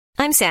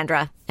I'm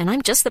Sandra, and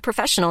I'm just the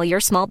professional your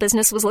small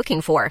business was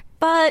looking for.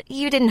 But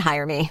you didn't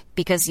hire me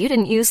because you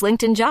didn't use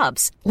LinkedIn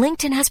Jobs.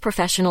 LinkedIn has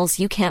professionals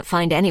you can't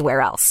find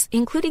anywhere else,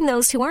 including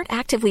those who aren't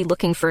actively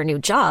looking for a new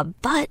job,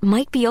 but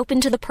might be open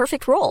to the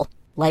perfect role,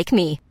 like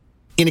me.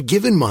 In a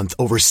given month,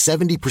 over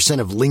 70%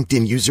 of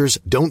LinkedIn users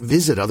don't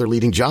visit other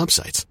leading job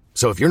sites.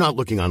 So if you're not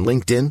looking on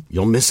LinkedIn,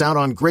 you'll miss out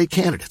on great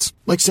candidates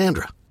like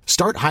Sandra.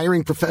 Start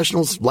hiring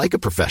professionals like a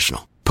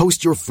professional.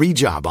 Post your free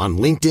job on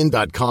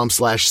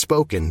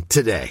linkedin.com/spoken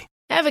today.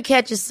 Ever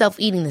catch yourself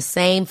eating the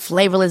same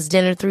flavorless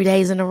dinner 3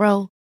 days in a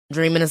row?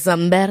 Dreaming of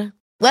something better?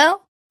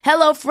 Well,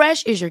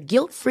 HelloFresh is your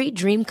guilt-free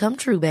dream come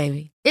true,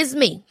 baby. It's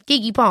me,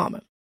 Keke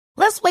Palmer.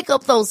 Let's wake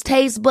up those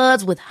taste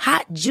buds with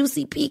hot,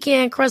 juicy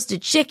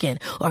pecan-crusted chicken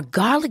or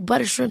garlic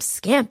butter shrimp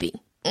scampi.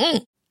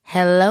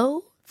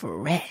 Hello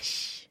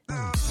Fresh.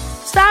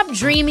 Stop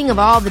dreaming of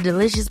all the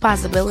delicious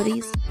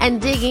possibilities and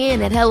dig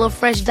in at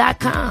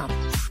HelloFresh.com.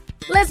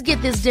 Let's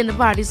get this dinner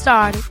party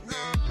started.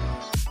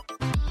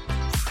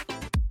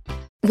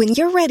 When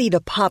you're ready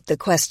to pop the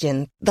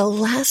question, the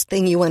last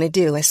thing you want to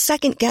do is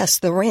second-guess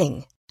the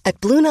ring. At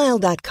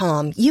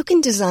BlueNile.com, you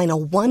can design a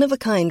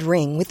one-of-a-kind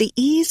ring with the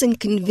ease and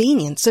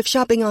convenience of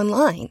shopping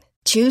online.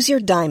 Choose your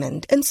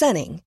diamond and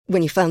setting.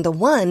 When you find the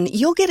one,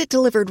 you'll get it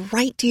delivered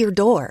right to your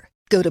door.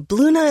 Go to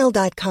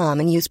BlueNile.com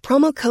and use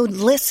promo code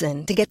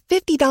LISTEN to get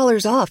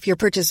 $50 off your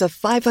purchase of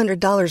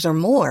 $500 or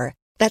more.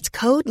 That's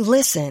code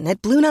LISTEN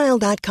at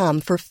BlueNile.com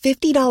for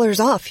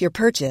 $50 off your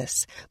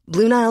purchase.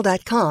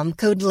 BlueNile.com,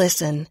 code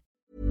LISTEN.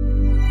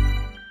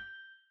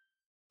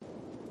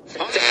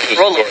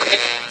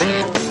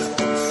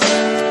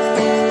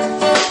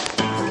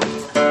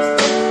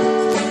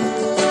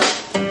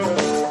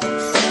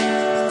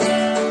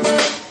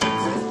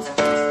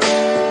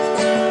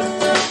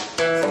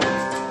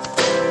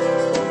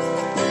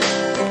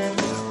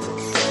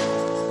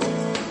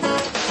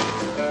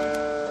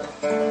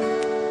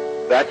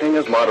 Acting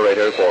as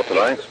moderator for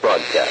tonight's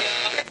broadcast.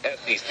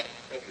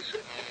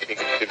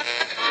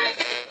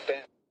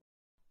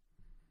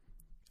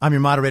 I'm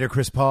your moderator,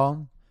 Chris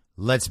Paul.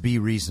 Let's be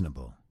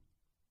reasonable.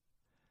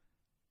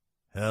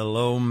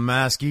 Hello,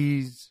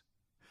 Maskies.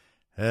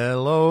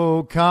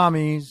 Hello,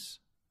 Commies.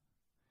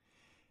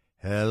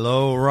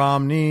 Hello,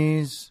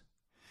 Romneys.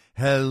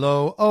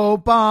 Hello,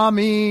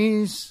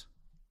 Obamies.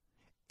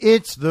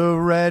 It's the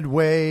red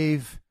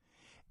wave,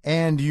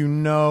 and you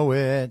know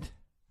it.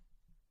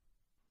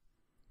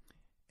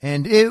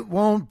 And it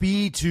won't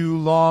be too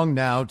long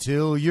now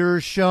till you're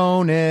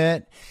shown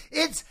it.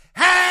 It's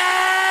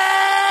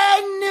high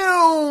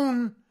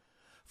noon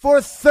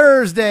for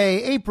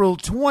Thursday, April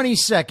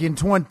 22nd,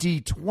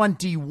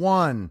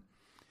 2021.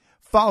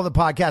 Follow the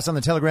podcast on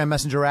the Telegram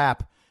Messenger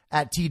app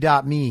at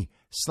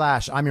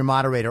t.me/I'm your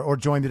moderator, or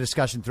join the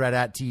discussion thread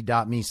at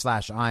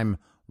t.me/I'm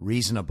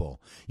reasonable.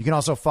 You can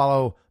also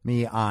follow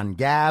me on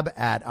Gab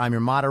at I'm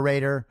your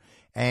moderator,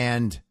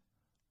 and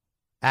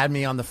add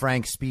me on the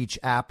Frank Speech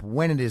app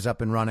when it is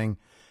up and running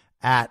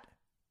at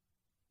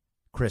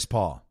Chris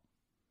Paul.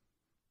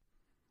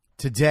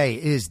 Today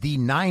is the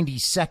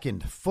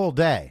 92nd full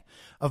day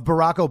of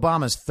Barack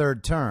Obama's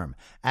third term,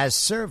 as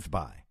served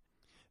by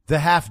the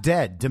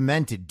half-dead,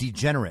 demented,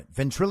 degenerate,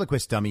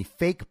 ventriloquist dummy,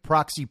 fake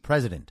proxy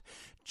president,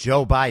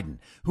 Joe Biden,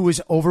 who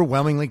is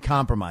overwhelmingly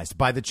compromised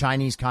by the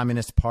Chinese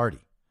Communist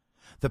Party,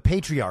 the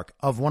patriarch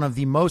of one of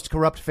the most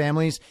corrupt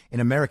families in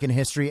American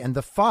history, and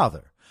the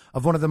father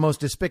of one of the most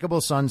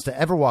despicable sons to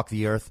ever walk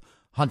the earth,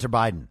 Hunter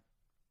Biden.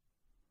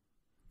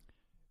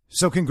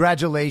 So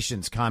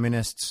congratulations,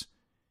 communists.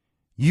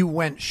 You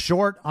went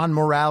short on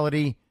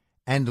morality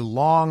and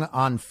long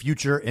on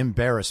future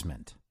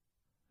embarrassment.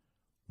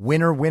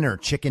 Winner, winner,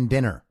 chicken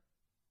dinner.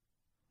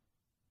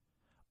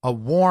 A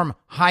warm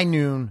high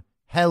noon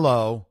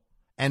hello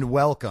and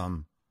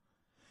welcome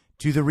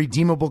to the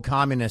redeemable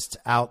communists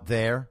out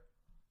there.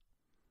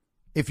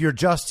 If you're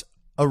just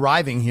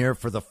arriving here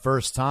for the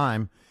first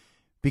time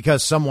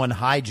because someone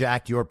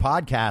hijacked your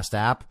podcast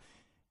app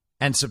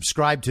and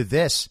subscribed to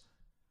this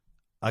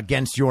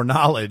against your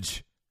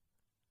knowledge,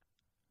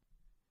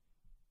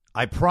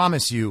 I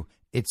promise you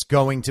it's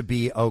going to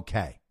be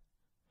okay.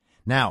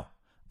 Now,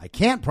 I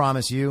can't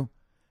promise you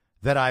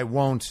that I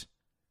won't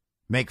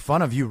make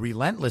fun of you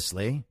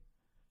relentlessly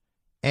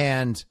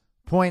and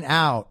point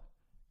out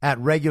at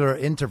regular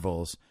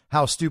intervals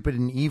how stupid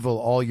and evil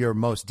all your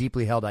most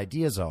deeply held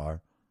ideas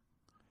are.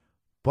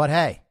 But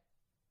hey,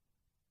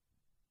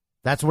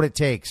 that's what it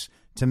takes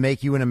to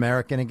make you an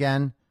American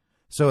again.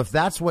 So if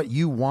that's what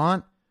you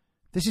want,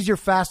 this is your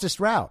fastest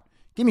route.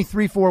 Give me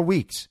 3-4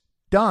 weeks.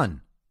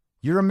 Done.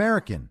 You're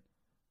American.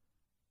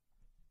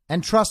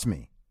 And trust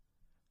me,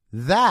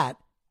 that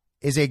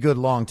is a good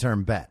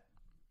long-term bet.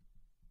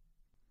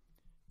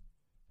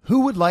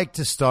 Who would like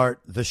to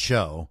start the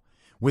show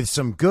with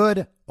some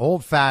good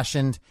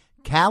old-fashioned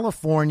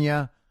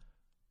California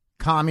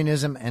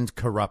communism and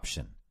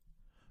corruption?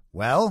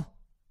 Well,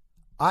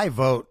 I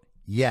vote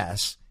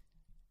yes.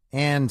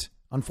 And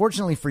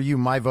unfortunately for you,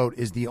 my vote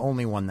is the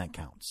only one that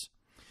counts.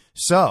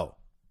 So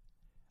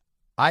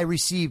I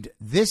received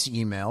this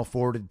email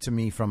forwarded to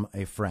me from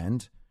a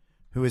friend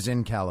who is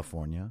in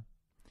California.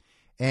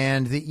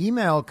 And the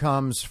email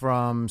comes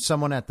from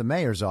someone at the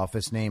mayor's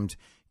office named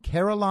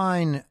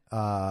Caroline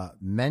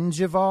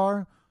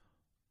Menjivar.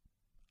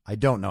 I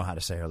don't know how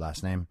to say her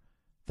last name.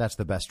 That's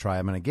the best try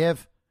I'm going to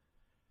give.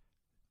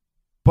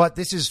 But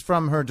this is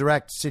from her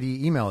direct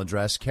city email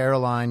address,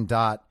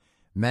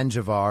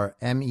 caroline.menjivar,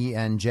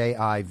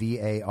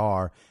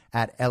 Menjivar,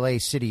 at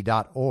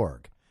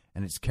lacity.org.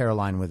 And it's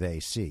Caroline with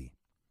a C.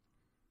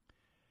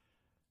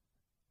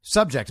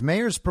 Subject,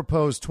 Mayor's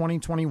proposed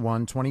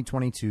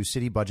 2021-2022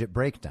 city budget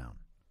breakdown.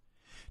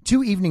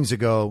 2 evenings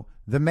ago,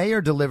 the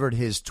mayor delivered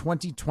his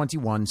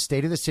 2021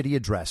 State of the City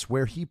address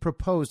where he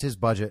proposed his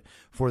budget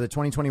for the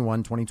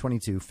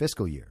 2021-2022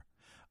 fiscal year.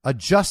 A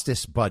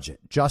justice budget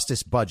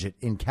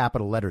in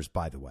capital letters,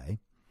 by the way,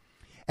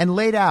 and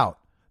laid out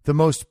the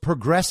most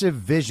progressive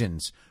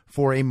visions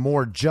for a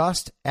more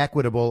just,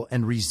 equitable,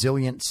 and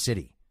resilient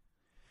city.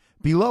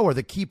 Below are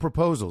the key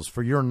proposals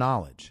for your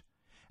knowledge.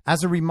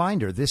 As a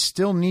reminder, this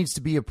still needs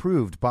to be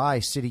approved by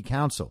City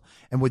Council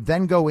and would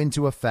then go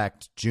into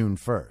effect June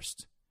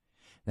 1st.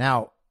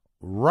 Now,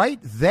 right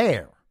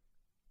there,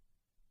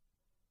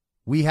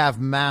 we have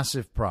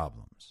massive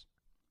problems.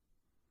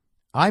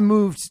 I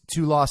moved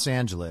to Los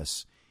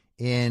Angeles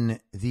in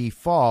the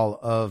fall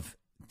of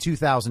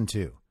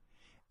 2002,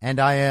 and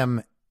I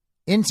am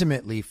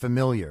intimately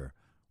familiar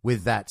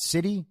with that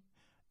city,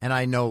 and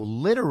I know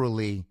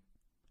literally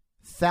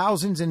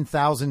thousands and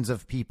thousands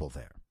of people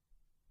there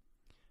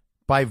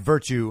by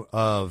virtue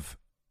of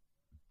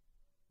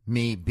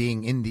me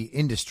being in the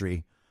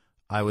industry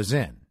I was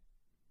in.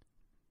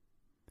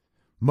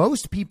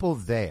 Most people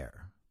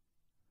there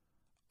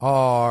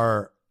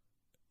are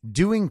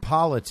doing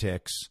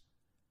politics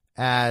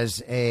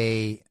as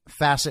a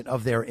facet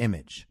of their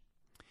image.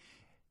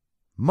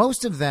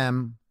 Most of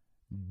them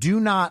do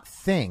not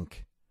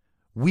think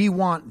we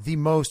want the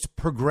most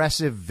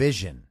progressive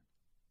vision.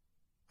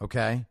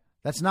 Okay?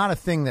 That's not a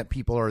thing that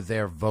people are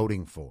there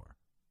voting for.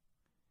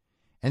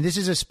 And this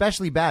is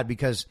especially bad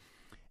because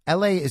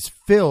LA is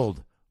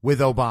filled with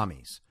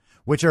Obamis,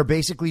 which are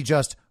basically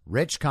just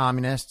rich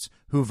communists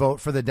who vote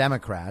for the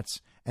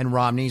Democrats, and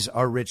Romneys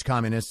are rich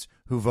communists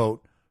who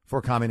vote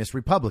for communist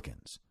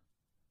Republicans.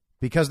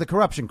 Because the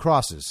corruption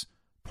crosses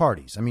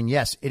parties. I mean,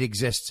 yes, it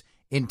exists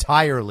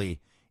entirely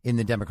in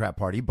the Democrat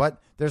Party,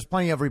 but there's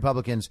plenty of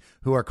Republicans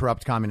who are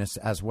corrupt communists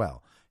as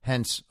well.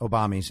 Hence,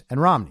 Obamis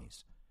and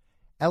Romneys.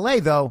 LA,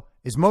 though,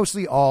 is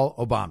mostly all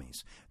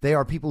Obamis. They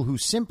are people who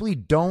simply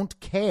don't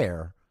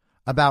care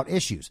about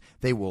issues.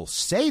 They will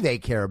say they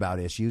care about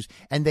issues,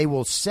 and they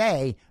will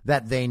say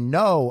that they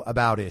know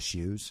about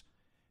issues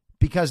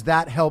because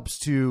that helps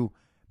to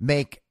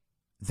make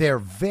their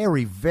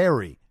very,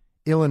 very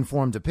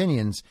ill-informed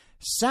opinions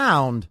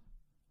sound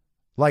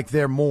like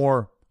they're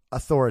more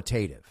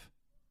authoritative.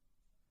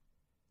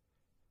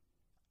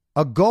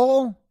 A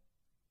goal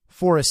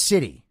for a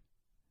city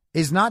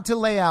is not to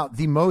lay out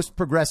the most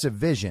progressive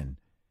vision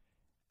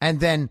and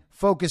then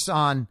focus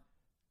on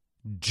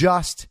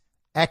just,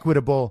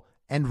 equitable,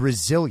 and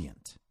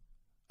resilient.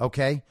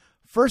 Okay?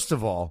 First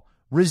of all,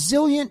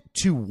 resilient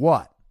to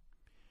what?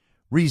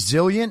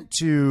 Resilient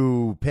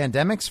to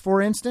pandemics,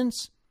 for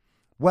instance?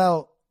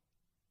 Well,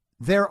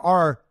 there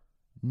are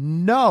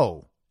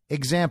no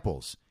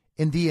examples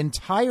in the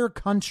entire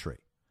country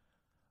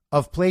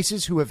of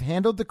places who have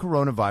handled the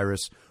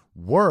coronavirus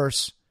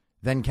worse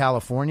than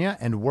California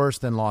and worse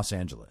than Los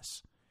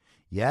Angeles.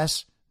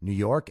 Yes, New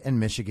York and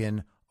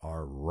Michigan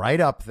are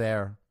right up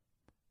there,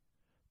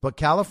 but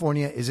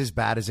California is as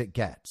bad as it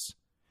gets.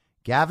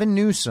 Gavin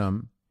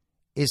Newsom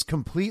is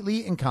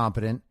completely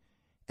incompetent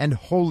and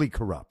wholly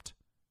corrupt.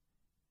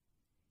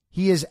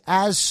 He is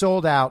as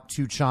sold out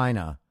to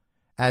China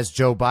as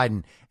Joe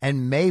Biden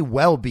and may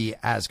well be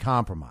as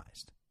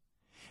compromised.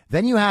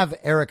 Then you have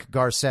Eric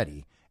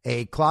Garcetti,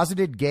 a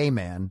closeted gay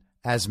man,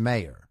 as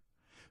mayor,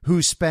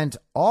 who spent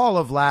all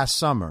of last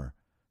summer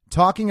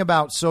talking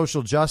about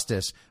social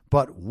justice,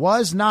 but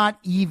was not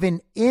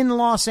even in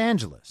Los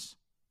Angeles.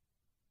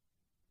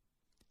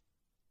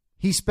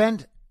 He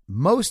spent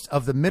most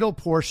of the middle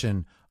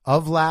portion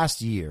of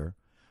last year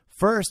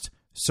first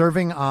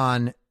serving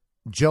on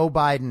Joe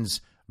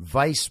Biden's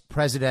vice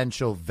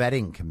presidential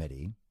vetting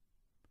committee.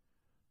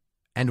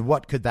 And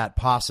what could that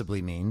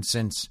possibly mean,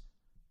 since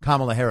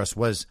Kamala Harris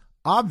was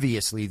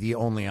obviously the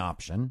only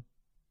option?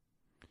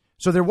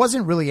 So there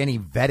wasn't really any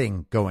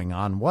vetting going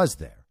on, was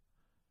there?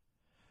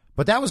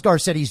 But that was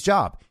Garcetti's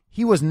job.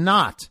 He was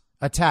not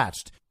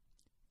attached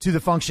to the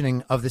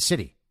functioning of the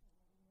city.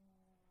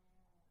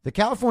 The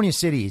California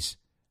cities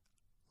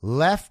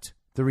left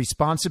the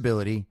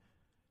responsibility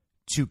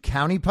to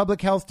county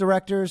public health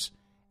directors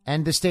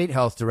and the state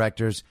health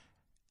directors,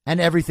 and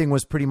everything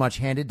was pretty much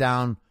handed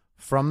down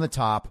from the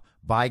top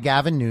by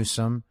Gavin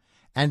Newsom,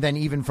 and then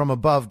even from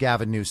above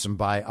Gavin Newsom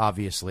by,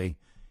 obviously,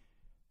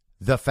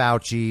 the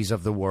Faucis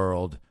of the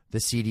world, the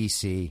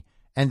CDC,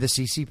 and the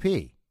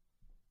CCP.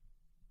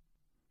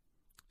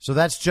 So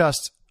that's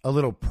just a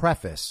little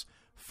preface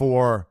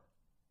for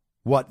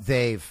what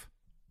they've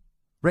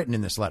written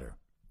in this letter.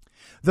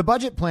 The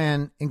budget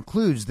plan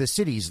includes the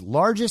city's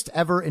largest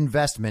ever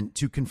investment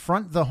to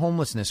confront the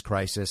homelessness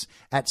crisis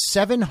at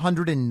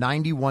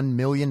 $791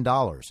 million,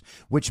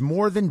 which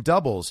more than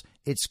doubles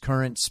its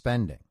current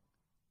spending.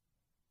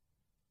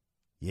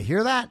 You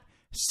hear that?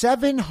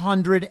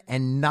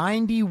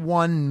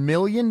 $791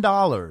 million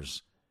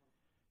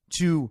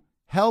to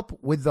help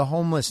with the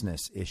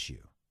homelessness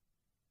issue.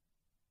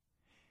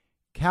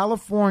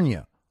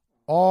 California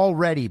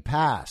already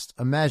passed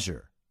a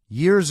measure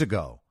years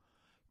ago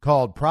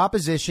called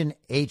Proposition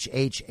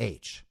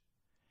HHH.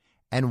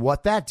 And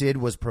what that did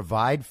was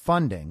provide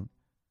funding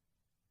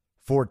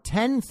for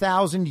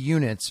 10,000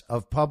 units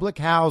of public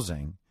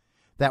housing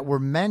that were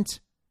meant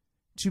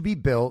to be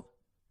built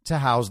to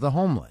house the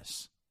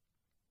homeless.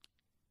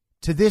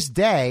 To this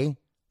day,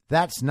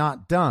 that's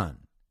not done.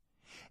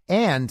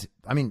 And,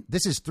 I mean,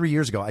 this is 3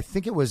 years ago. I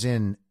think it was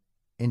in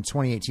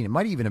 2018. It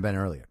might even have been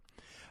earlier.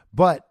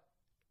 But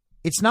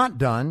it's not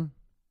done.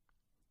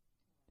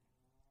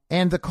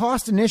 And the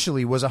cost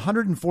initially was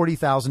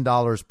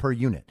 $140,000 per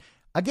unit.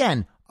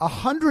 Again,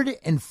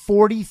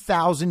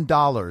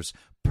 $140,000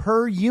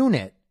 per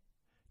unit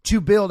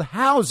to build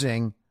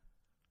housing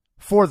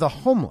for the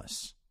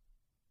homeless.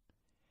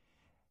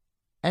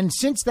 And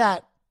since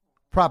that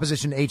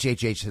Proposition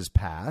HHH has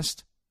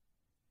passed,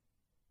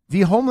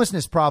 the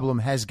homelessness problem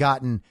has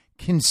gotten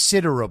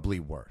considerably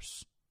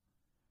worse.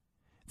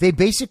 They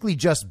basically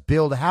just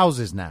build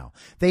houses now.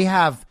 They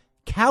have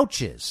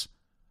couches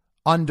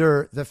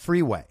under the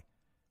freeway.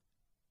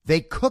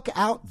 They cook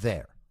out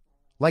there,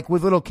 like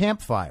with little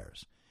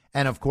campfires.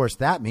 And of course,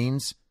 that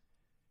means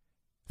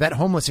that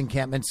homeless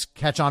encampments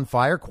catch on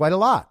fire quite a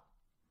lot.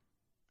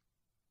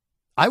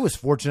 I was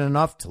fortunate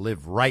enough to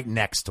live right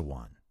next to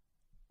one.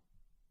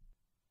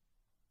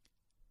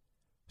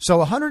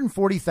 So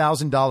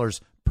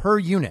 $140,000 per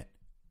unit.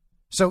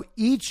 So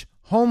each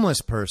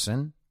homeless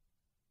person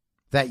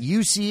that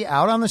you see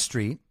out on the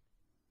street,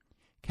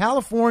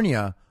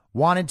 California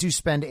wanted to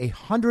spend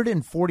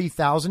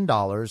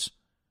 $140,000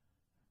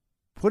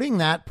 putting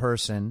that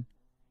person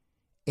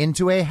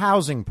into a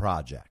housing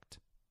project.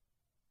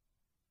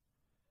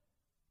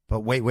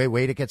 But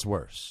wait, it gets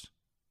worse.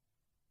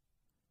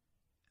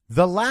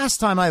 The last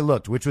time I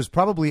looked, which was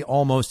probably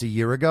almost a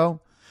year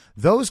ago,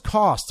 those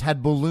costs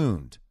had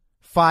ballooned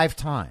 5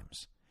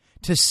 times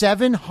to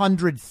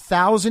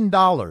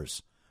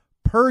 $700,000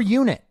 per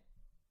unit.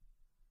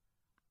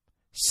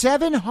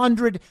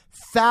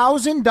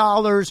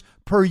 $700,000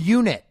 per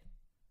unit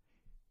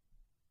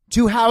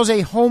to house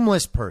a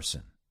homeless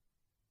person.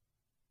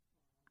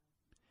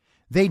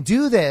 They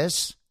do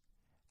this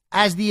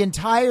as the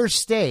entire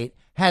state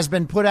has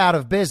been put out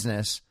of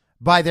business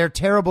by their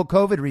terrible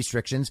COVID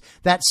restrictions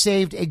that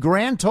saved a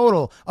grand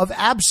total of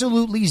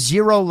absolutely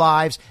 0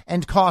 lives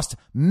and cost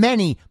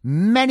many,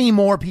 many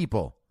more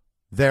people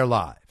their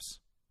lives.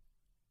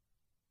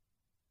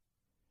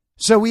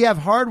 So we have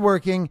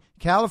hardworking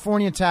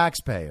California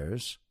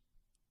taxpayers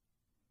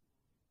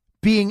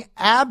being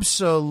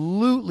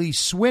absolutely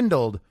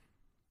swindled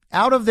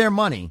out of their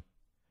money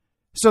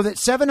so that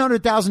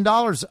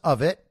 $700,000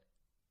 of it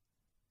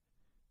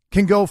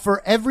can go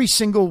for every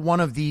single one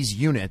of these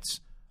units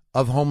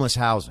of homeless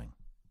housing.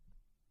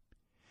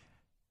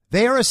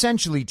 They are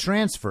essentially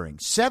transferring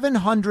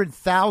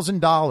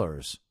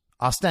 $700,000,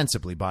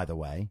 ostensibly, by the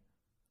way,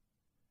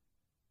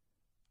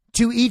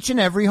 to each and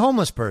every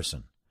homeless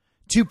person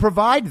to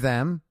provide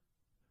them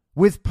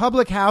with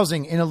public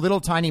housing in a little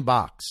tiny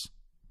box.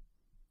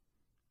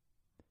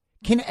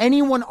 Can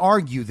anyone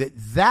argue that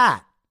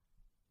that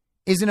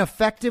is an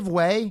effective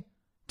way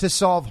to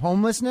solve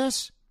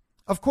homelessness?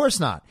 Of course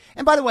not.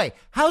 And by the way,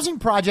 housing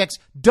projects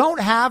don't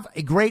have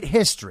a great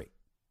history.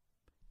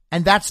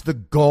 And that's the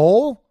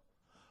goal?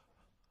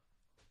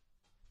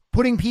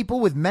 Putting people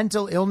with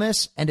mental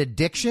illness and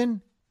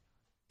addiction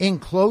in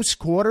close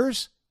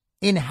quarters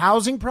in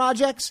housing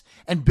projects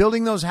and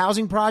building those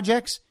housing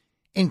projects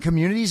in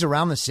communities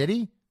around the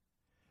city?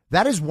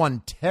 That is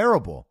one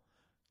terrible,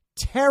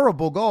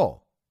 terrible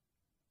goal.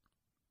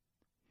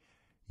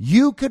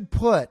 You could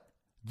put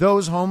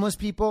those homeless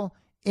people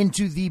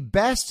into the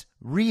best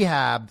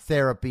rehab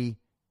therapy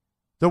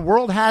the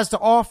world has to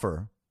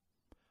offer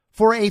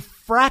for a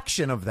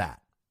fraction of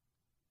that.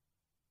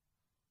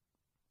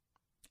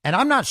 And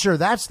I'm not sure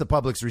that's the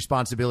public's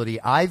responsibility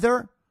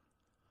either,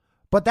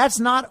 but that's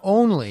not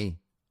only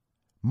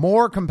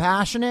more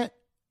compassionate,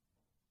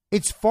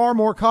 it's far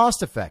more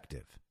cost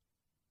effective.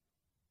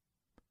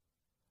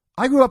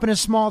 I grew up in a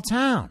small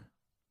town.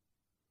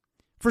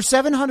 For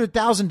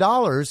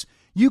 $700,000,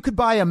 you could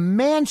buy a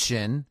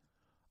mansion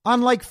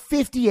on like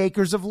 50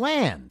 acres of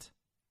land.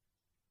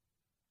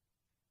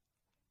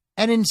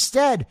 And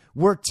instead,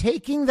 we're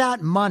taking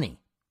that money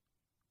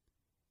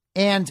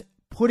and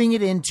putting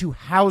it into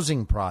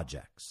housing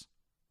projects.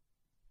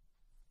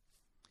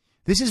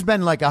 This has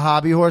been like a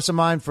hobby horse of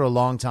mine for a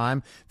long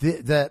time.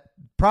 The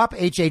Prop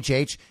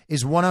HHH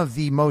is one of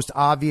the most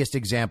obvious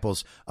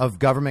examples of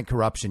government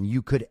corruption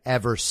you could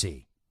ever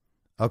see.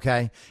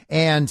 Okay?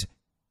 And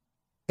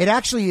it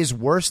actually is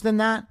worse than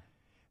that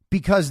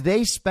because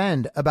they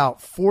spend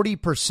about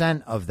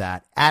 40% of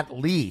that, at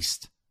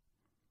least,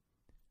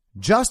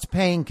 just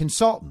paying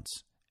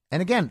consultants.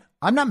 And again,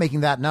 I'm not making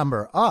that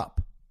number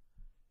up.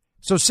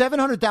 So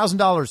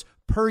 $700,000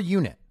 per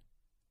unit.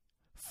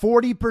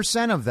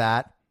 40% of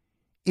that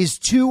is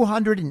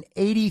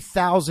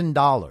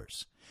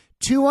 $280,000.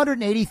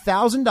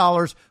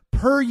 $280,000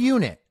 per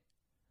unit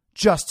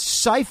just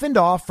siphoned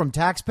off from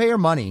taxpayer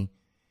money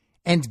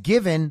and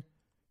given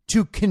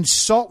to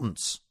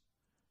consultants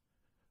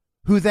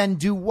who then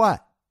do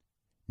what?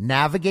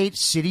 Navigate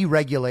city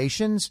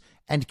regulations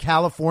and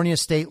California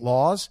state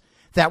laws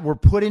that were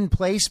put in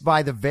place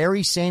by the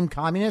very same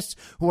communists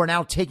who are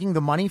now taking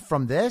the money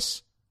from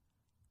this?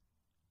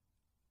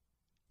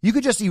 You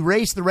could just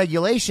erase the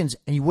regulations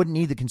and you wouldn't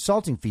need the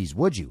consulting fees,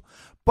 would you?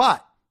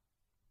 But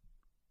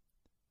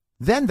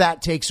then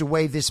that takes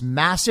away this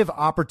massive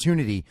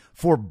opportunity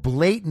for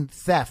blatant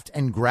theft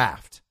and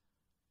graft.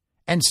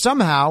 And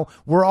somehow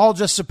we're all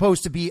just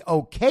supposed to be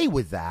okay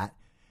with that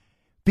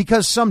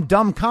because some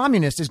dumb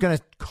communist is going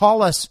to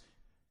call us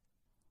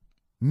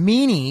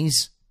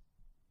meanies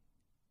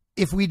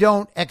if we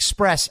don't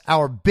express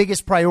our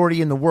biggest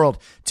priority in the world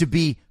to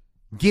be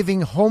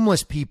giving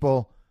homeless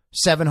people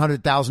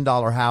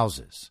 $700,000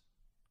 houses.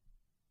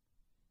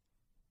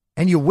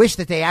 And you wish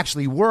that they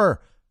actually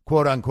were,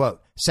 quote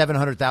unquote,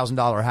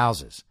 $700,000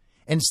 houses.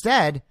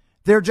 Instead,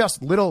 they're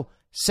just little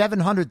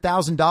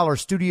 $700,000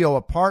 studio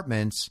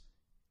apartments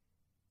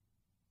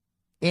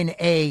in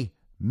a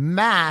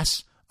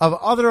mass of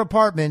other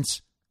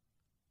apartments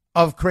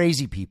of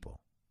crazy people.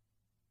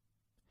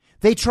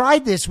 They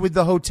tried this with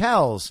the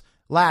hotels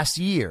last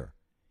year,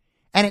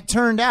 and it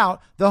turned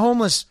out the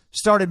homeless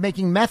started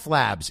making meth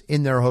labs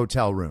in their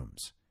hotel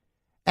rooms.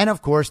 And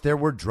of course, there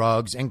were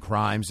drugs and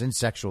crimes and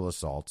sexual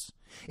assaults.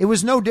 It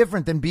was no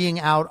different than being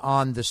out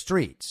on the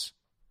streets.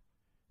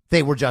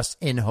 They were just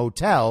in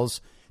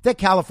hotels that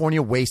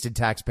California wasted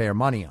taxpayer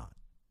money on.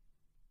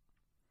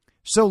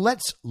 So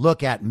let's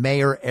look at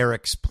Mayor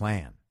Eric's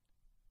plan.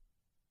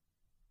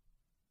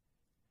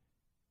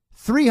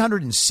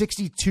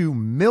 $362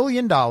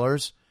 million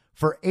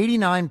for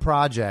 89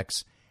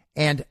 projects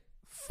and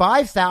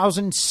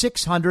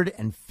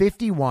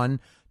 5,651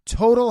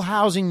 total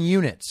housing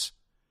units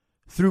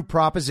through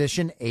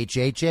Proposition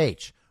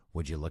HHH.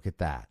 Would you look at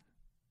that?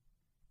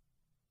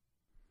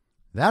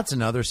 That's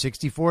another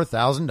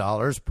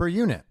 $64,000 per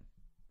unit.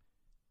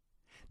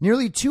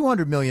 Nearly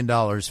 $200 million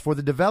for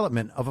the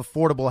development of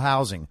affordable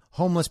housing,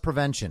 homeless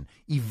prevention,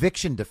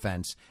 eviction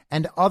defense,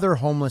 and other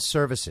homeless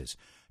services.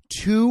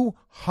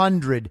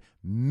 $200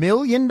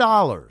 million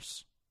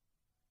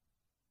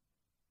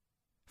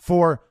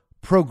for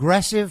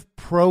progressive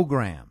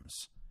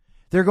programs.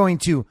 They're going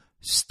to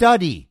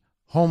study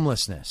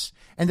homelessness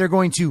and they're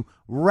going to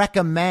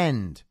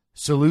recommend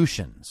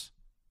solutions.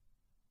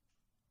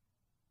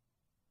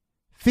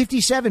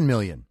 $57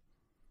 million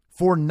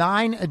for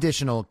 9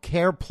 additional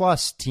Care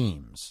Plus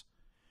teams,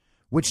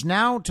 which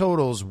now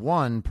totals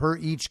 1 per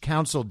each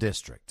council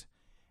district,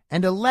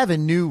 and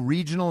 11 new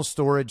regional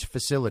storage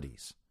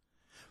facilities.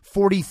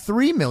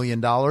 $43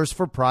 million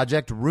for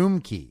Project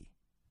Roomkey.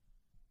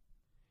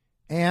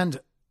 And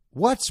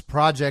what's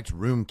Project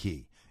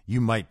Roomkey,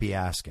 you might be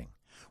asking?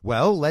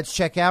 Well, let's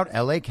check out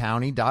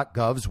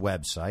lacounty.gov's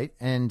website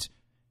and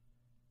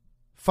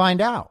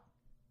find out.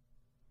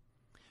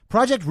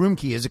 Project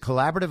Roomkey is a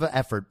collaborative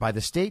effort by the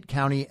state,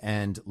 county,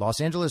 and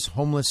Los Angeles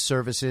Homeless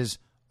Services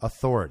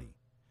Authority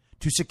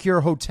to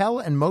secure hotel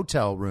and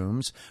motel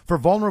rooms for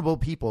vulnerable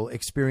people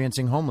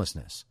experiencing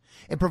homelessness.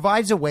 It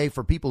provides a way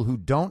for people who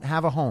don't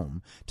have a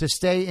home to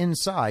stay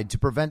inside to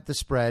prevent the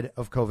spread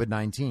of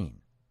COVID-19.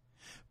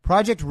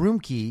 Project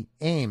Roomkey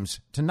aims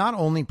to not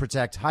only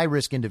protect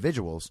high-risk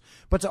individuals,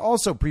 but to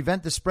also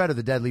prevent the spread of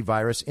the deadly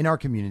virus in our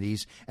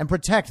communities and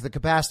protect the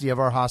capacity of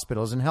our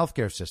hospitals and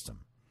healthcare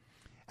system.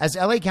 As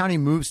LA County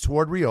moves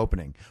toward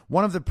reopening,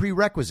 one of the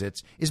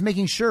prerequisites is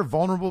making sure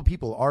vulnerable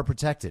people are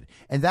protected,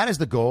 and that is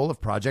the goal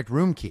of Project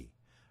Roomkey.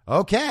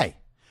 Okay,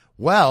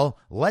 well,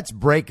 let's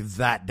break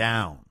that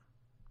down.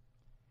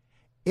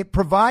 It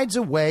provides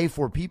a way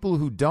for people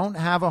who don't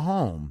have a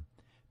home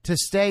to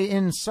stay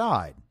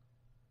inside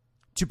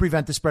to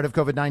prevent the spread of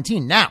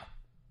COVID-19. Now,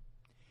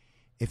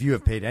 if you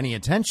have paid any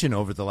attention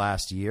over the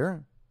last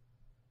year,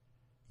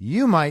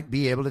 you might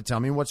be able to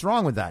tell me what's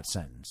wrong with that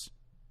sentence.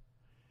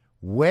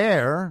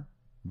 Where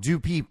do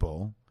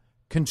people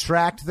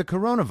contract the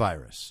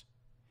coronavirus?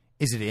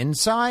 Is it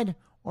inside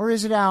or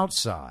is it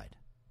outside?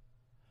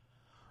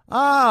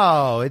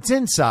 Oh, it's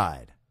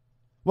inside.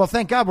 Well,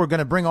 thank God we're going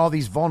to bring all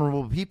these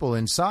vulnerable people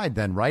inside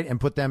then, right? And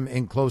put them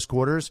in close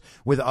quarters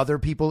with other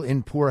people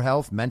in poor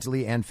health,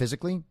 mentally and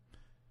physically.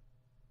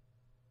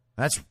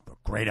 That's a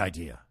great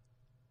idea.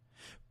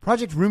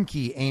 Project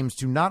Roomkey aims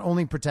to not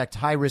only protect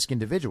high-risk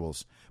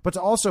individuals, but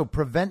to also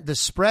prevent the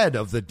spread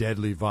of the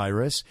deadly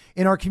virus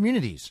in our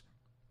communities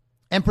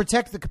and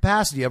protect the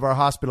capacity of our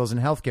hospitals and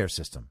healthcare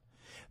system.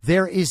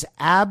 There is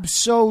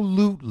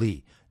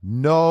absolutely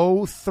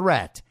no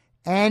threat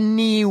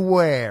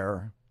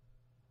anywhere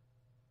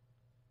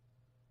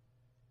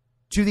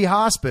to the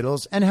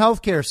hospitals and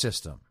healthcare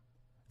system.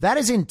 That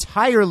is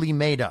entirely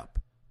made up.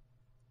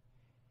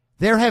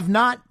 There have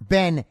not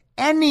been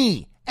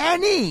any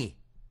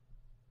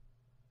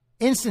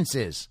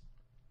instances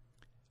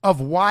of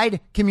wide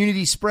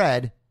community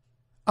spread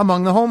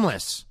among the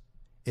homeless.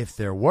 If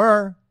there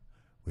were,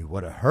 we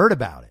would have heard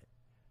about it.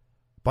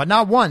 But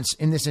not once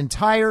in this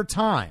entire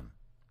time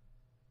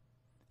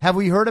have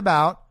we heard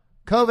about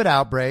COVID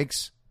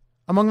outbreaks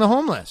among the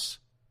homeless.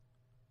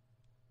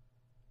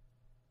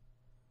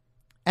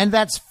 And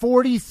that's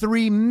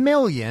 $43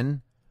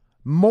 million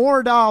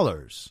more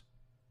dollars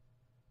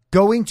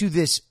going to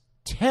this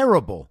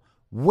terrible,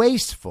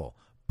 wasteful,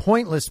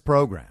 pointless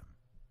program.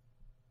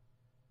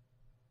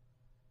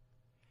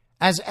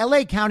 As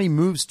LA County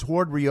moves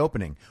toward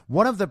reopening,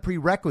 one of the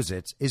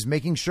prerequisites is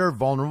making sure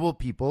vulnerable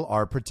people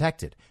are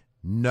protected.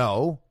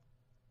 No,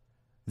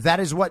 that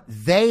is what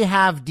they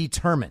have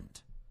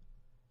determined.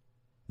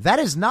 That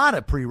is not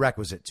a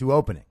prerequisite to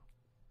opening.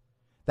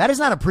 That is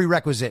not a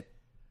prerequisite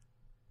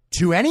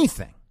to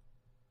anything.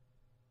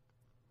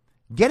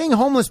 Getting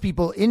homeless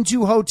people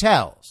into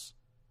hotels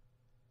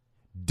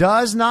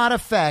does not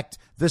affect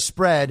the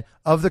spread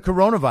of the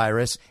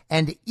coronavirus.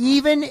 And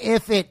even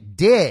if it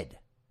did,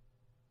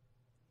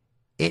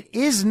 it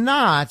is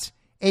not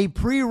a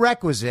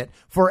prerequisite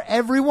for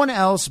everyone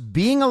else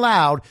being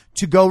allowed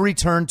to go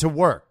return to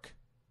work.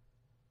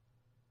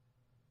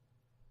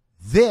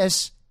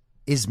 This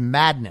is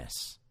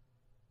madness.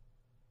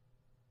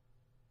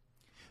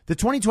 The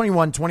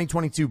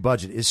 2021-2022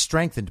 budget is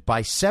strengthened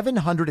by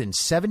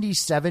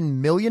 $777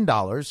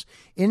 million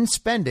in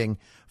spending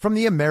from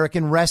the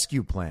American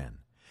Rescue Plan.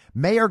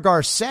 Mayor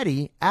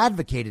Garcetti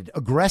advocated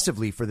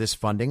aggressively for this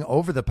funding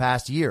over the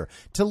past year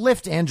to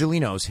lift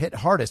Angelenos hit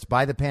hardest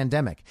by the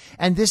pandemic.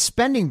 And this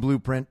spending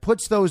blueprint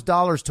puts those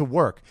dollars to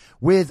work,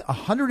 with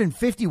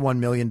 $151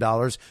 million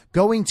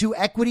going to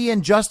equity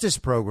and justice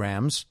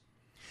programs,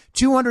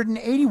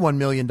 $281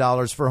 million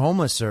for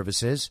homeless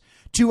services,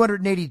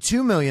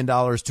 $282 million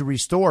to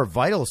restore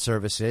vital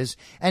services,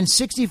 and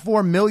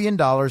 $64 million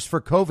for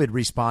COVID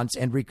response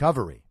and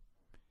recovery.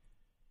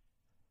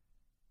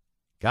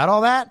 Got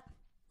all that?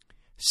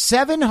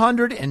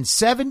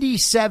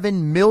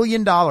 $777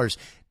 million.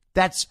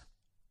 That's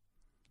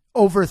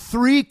over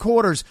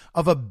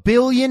 $750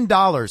 million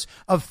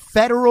of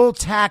federal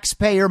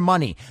taxpayer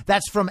money.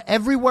 That's from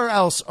everywhere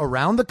else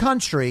around the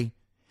country,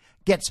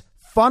 gets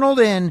funneled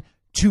in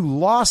to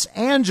Los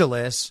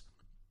Angeles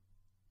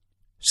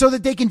so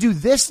that they can do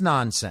this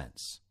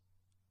nonsense.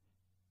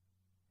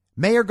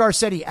 Mayor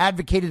Garcetti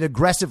advocated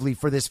aggressively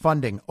for this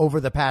funding over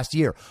the past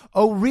year.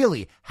 Oh,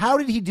 really? How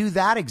did he do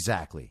that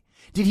exactly?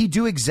 Did he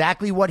do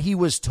exactly what he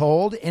was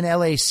told in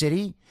LA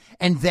City?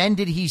 And then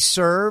did he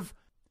serve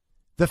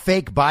the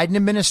fake Biden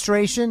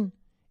administration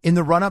in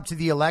the run-up to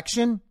the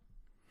election?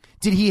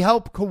 Did he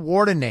help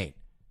coordinate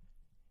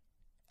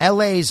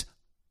LA's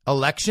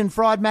election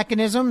fraud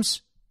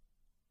mechanisms?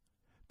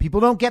 People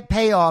don't get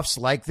payoffs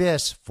like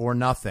this for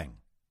nothing.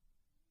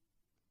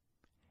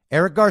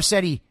 Eric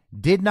Garcetti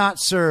did not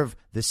serve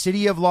the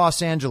city of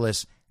Los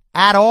Angeles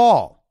at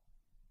all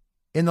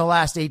in the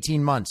last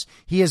 18 months.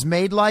 He has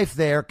made life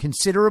there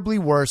considerably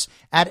worse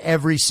at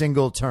every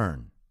single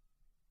turn.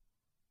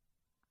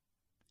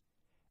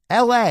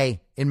 LA,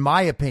 in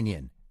my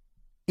opinion,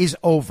 is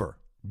over,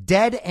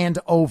 dead and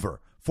over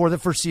for the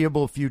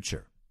foreseeable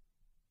future.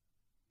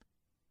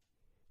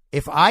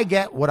 If I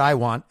get what I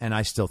want, and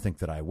I still think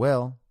that I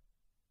will,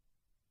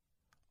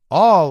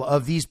 all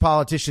of these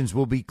politicians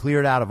will be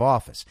cleared out of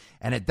office.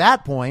 And at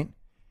that point,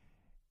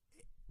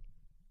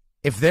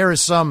 if there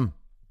is some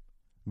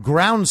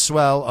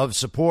groundswell of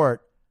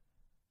support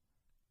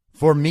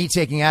for me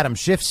taking Adam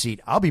Schiff's seat,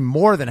 I'll be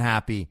more than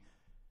happy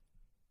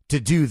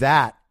to do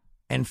that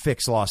and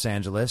fix Los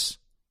Angeles.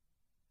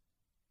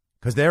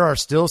 Because there are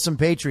still some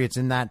patriots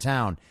in that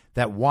town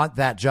that want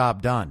that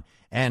job done.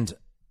 And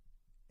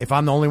if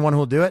I'm the only one who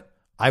will do it,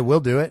 I will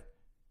do it.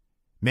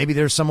 Maybe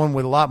there's someone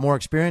with a lot more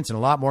experience and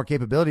a lot more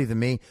capability than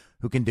me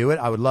who can do it.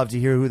 I would love to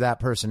hear who that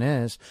person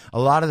is. A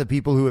lot of the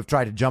people who have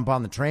tried to jump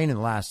on the train in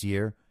the last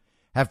year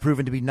have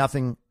proven to be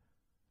nothing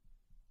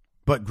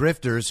but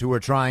grifters who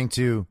are trying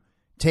to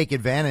take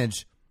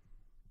advantage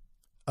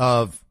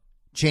of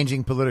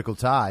changing political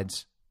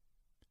tides.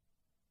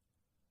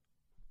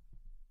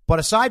 But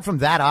aside from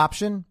that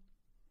option,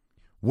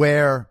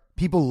 where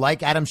people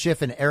like Adam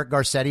Schiff and Eric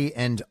Garcetti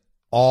and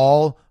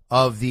all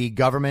of the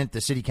government,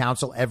 the city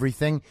council,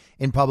 everything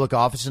in public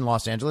office in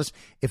Los Angeles,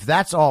 if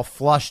that's all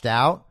flushed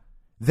out,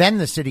 then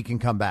the city can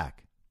come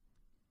back.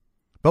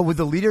 But with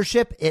the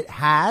leadership it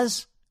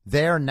has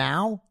there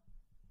now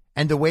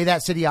and the way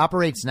that city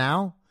operates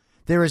now,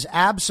 there is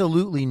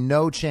absolutely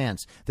no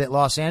chance that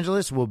Los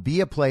Angeles will be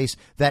a place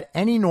that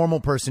any normal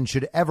person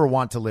should ever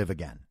want to live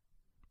again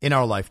in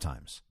our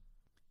lifetimes.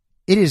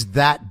 It is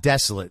that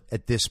desolate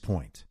at this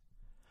point.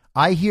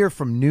 I hear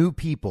from new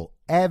people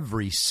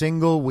every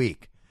single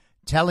week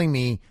telling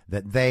me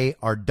that they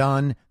are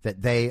done,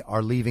 that they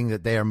are leaving,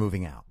 that they are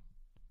moving out.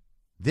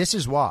 This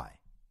is why.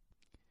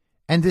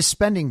 And this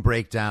spending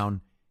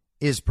breakdown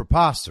is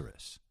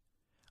preposterous.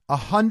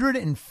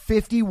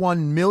 $151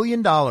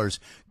 million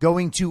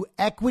going to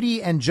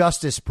equity and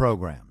justice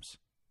programs.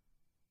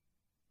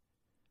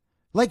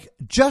 Like,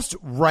 just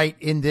write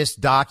in this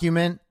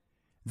document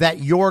that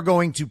you're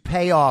going to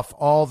pay off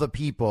all the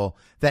people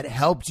that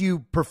helped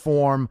you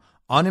perform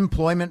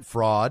unemployment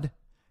fraud,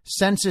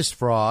 census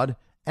fraud,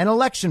 and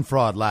election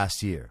fraud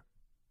last year.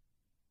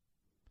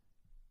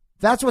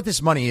 That's what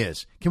this money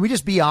is. Can we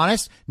just be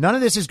honest? None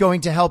of this is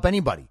going to help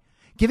anybody.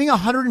 Giving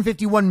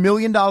 $151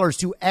 million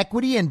to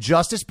equity and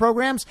justice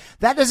programs,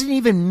 that doesn't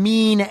even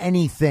mean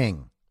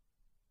anything.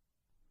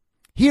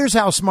 Here's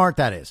how smart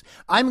that is.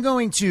 I'm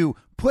going to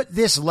put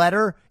this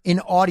letter in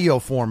audio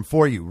form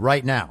for you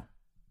right now.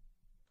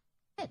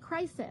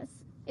 Crisis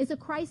is a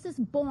crisis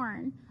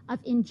born of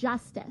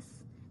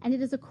injustice, and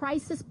it is a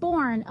crisis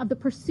born of the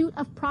pursuit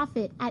of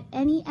profit at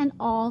any and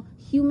all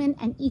human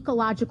and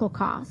ecological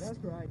cost. That's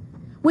right.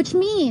 Which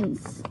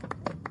means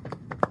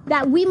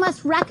that we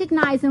must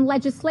recognize in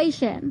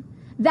legislation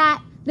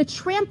that the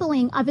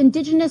trampling of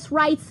indigenous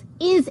rights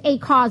is a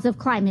cause of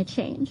climate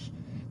change.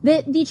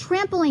 The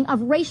trampling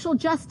of racial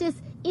justice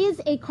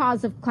is a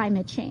cause of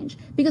climate change,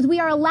 because we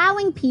are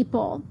allowing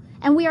people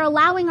and we are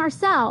allowing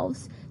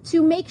ourselves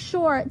to make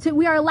sure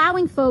we are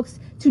allowing folks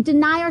to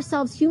deny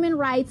ourselves human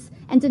rights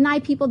and deny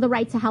people the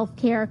right to health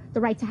care, the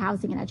right to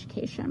housing and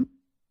education.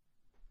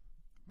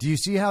 Do you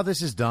see how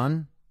this is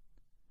done?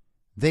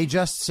 They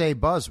just say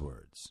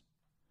buzzwords.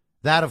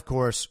 That, of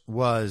course,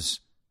 was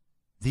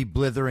the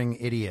blithering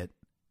idiot,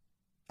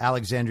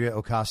 Alexandria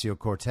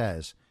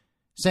Ocasio-Cortez,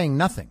 saying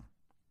nothing.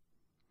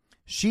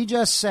 She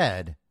just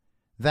said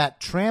that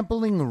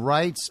trampling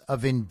rights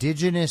of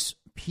indigenous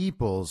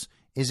peoples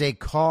is a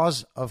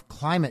cause of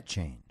climate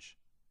change.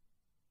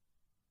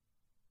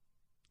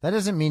 That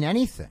doesn't mean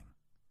anything.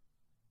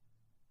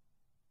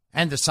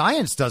 And the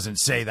science doesn't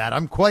say that.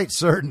 I'm quite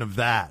certain of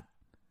that.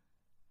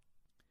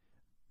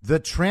 The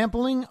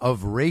trampling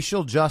of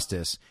racial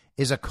justice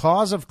is a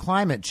cause of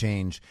climate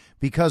change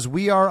because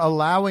we are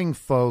allowing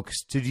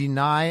folks to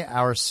deny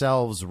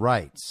ourselves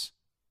rights.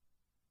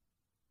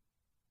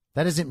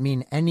 That doesn't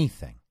mean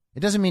anything.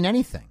 It doesn't mean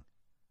anything.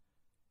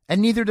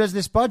 And neither does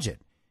this budget.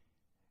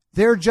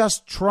 They're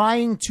just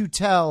trying to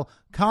tell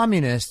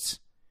communists,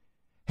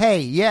 hey,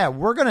 yeah,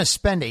 we're going to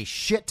spend a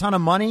shit ton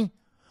of money,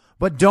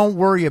 but don't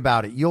worry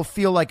about it. You'll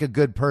feel like a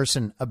good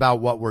person about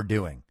what we're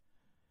doing.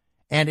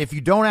 And if you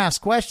don't ask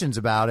questions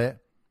about it,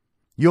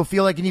 you'll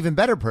feel like an even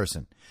better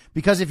person.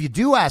 Because if you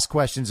do ask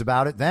questions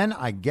about it, then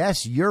I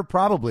guess you're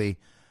probably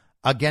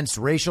against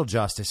racial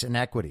justice and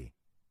equity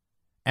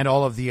and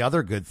all of the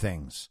other good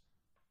things.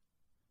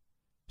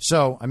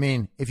 So, I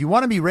mean, if you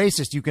want to be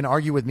racist, you can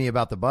argue with me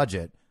about the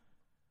budget.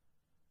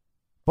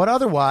 But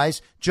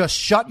otherwise, just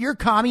shut your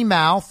commie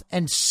mouth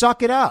and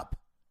suck it up.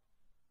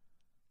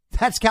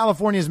 That's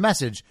California's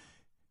message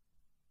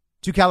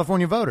to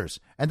California voters.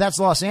 And that's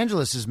Los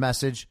Angeles'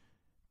 message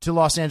to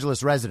Los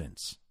Angeles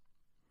residents.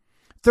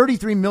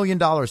 $33 million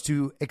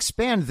to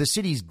expand the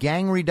city's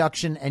gang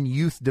reduction and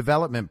youth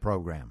development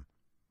program.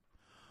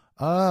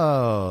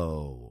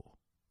 Oh,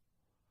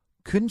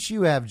 couldn't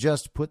you have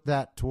just put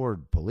that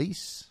toward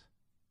police?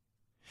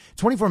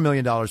 $24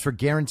 million for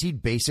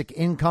guaranteed basic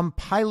income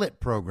pilot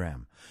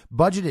program,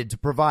 budgeted to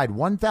provide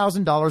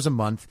 $1,000 a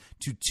month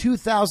to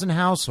 2,000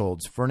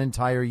 households for an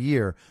entire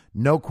year.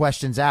 No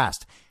questions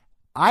asked.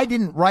 I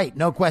didn't write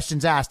no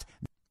questions asked.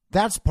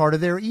 That's part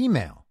of their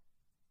email.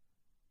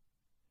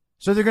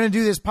 So they're going to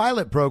do this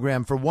pilot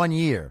program for 1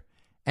 year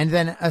and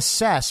then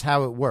assess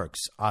how it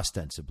works,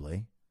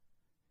 ostensibly.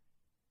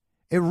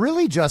 It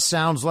really just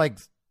sounds like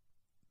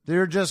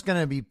they're just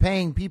going to be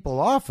paying people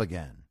off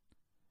again.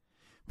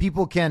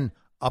 People can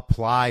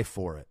apply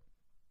for it.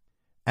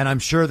 And I'm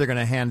sure they're going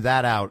to hand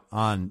that out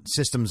on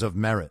systems of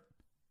merit.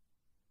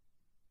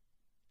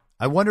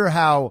 I wonder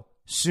how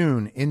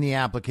soon in the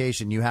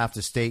application you have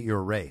to state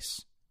your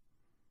race.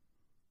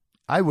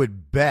 I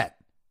would bet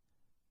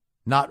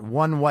not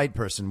one white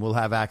person will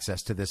have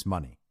access to this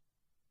money.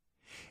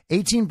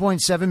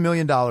 $18.7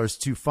 million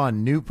to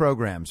fund new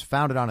programs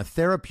founded on a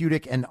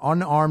therapeutic and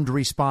unarmed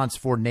response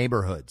for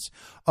neighborhoods.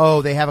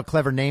 Oh, they have a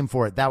clever name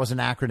for it. That was an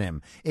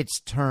acronym.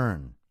 It's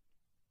TURN.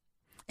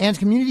 And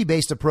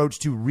community-based approach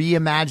to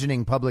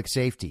reimagining public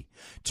safety.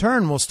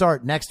 TURN will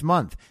start next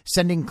month,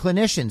 sending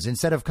clinicians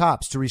instead of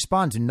cops to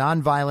respond to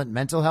nonviolent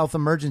mental health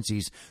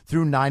emergencies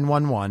through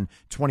 911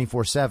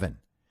 24/7.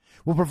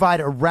 Will provide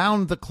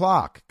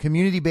around-the-clock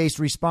community-based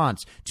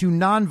response to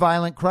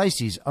nonviolent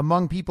crises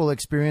among people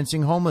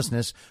experiencing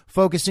homelessness,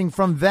 focusing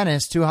from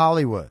Venice to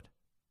Hollywood.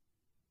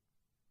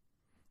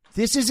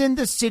 This is in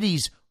the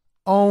city's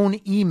own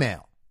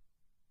email.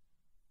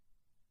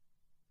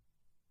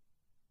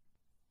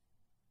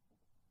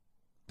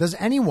 Does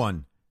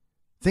anyone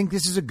think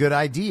this is a good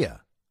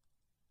idea?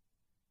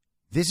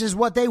 This is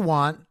what they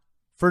want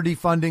for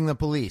defunding the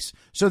police.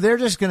 So they're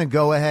just going to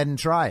go ahead and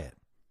try it.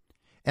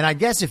 And I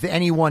guess if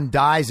anyone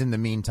dies in the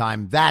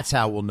meantime, that's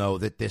how we'll know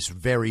that this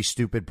very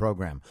stupid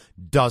program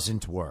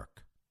doesn't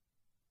work.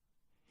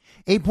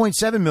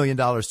 $8.7 million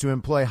to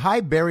employ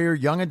high-barrier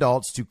young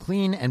adults to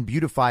clean and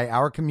beautify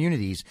our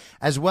communities,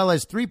 as well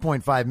as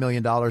 $3.5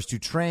 million to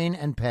train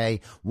and pay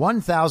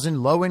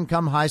 1,000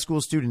 low-income high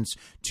school students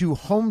to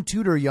home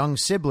tutor young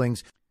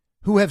siblings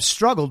who have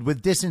struggled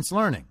with distance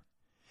learning.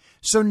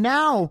 So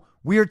now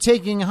we are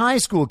taking high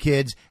school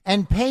kids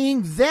and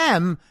paying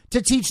them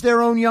to teach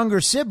their own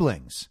younger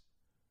siblings.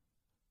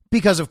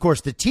 Because, of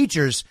course, the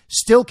teachers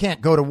still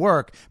can't go to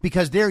work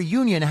because their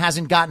union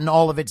hasn't gotten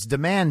all of its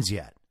demands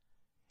yet.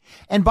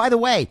 And by the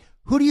way,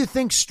 who do you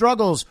think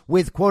struggles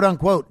with quote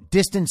unquote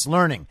distance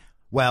learning?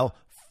 Well,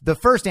 the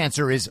first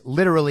answer is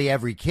literally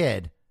every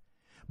kid.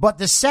 But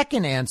the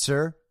second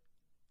answer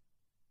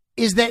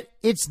is that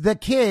it's the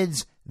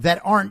kids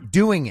that aren't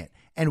doing it.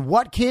 And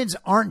what kids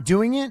aren't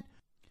doing it?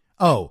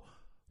 Oh,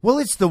 well,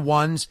 it's the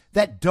ones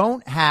that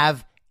don't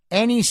have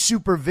any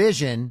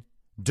supervision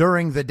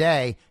during the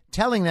day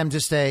telling them to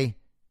stay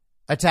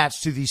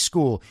attached to the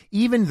school,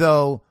 even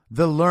though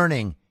the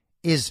learning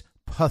is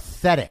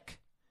pathetic.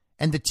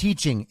 And the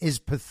teaching is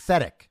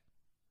pathetic.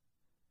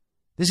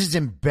 This is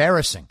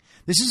embarrassing.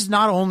 This is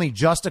not only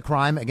just a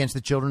crime against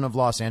the children of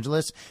Los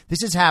Angeles.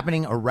 This is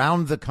happening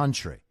around the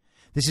country.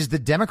 This is the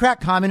Democrat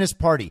Communist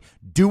Party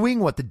doing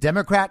what the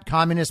Democrat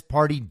Communist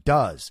Party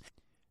does.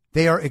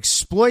 They are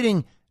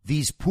exploiting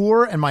these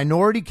poor and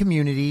minority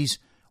communities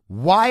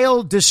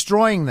while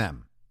destroying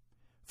them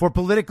for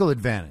political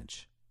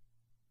advantage.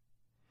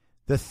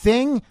 The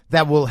thing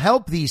that will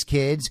help these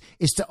kids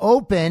is to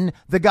open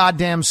the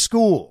goddamn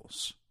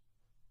schools.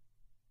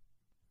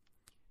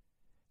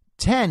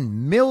 $10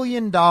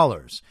 million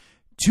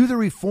to the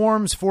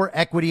Reforms for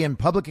Equity and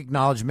Public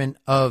Acknowledgement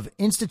of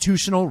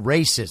Institutional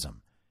Racism.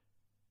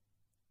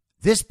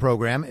 This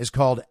program is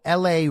called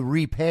LA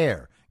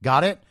Repair.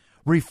 Got it?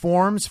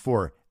 Reforms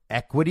for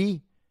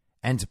Equity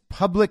and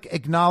Public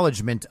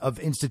Acknowledgement of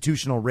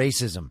Institutional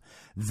Racism.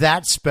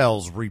 That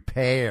spells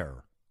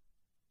repair.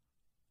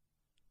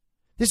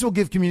 This will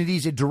give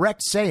communities a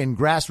direct say in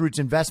grassroots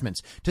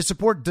investments to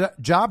support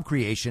job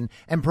creation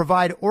and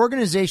provide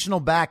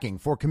organizational backing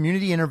for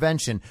community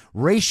intervention,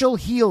 racial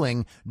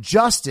healing,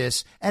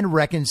 justice, and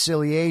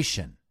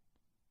reconciliation.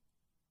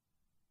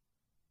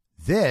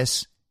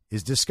 This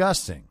is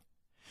disgusting.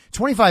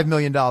 $25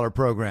 million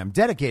program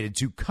dedicated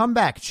to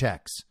comeback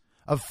checks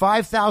of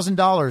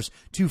 $5,000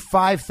 to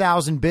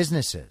 5,000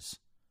 businesses.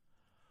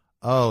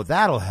 Oh,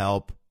 that'll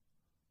help.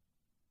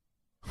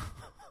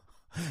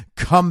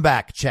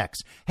 Comeback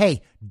checks.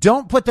 Hey,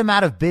 don't put them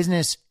out of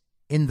business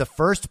in the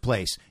first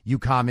place, you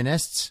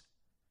communists.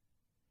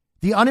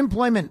 The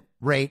unemployment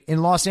rate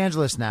in Los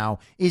Angeles now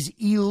is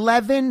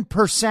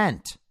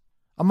 11%,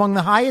 among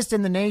the highest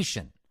in the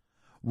nation.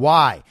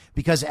 Why?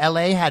 Because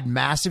LA had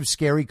massive,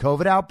 scary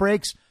COVID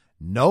outbreaks?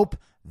 Nope,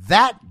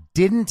 that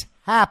didn't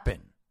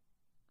happen.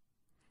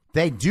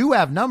 They do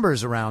have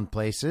numbers around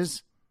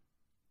places,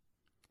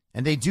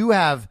 and they do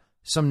have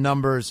some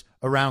numbers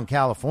around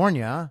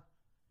California.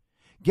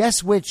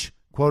 Guess which,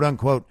 quote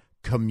unquote,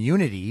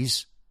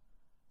 communities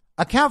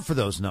account for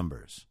those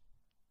numbers?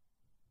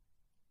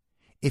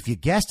 If you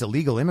guessed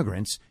illegal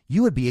immigrants,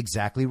 you would be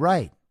exactly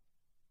right.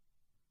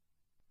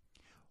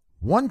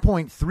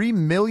 $1.3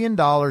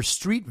 million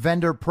street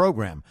vendor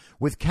program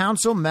with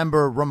council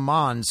member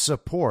Ramon's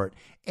support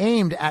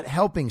aimed at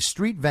helping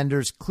street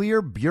vendors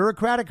clear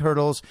bureaucratic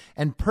hurdles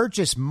and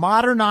purchase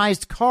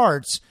modernized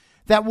carts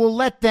that will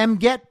let them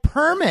get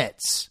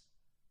permits.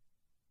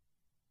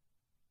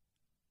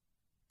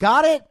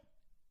 Got it?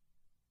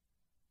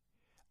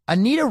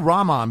 Anita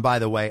Ramon, by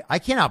the way, I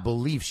cannot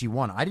believe she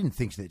won. I didn't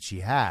think that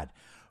she had.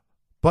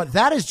 But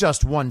that is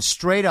just one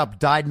straight up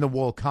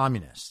dyed-in-the-wool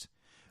communist.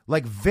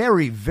 Like,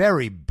 very,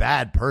 very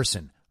bad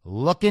person.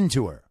 Look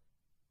into her.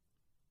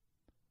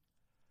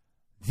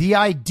 The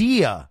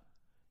idea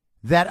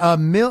that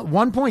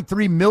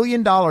 $1.3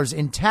 million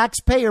in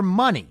taxpayer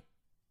money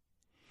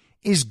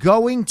is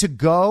going to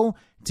go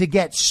to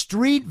get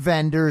street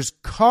vendors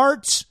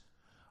carts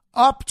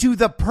up to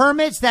the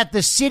permits that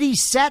the city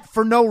set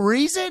for no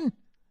reason?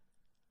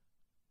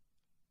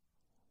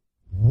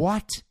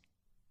 What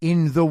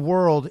in the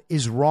world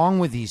is wrong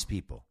with these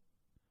people?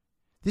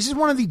 This is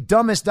one of the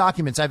dumbest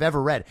documents I've ever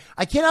read.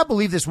 I cannot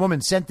believe this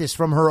woman sent this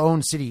from her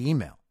own city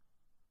email.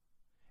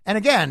 And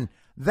again,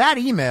 that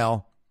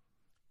email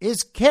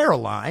is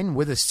Caroline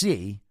with a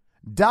C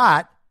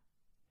dot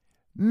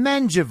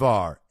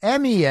Menjivar,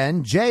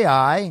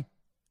 Menjivar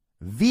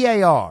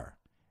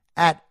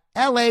at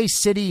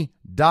lacity.org.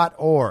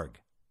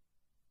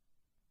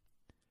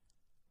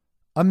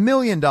 $1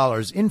 million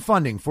in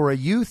funding for a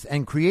youth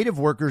and creative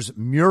workers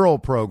mural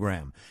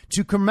program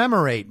to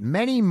commemorate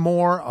many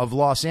more of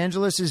Los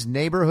Angeles'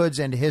 neighborhoods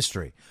and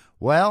history.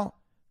 Well,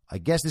 I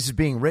guess this is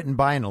being written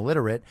by an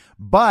illiterate,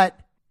 but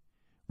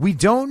we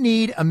don't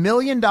need $1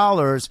 million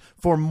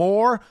for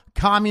more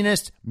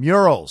communist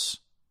murals.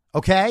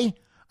 Okay?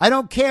 I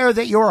don't care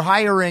that you're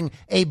hiring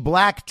a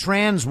black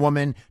trans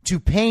woman to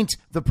paint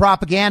the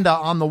propaganda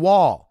on the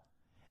wall.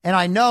 And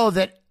I know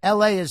that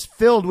LA is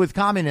filled with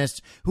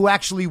communists who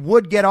actually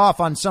would get off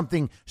on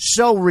something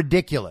so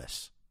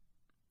ridiculous.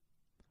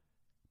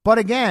 But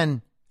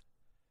again,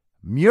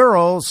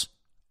 murals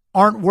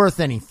aren't worth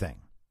anything.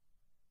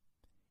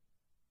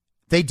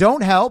 They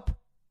don't help.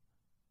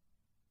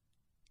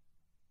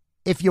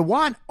 If you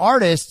want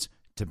artists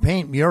to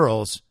paint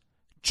murals,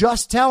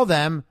 just tell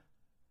them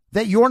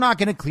that you're not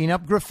going to clean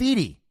up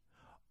graffiti.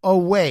 Oh,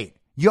 wait,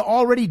 you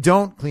already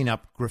don't clean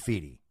up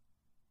graffiti.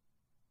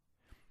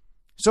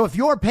 So if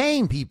you're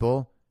paying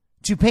people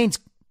to paint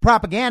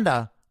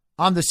propaganda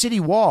on the city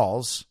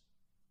walls,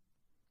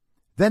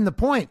 then the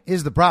point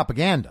is the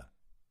propaganda.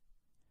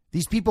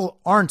 These people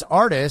aren't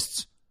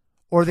artists,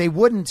 or they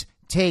wouldn't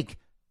take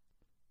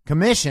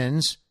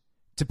commissions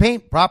to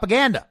paint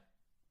propaganda.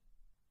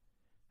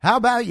 How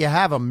about you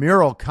have a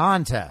mural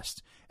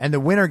contest and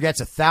the winner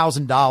gets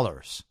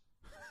 $1,000?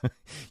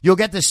 You'll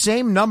get the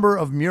same number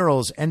of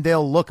murals and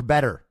they'll look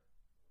better.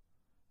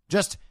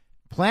 Just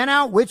plan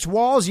out which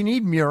walls you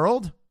need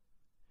muraled,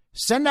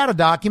 send out a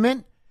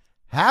document,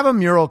 have a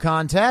mural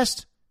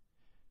contest.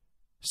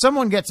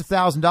 Someone gets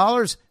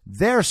 $1,000,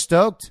 they're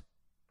stoked.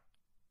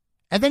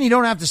 And then you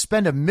don't have to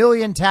spend $1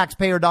 million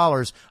taxpayer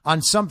dollars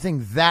on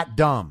something that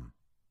dumb.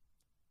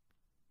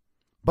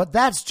 But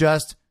that's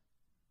just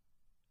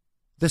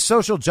the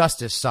social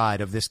justice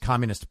side of this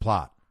communist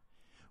plot.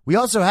 We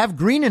also have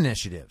green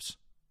initiatives.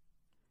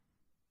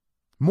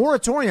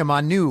 Moratorium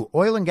on new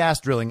oil and gas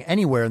drilling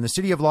anywhere in the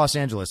city of Los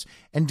Angeles,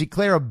 and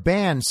declare a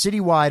ban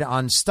citywide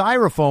on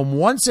styrofoam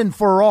once and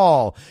for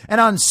all,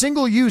 and on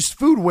single-use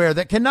foodware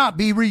that cannot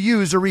be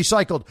reused or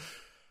recycled.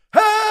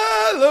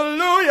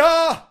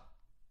 Hallelujah!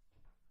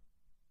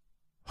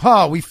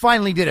 We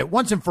finally did it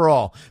once and for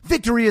all.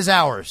 Victory is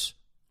ours.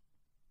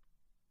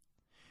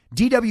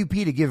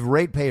 DWP to give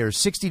ratepayers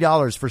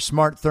 $60 for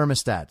smart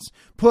thermostats,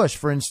 push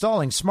for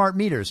installing smart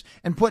meters,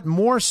 and put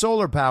more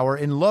solar power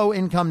in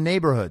low-income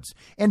neighborhoods,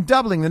 and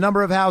doubling the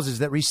number of houses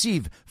that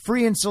receive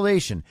free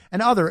installation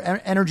and other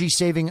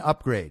energy-saving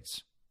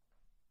upgrades.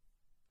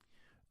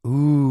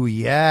 Ooh,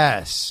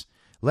 yes.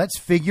 Let's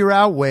figure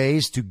out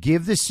ways to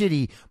give the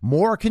city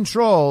more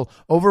control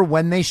over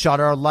when they shut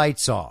our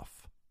lights off.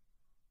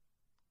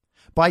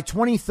 By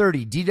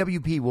 2030,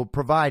 DWP will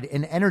provide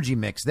an energy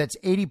mix that's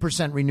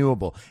 80%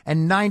 renewable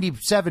and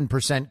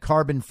 97%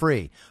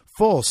 carbon-free,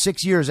 full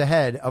 6 years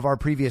ahead of our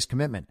previous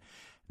commitment.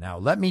 Now,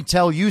 let me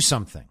tell you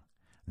something.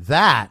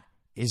 That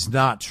is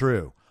not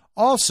true.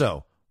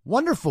 Also,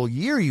 wonderful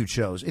year you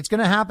chose. It's going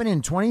to happen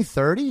in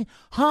 2030?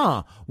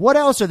 What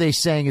else are they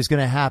saying is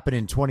going to happen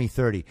in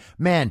 2030?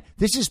 Man,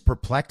 this is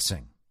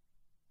perplexing.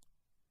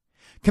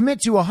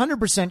 Commit to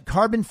 100%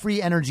 carbon-free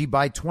energy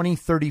by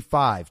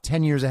 2035,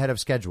 10 years ahead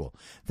of schedule.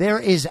 There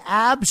is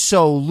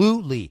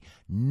absolutely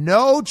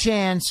no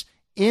chance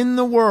in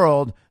the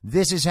world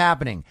this is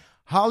happening.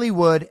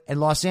 Hollywood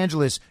and Los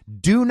Angeles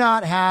do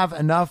not have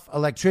enough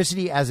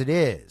electricity as it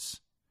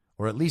is.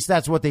 Or at least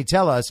that's what they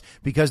tell us,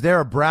 because there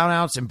are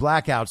brownouts and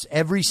blackouts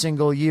every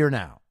single year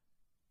now.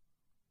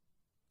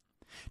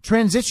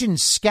 Transition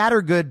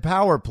Scattergood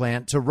power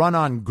plant to run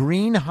on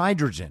green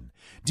hydrogen.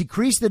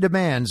 Decrease the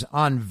demands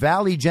on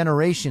Valley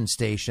Generation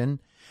Station.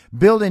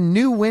 Build a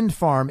new wind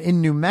farm in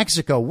New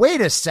Mexico.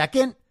 Wait a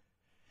second.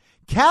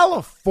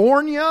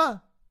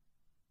 California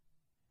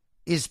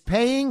is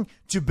paying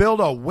to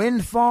build a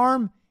wind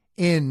farm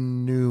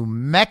in New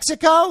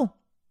Mexico?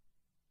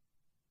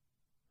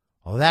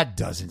 Oh, that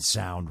doesn't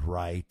sound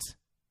right.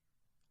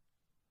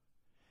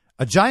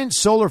 A giant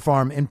solar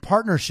farm in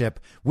partnership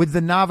with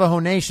the Navajo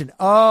Nation.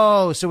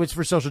 Oh, so it's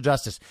for social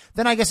justice.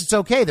 Then I guess it's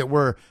okay that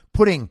we're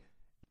putting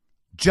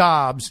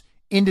jobs,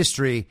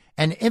 industry,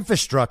 and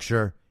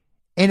infrastructure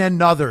in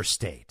another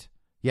state.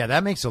 Yeah,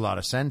 that makes a lot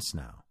of sense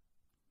now.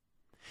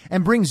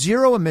 And bring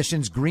zero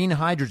emissions green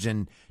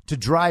hydrogen to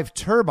drive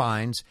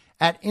turbines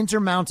at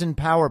Intermountain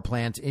Power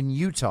Plant in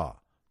Utah.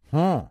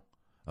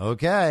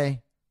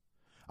 Okay.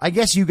 I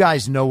guess you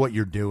guys know what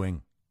you're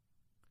doing.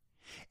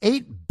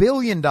 $8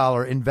 billion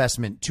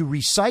investment to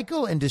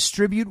recycle and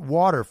distribute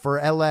water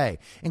for LA,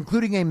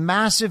 including a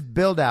massive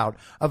build out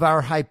of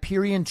our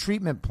Hyperion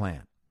treatment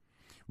plant.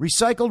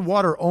 Recycled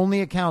water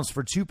only accounts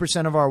for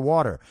 2% of our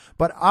water,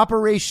 but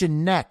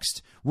Operation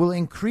Next will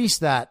increase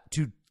that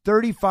to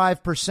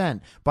 35%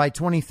 by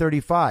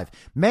 2035.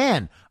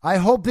 Man, I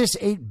hope this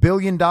 $8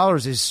 billion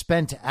is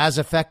spent as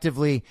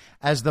effectively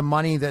as the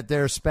money that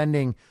they're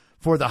spending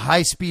for the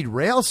high-speed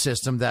rail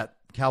system that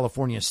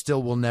California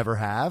still will never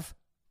have.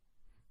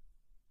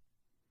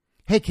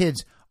 Hey,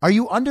 kids, are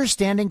you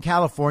understanding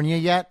California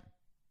yet?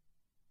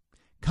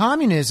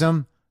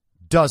 Communism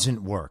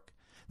doesn't work.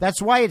 That's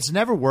why it's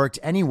never worked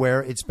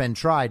anywhere it's been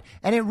tried,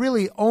 and it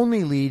really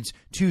only leads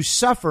to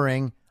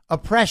suffering,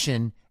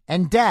 oppression,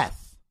 and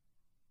death.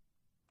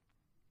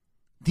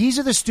 These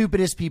are the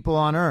stupidest people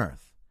on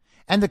earth.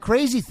 And the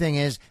crazy thing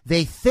is,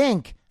 they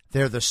think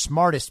they're the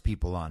smartest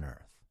people on earth.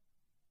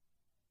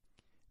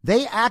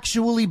 They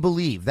actually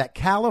believe that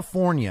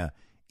California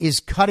is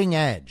cutting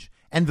edge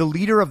and the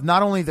leader of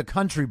not only the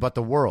country but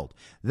the world.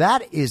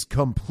 That is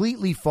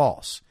completely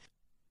false.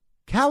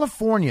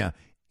 California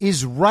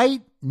is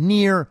right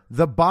near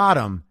the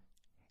bottom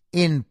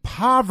in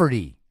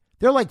poverty.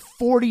 They're like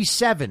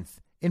 47th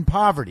in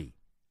poverty.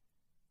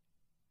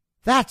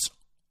 That's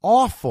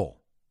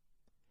awful.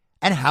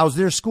 And how's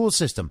their school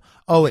system?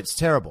 Oh, it's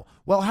terrible.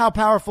 Well, how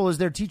powerful is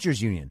their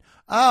teachers union?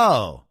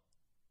 Oh,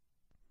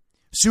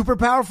 super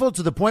powerful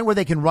to the point where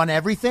they can run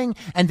everything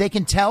and they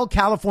can tell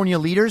California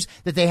leaders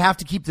that they have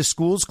to keep the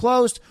schools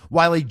closed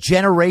while a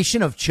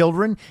generation of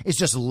children is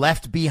just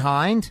left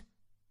behind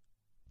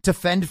to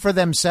fend for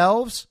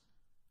themselves.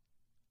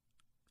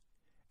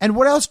 And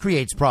what else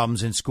creates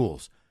problems in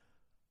schools?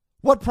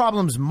 What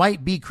problems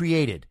might be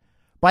created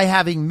by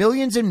having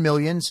millions and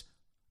millions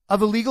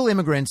of illegal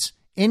immigrants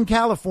in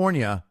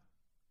California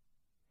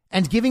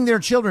and giving their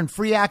children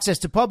free access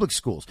to public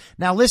schools?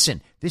 Now,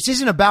 listen, this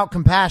isn't about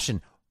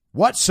compassion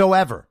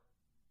whatsoever.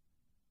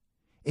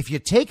 If you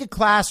take a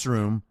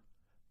classroom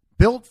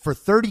built for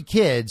 30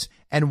 kids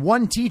and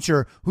one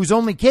teacher who's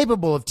only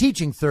capable of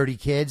teaching 30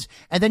 kids,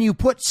 and then you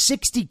put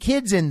 60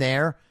 kids in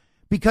there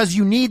because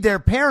you need their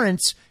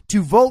parents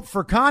to vote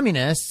for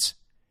communists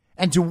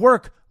and to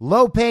work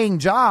low-paying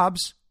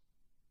jobs,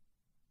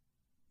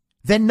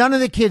 then none of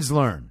the kids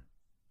learn.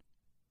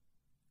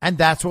 And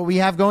that's what we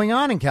have going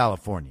on in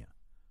California.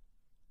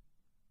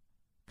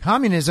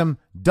 Communism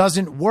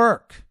doesn't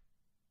work.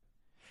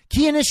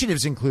 Key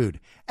initiatives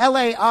include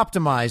LA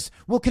Optimized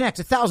will connect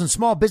 1,000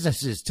 small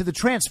businesses to the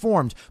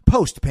transformed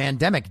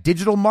post-pandemic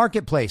digital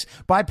marketplace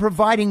by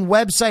providing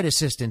website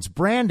assistance,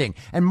 branding,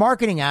 and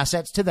marketing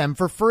assets to them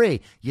for free.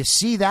 You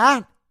see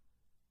that?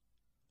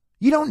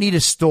 You don't need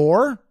a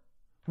store.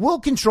 We'll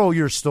control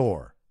your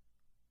store.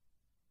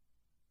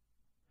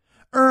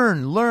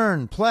 Earn,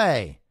 Learn,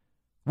 Play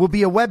will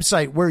be a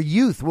website where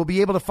youth will be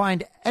able to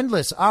find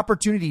endless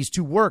opportunities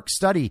to work,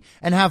 study,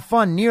 and have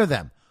fun near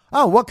them.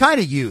 Oh, what kind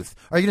of youth?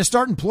 Are you going to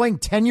start employing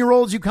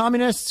 10-year-olds, you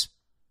communists?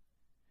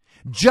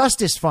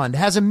 Justice Fund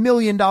has $1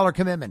 million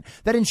commitment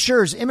that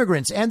ensures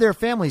immigrants and their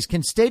families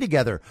can stay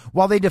together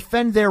while they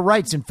defend their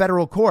rights in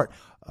federal court.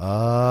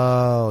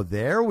 Oh,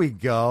 there we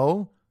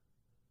go.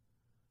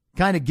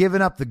 Kind of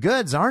giving up the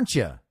goods, aren't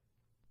you?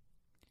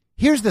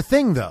 Here's the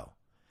thing, though.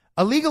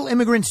 Illegal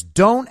immigrants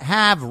don't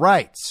have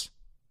rights.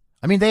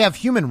 I mean, they have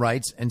human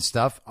rights and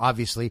stuff,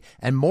 obviously,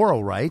 and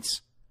moral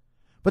rights.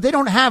 But they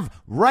don't have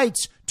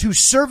rights to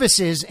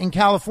services in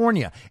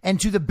California and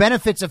to the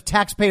benefits of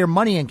taxpayer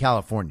money in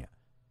California.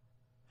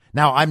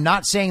 Now, I'm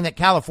not saying that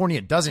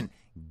California doesn't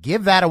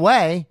give that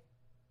away,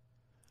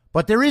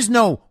 but there is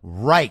no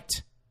right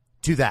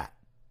to that.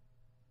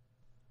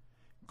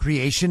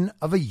 Creation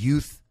of a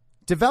youth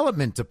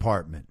development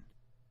department,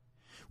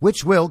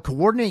 which will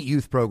coordinate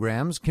youth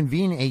programs,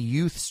 convene a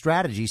youth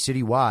strategy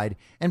citywide,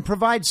 and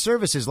provide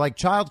services like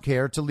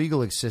childcare to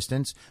legal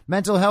assistance,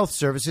 mental health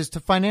services to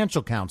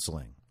financial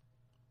counseling.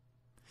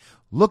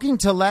 Looking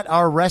to let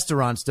our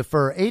restaurants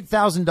defer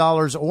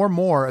 $8,000 or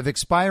more of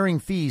expiring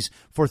fees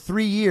for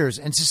 3 years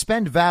and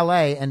suspend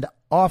valet and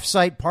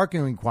off-site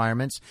parking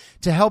requirements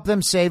to help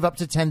them save up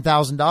to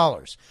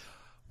 $10,000.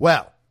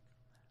 Well,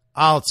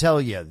 I'll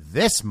tell you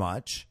this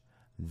much.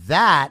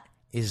 That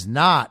is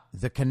not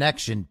the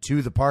connection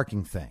to the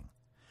parking thing.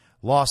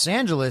 Los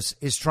Angeles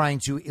is trying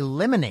to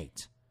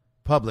eliminate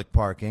public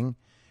parking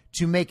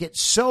to make it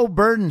so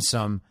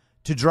burdensome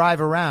to drive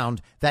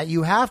around that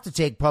you have to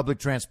take public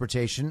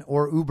transportation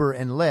or Uber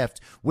and Lyft,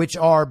 which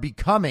are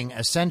becoming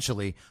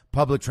essentially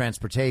public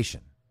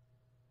transportation.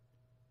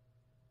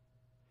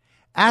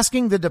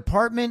 Asking the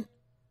Department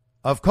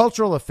of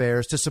Cultural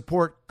Affairs to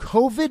support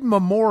COVID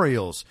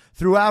memorials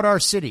throughout our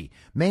city,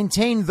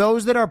 maintain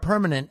those that are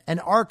permanent, and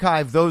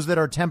archive those that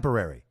are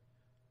temporary.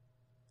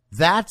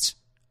 That's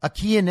a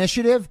key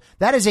initiative.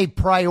 That is a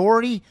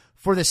priority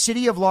for the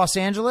city of Los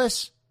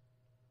Angeles.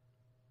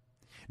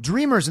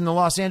 Dreamers in the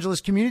Los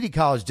Angeles Community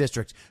College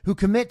District who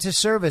commit to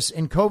service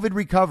in COVID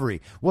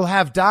recovery will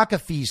have DACA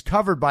fees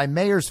covered by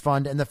Mayor's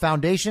Fund and the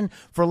Foundation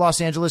for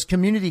Los Angeles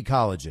Community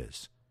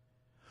Colleges.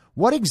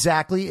 What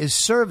exactly is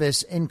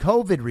service in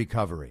COVID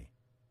recovery?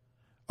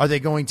 Are they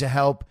going to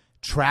help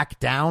track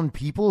down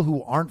people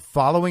who aren't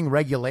following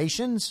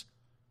regulations?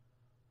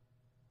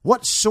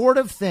 What sort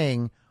of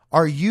thing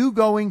are you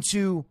going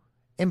to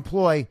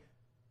employ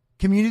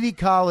community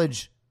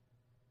college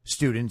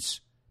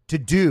students to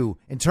do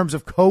in terms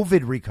of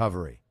COVID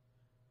recovery?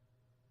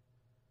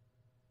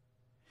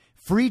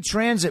 Free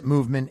transit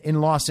movement in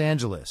Los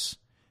Angeles,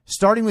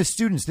 starting with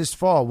students this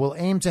fall, will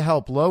aim to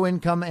help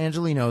low-income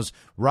Angelenos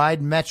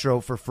ride Metro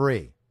for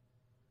free.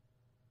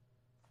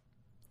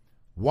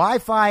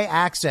 Wi-Fi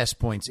access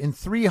points in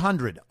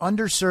 300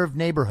 underserved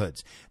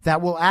neighborhoods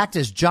that will act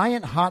as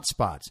giant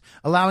hotspots,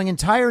 allowing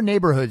entire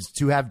neighborhoods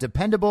to have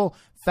dependable,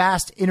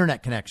 fast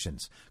internet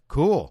connections.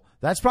 Cool.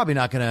 That's probably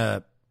not going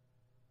to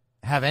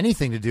have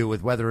anything to do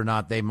with whether or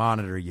not they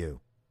monitor you.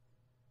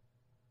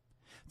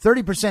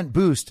 30%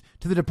 boost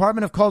to the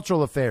Department of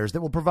Cultural Affairs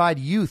that will provide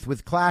youth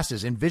with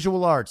classes in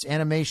visual arts,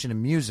 animation,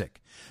 and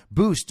music.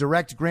 Boost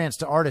direct grants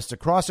to artists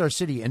across our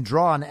city and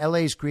draw on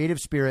LA's creative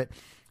spirit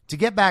to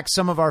get back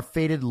some of our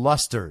faded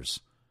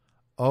lusters.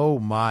 Oh,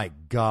 my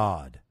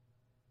God.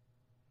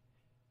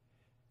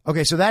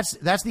 Okay, so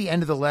that's the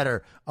end of the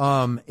letter.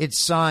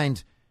 It's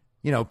signed,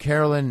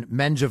 Carolyn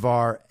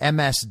Menjivar,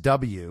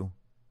 MSW.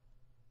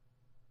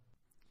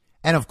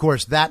 And of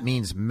course, that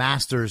means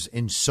masters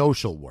in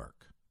social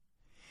work.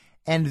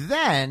 And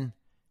then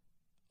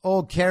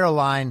old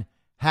Caroline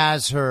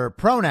has her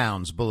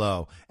pronouns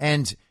below,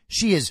 and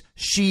she is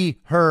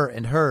she, her,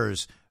 and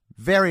hers.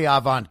 Very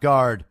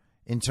avant-garde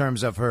in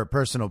terms of her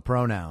personal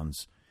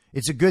pronouns.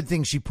 It's a good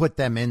thing she put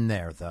them in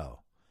there, though,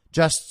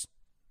 just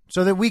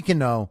so that we can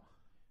know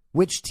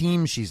which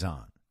team she's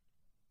on.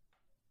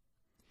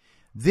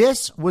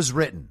 This was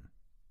written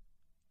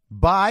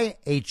by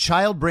a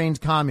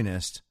child-brained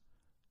communist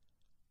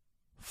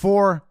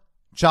for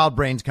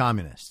child-brained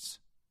communists.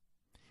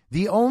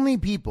 The only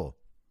people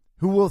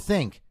who will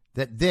think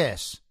that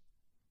this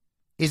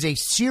is a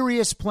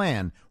serious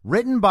plan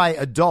written by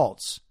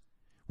adults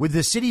with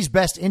the city's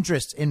best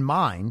interests in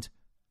mind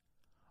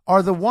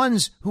are the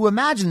ones who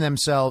imagine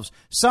themselves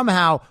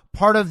somehow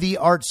part of the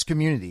arts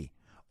community,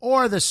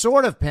 or the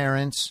sort of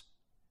parents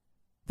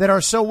that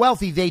are so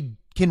wealthy they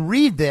can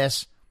read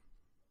this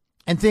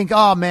and think,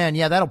 oh man,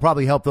 yeah, that'll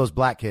probably help those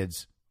black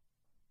kids.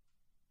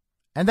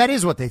 And that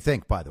is what they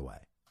think, by the way.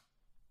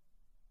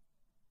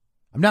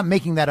 I'm not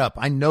making that up.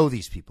 I know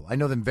these people. I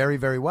know them very,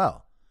 very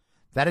well.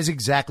 That is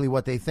exactly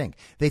what they think.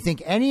 They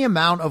think any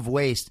amount of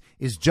waste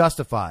is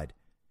justified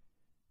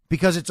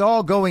because it's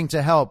all going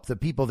to help the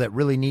people that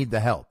really need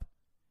the help.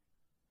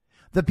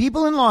 The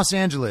people in Los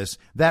Angeles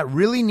that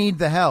really need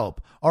the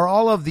help are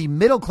all of the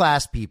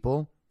middle-class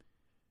people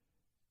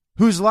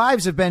whose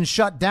lives have been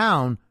shut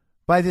down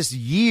by this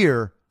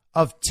year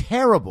of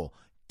terrible,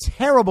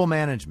 terrible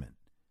management.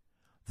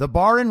 The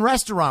bar and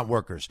restaurant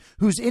workers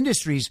whose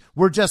industries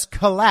were just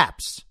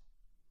collapsed.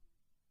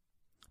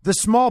 The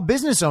small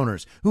business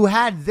owners who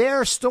had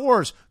their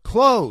stores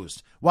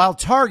closed while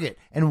Target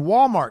and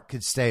Walmart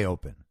could stay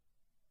open.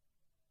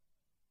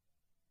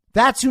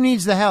 That's who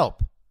needs the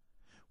help.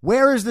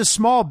 Where is the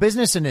small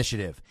business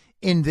initiative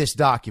in this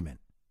document?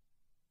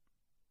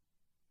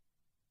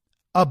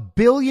 $1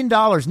 billion,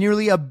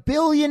 nearly $1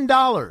 billion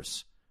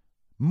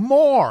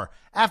more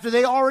after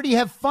they already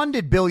have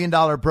funded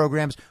billion-dollar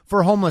programs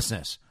for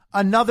homelessness.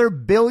 Another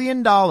 $1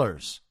 billion.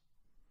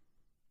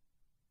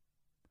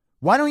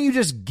 Why don't you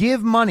just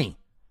give money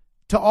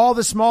to all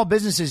the small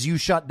businesses you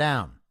shut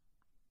down?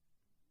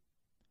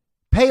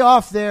 Pay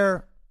off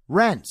their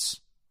rents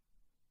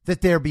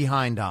that they're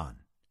behind on.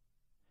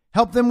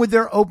 Help them with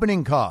their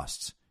opening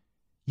costs.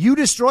 You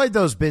destroyed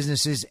those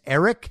businesses,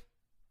 Eric.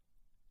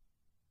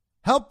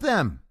 Help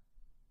them.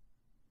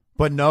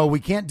 But no,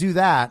 we can't do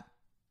that.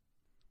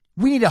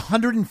 We need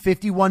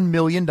 $151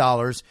 million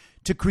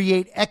to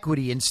create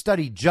equity and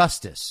study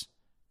justice.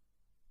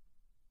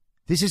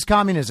 This is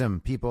communism,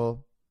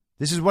 people.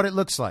 This is what it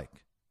looks like.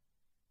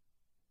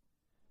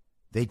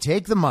 They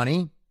take the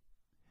money,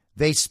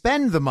 they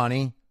spend the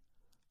money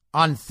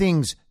on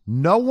things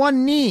no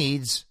one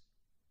needs,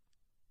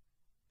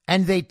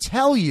 and they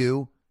tell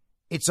you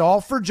it's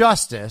all for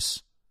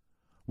justice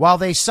while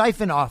they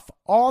siphon off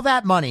all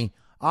that money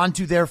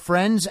onto their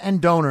friends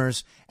and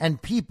donors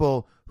and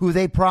people who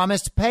they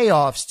promised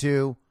payoffs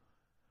to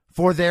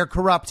for their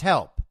corrupt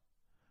help.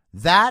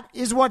 That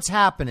is what's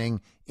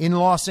happening in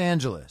Los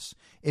Angeles.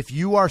 If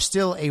you are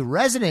still a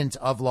resident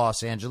of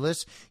Los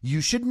Angeles,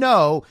 you should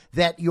know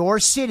that your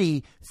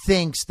city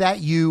thinks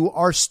that you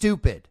are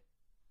stupid.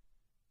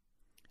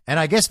 And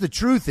I guess the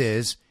truth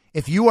is,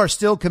 if you are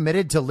still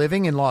committed to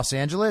living in Los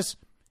Angeles,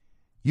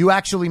 you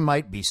actually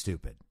might be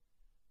stupid.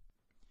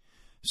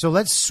 So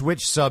let's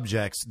switch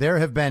subjects. There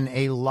have been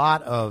a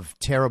lot of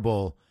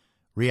terrible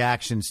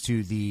reactions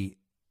to the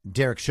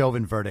Derek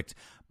Chauvin verdict.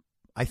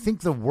 I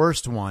think the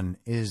worst one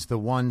is the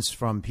ones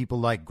from people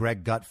like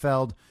Greg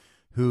Gutfeld,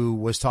 who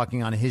was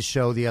talking on his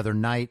show the other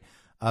night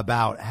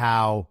about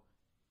how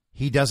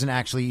he doesn't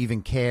actually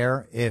even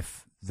care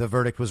if the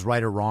verdict was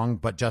right or wrong,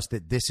 but just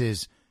that this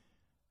is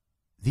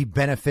the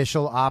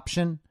beneficial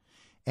option.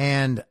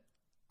 And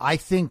I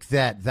think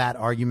that that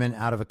argument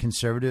out of a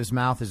conservative's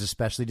mouth is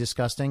especially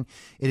disgusting.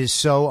 It is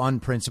so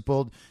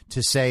unprincipled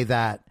to say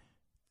that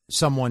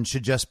someone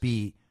should just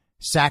be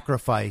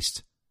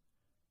sacrificed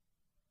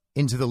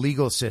into the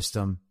legal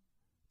system,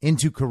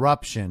 into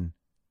corruption,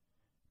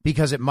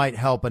 because it might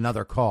help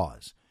another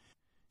cause.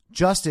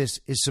 Justice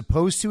is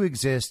supposed to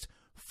exist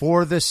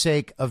for the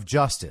sake of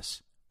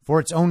justice, for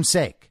its own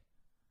sake,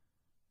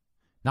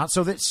 not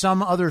so that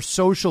some other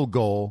social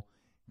goal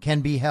can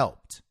be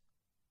helped.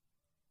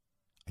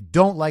 I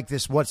don't like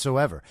this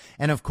whatsoever.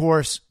 And of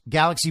course,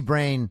 Galaxy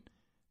Brain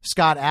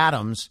Scott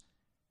Adams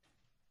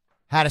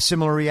had a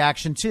similar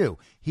reaction too.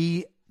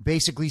 He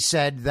basically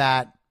said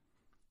that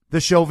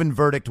the Chauvin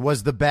verdict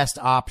was the best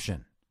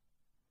option.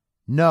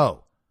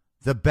 No,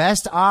 the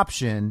best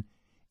option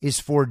is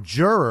for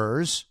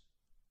jurors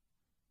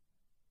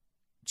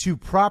to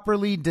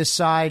properly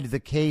decide the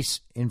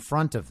case in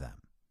front of them,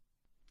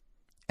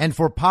 and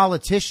for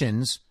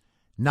politicians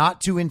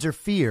not to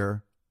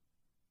interfere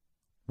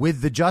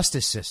with the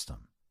justice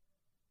system,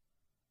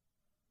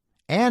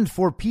 and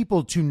for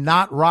people to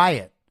not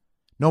riot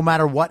no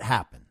matter what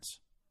happens.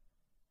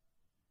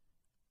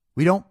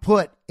 We don't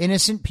put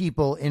innocent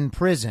people in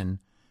prison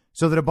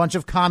so that a bunch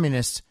of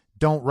communists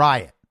don't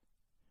riot.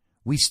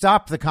 We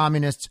stop the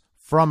communists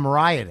from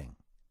rioting,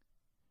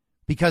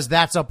 because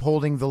that's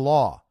upholding the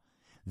law.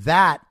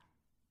 That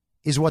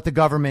is what the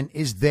government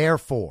is there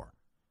for,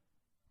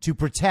 to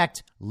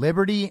protect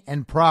liberty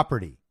and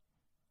property.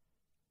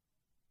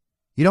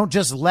 You don't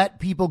just let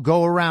people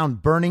go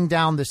around burning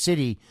down the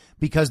city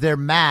because they're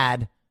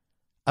mad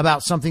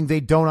about something they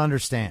don't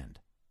understand.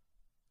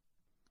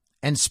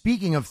 And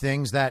speaking of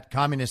things that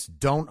communists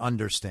don't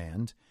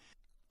understand,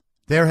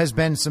 there has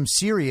been some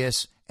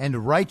serious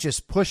and righteous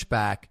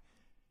pushback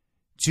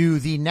to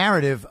the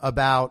narrative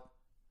about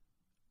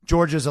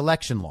Georgia's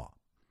election law.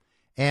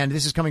 And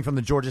this is coming from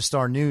the Georgia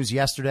Star News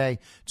yesterday.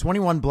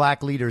 21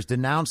 black leaders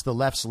denounced the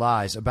left's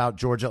lies about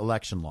Georgia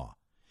election law.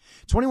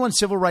 21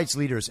 civil rights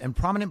leaders and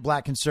prominent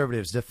black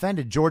conservatives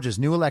defended Georgia's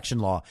new election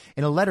law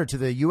in a letter to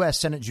the U.S.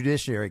 Senate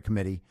Judiciary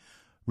Committee,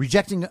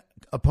 rejecting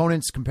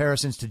opponents'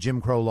 comparisons to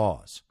Jim Crow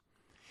laws.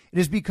 It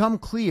has become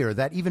clear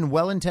that even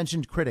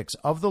well-intentioned critics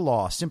of the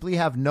law simply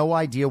have no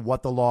idea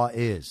what the law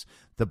is,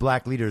 the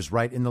black leaders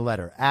write in the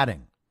letter,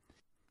 adding,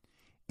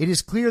 "It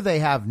is clear they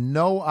have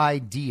no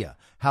idea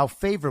how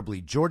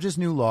favorably Georgia's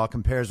new law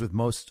compares with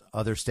most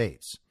other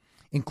states,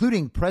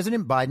 including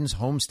President Biden's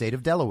home state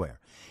of Delaware.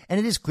 And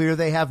it is clear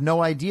they have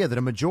no idea that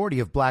a majority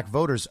of black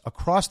voters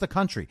across the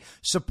country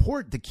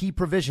support the key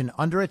provision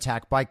under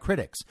attack by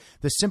critics,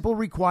 the simple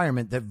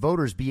requirement that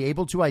voters be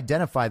able to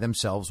identify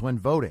themselves when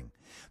voting.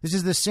 This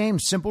is the same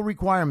simple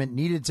requirement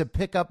needed to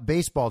pick up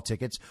baseball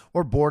tickets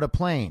or board a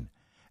plane,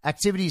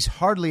 activities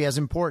hardly as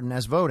important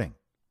as voting."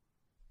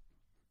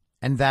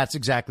 And that's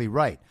exactly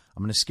right.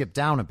 I'm going to skip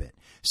down a bit.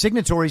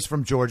 Signatories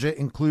from Georgia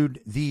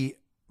include the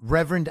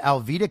Reverend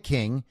Alveda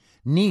King,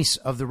 niece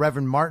of the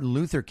Reverend Martin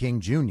Luther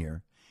King Jr.,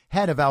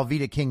 head of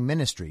Alveda King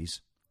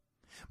Ministries,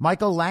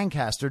 Michael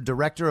Lancaster,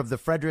 director of the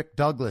Frederick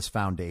Douglass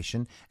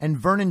Foundation, and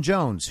Vernon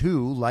Jones,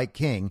 who, like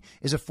King,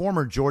 is a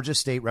former Georgia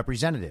state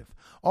representative.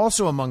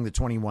 Also among the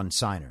 21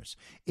 signers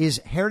is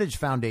Heritage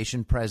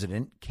Foundation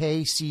president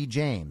K.C.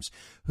 James,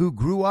 who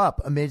grew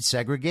up amid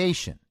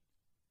segregation.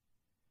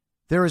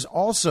 There is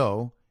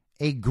also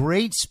a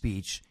great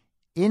speech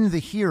in the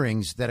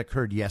hearings that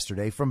occurred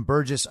yesterday from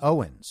Burgess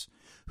Owens,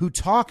 who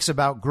talks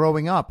about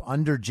growing up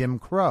under Jim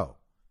Crow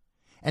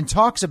and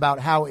talks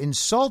about how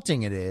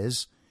insulting it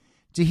is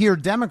to hear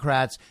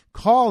Democrats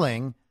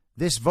calling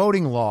this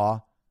voting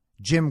law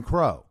Jim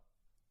Crow.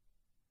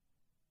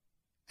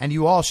 And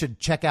you all should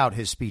check out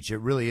his speech. It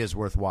really is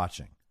worth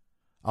watching.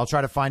 I'll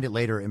try to find it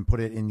later and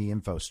put it in the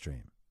info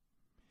stream.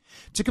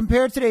 To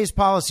compare today's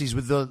policies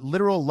with the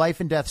literal life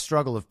and death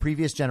struggle of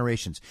previous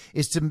generations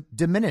is to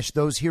diminish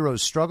those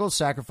heroes' struggle,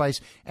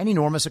 sacrifice, and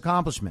enormous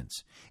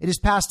accomplishments. It is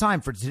past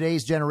time for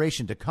today's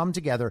generation to come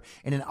together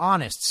in an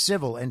honest,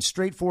 civil, and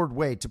straightforward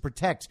way to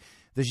protect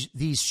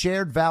these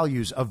shared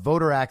values of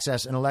voter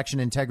access and election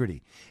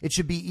integrity. It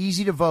should be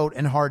easy to vote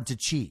and hard to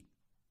cheat.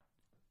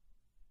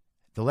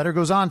 The letter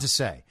goes on to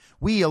say,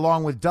 "We,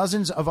 along with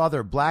dozens of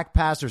other black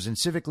pastors and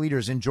civic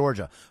leaders in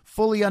Georgia,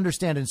 fully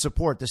understand and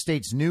support the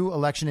state's new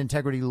election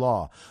integrity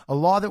law, a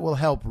law that will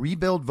help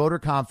rebuild voter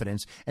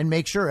confidence and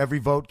make sure every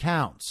vote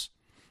counts.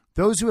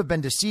 Those who have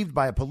been deceived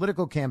by a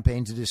political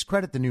campaign to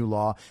discredit the new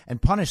law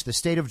and punish the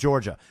state of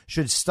Georgia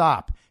should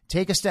stop,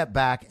 take a step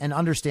back, and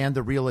understand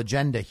the real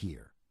agenda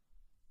here."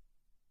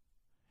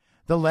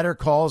 The letter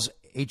calls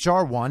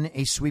H.R. 1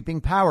 a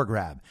sweeping power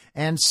grab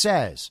and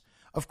says,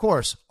 of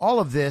course, all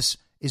of this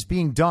is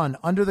being done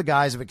under the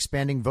guise of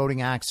expanding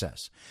voting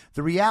access.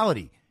 The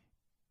reality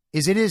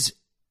is it is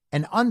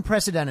an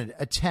unprecedented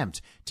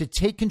attempt to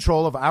take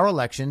control of our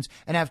elections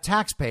and have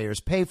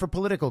taxpayers pay for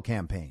political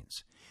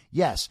campaigns.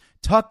 Yes,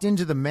 tucked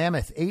into the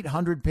mammoth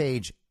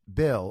 800-page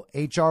bill,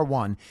 H.R.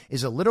 1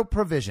 is a little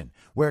provision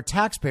where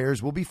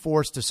taxpayers will be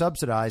forced to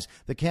subsidize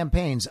the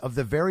campaigns of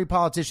the very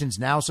politicians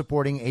now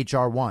supporting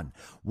H.R. 1.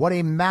 What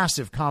a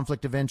massive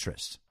conflict of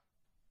interest.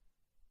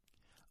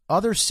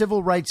 Other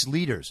civil rights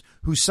leaders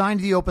who signed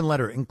the open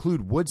letter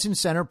include Woodson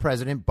Center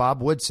President Bob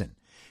Woodson,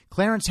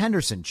 Clarence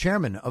Henderson,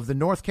 chairman of the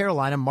North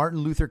Carolina Martin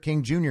Luther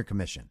King Jr.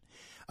 Commission,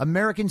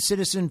 American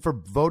Citizen for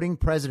Voting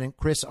President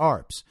Chris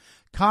Arps,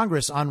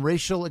 Congress on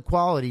Racial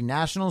Equality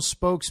National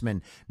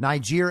Spokesman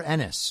Niger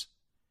Ennis,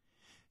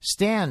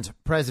 Stand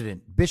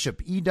President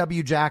Bishop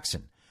E.W.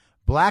 Jackson,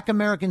 Black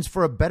Americans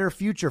for a Better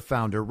Future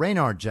founder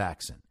Raynard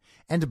Jackson,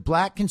 and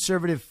Black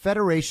Conservative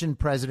Federation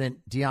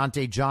President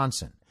Deontay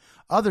Johnson.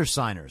 Other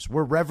signers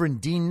were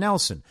Reverend Dean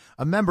Nelson,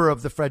 a member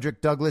of the Frederick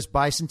Douglass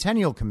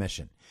Bicentennial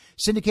Commission,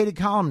 syndicated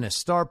columnist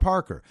Star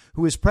Parker,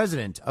 who is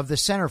president of the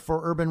Center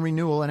for Urban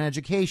Renewal and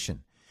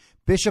Education,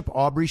 Bishop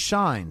Aubrey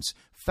Shines,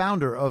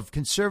 founder of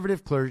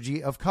Conservative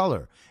Clergy of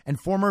Color, and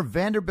former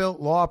Vanderbilt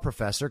law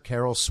professor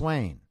Carol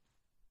Swain.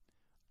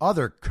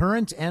 Other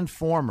current and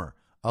former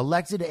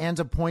elected and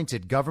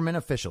appointed government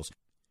officials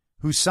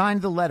who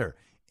signed the letter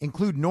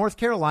include North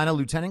Carolina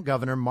Lieutenant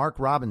Governor Mark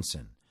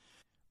Robinson,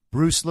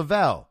 Bruce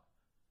Lavelle,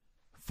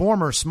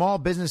 former Small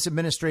Business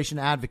Administration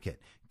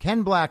advocate,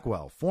 Ken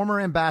Blackwell, former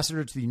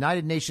ambassador to the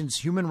United Nations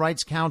Human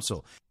Rights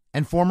Council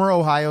and former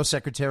Ohio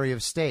Secretary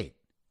of State,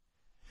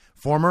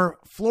 former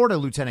Florida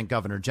Lieutenant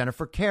Governor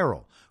Jennifer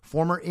Carroll,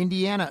 former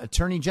Indiana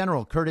Attorney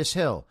General Curtis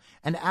Hill,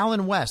 and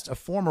Alan West, a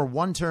former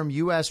one-term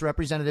U.S.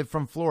 representative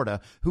from Florida,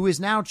 who is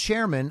now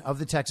chairman of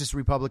the Texas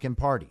Republican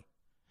Party.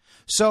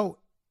 So,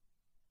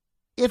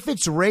 if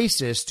it's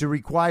racist to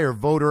require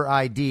voter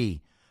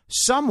ID,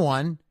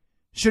 someone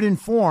should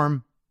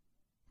inform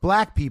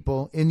black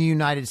people in the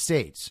United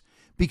States,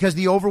 because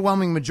the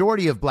overwhelming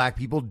majority of black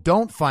people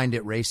don't find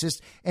it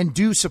racist and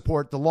do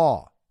support the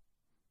law.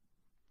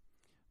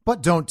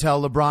 But don't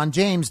tell LeBron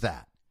James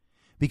that,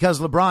 because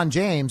LeBron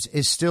James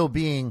is still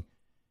being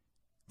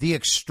the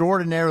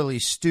extraordinarily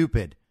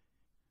stupid,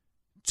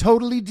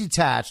 totally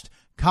detached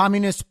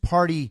Communist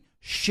Party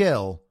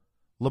shill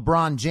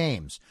LeBron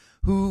James,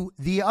 who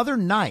the other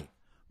night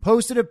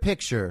posted a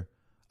picture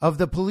of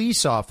the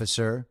police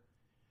officer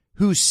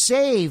who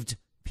saved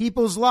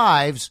people's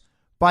lives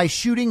by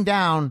shooting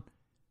down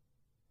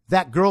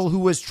that girl who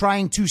was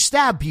trying to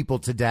stab people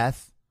to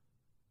death.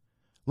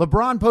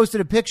 LeBron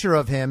posted a picture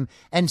of him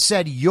and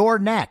said, "You're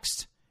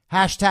next."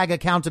 Hashtag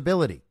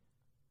accountability.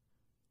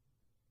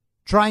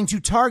 Trying to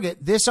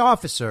target this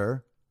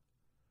officer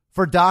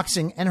for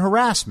doxing and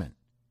harassment.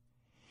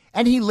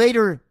 And he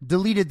later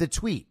deleted the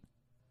tweet,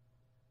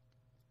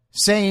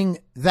 saying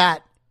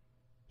that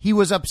he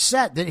was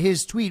upset that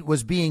his tweet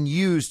was being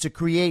used to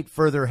create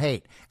further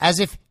hate, as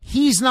if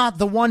he's not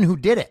the one who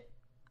did it.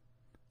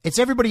 It's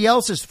everybody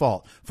else's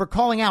fault for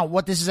calling out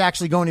what this is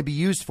actually going to be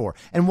used for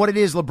and what it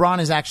is LeBron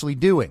is actually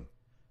doing.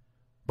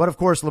 But of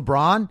course,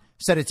 LeBron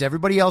said it's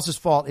everybody else's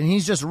fault, and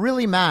he's just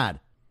really mad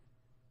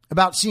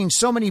about seeing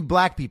so many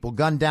black people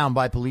gunned down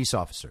by police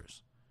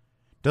officers.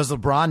 Does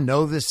LeBron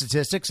know the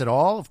statistics at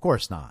all? Of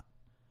course not.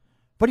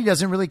 But he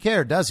doesn't really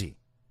care, does he?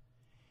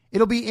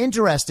 It'll be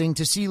interesting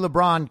to see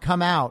LeBron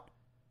come out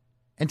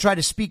and try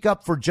to speak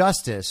up for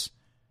justice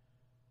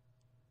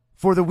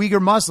for the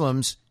Uyghur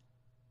Muslims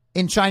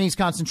in Chinese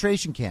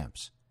concentration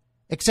camps.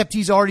 Except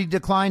he's already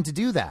declined to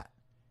do that.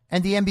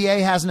 And the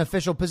NBA has an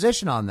official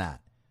position on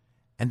that.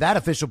 And that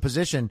official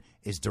position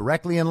is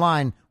directly in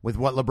line with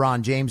what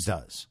LeBron James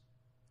does.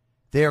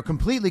 They are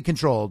completely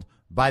controlled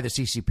by the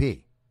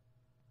CCP.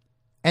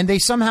 And they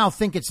somehow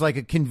think it's like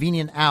a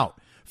convenient out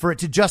for it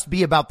to just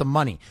be about the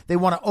money. They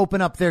want to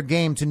open up their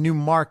game to new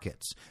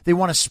markets. They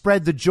want to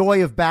spread the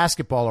joy of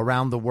basketball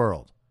around the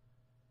world.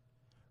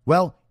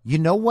 Well, you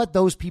know what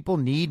those people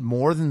need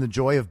more than the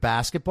joy of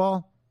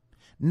basketball?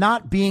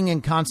 Not being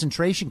in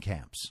concentration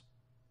camps.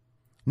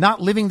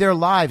 Not living their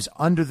lives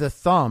under the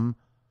thumb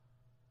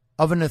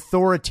of an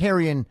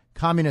authoritarian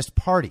communist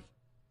party.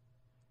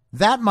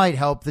 That might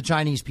help the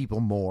Chinese people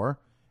more,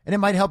 and it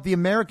might help the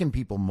American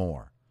people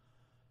more.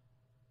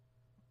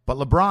 But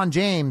LeBron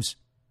James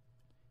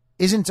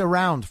isn't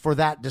around for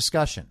that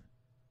discussion.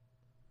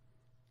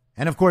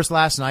 And of course,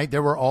 last night,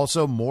 there were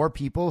also more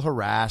people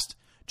harassed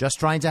just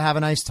trying to have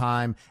a nice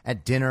time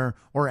at dinner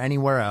or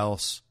anywhere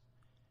else.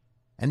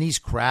 And these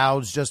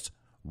crowds just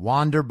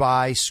wander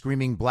by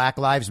screaming Black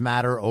Lives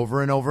Matter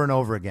over and over and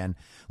over again.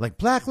 Like,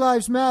 Black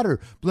Lives Matter,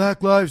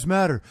 Black Lives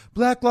Matter,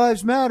 Black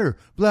Lives Matter,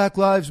 Black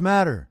Lives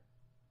Matter.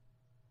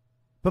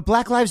 But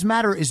Black Lives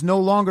Matter is no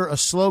longer a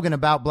slogan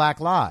about black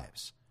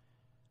lives.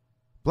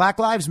 Black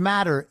Lives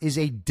Matter is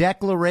a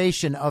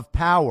declaration of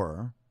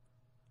power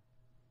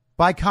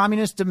by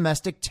communist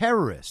domestic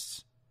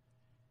terrorists.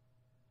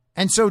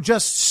 And so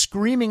just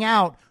screaming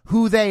out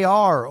who they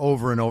are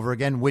over and over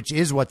again, which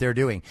is what they're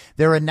doing.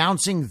 They're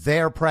announcing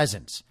their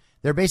presence.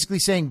 They're basically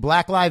saying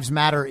Black Lives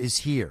Matter is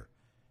here.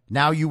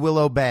 Now you will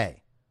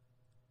obey.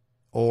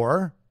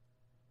 Or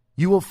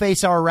you will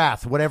face our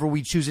wrath, whatever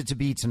we choose it to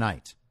be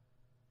tonight.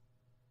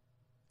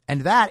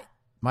 And that,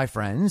 my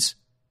friends,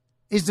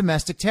 is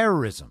domestic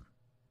terrorism.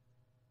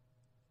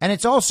 And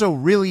it's also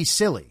really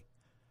silly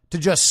to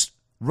just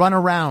run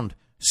around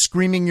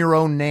screaming your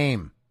own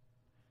name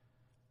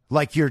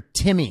like you're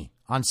Timmy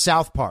on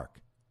South Park.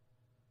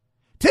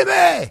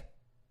 Timmy!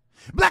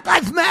 Black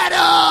Lives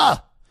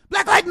Matter!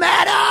 Black Lives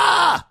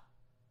Matter!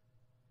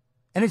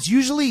 And it's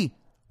usually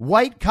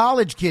white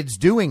college kids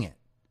doing it.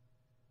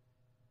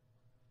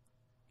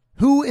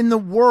 Who in the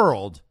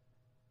world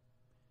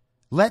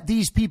let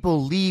these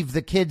people leave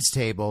the kids'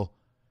 table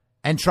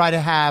and try to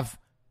have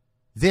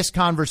this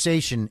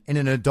conversation in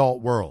an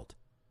adult world?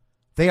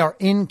 They are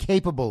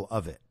incapable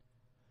of it.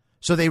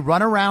 So they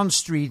run around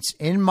streets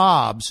in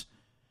mobs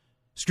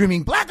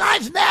screaming, Black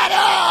Lives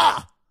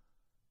Matter!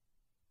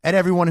 At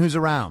everyone who's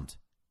around.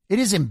 It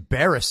is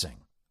embarrassing.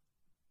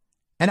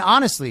 And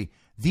honestly,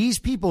 these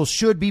people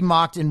should be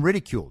mocked and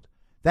ridiculed.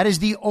 That is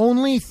the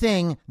only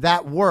thing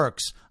that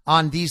works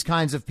on these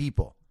kinds of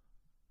people.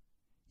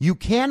 You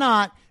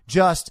cannot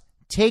just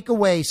take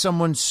away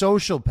someone's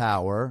social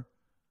power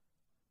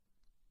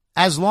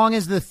as long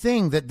as the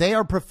thing that they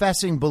are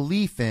professing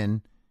belief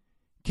in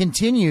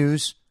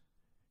continues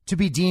to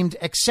be deemed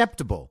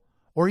acceptable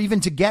or even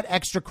to get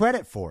extra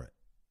credit for it.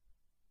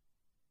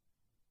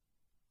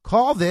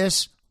 Call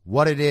this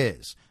what it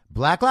is.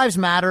 Black Lives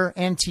Matter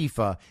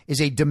Antifa is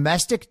a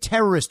domestic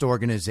terrorist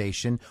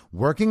organization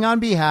working on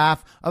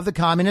behalf of the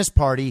Communist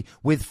Party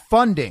with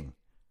funding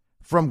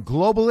from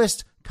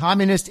globalist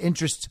communist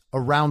interests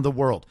around the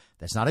world.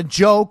 That's not a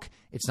joke.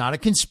 It's not a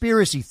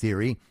conspiracy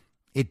theory.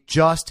 It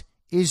just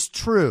is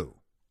true.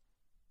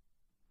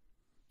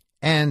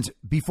 And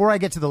before I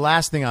get to the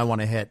last thing I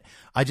want to hit,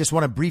 I just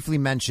want to briefly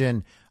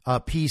mention a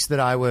piece that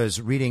I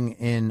was reading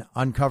in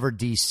Uncovered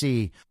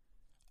DC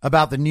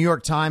about the New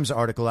York Times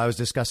article I was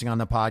discussing on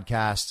the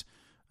podcast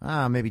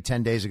maybe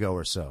 10 days ago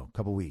or so, a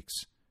couple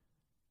weeks,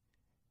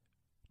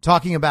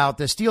 talking about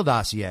the Steele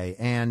dossier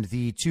and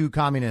the two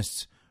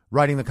communists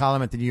writing the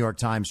column at the New York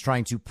Times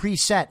trying to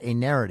preset a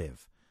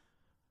narrative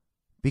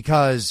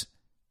because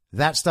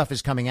that stuff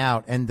is coming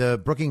out and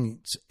the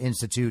Brookings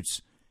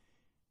Institute's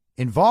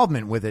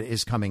involvement with it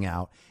is coming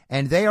out,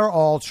 and they are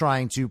all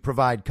trying to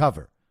provide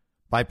cover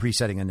by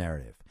presetting a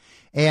narrative.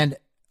 And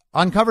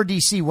Uncover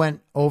DC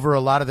went over a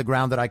lot of the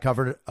ground that I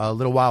covered a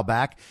little while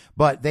back,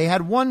 but they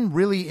had one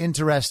really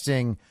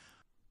interesting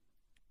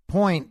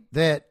point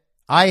that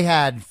I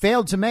had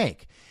failed to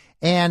make,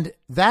 and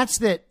that's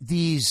that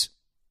these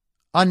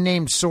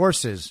unnamed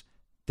sources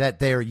that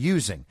they're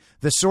using,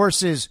 the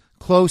sources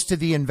close to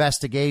the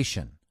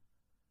investigation,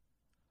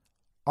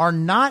 are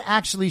not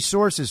actually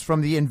sources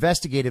from the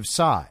investigative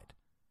side.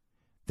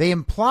 They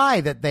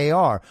imply that they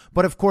are,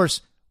 but of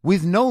course,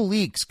 with no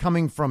leaks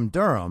coming from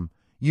Durham,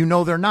 you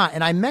know they're not.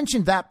 And I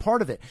mentioned that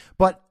part of it,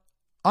 but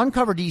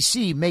Uncover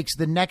DC makes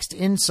the next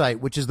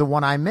insight, which is the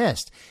one I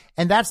missed.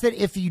 And that's that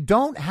if you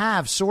don't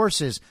have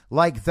sources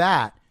like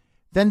that,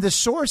 then the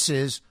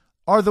sources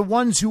are the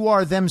ones who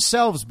are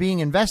themselves being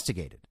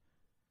investigated.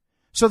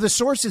 So the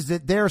sources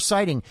that they're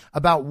citing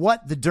about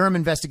what the Durham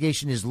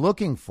investigation is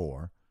looking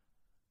for,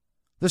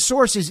 the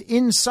source is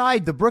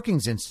inside the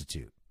Brookings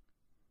Institute,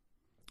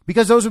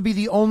 because those would be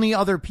the only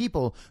other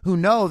people who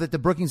know that the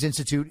Brookings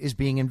Institute is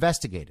being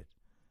investigated.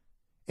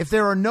 If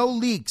there are no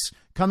leaks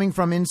coming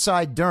from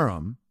inside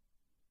Durham,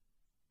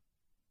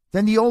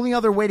 then the only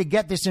other way to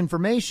get this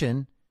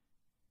information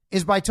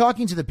is by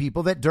talking to the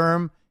people that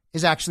Durham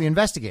is actually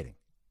investigating.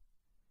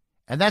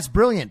 And that's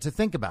brilliant to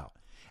think about.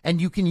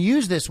 And you can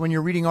use this when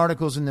you're reading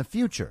articles in the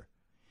future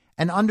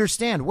and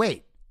understand,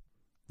 wait,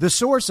 the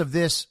source of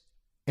this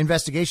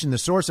investigation, the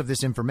source of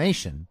this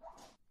information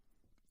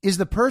is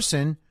the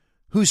person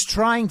who's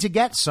trying to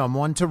get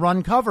someone to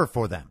run cover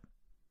for them.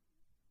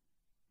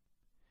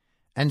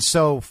 And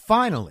so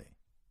finally,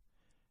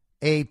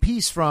 a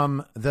piece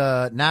from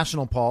the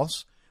National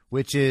Pulse,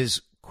 which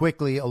is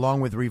quickly,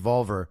 along with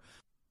Revolver,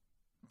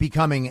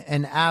 becoming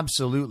an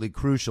absolutely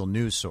crucial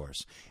news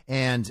source.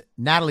 And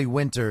Natalie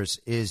Winters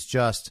is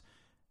just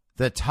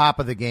the top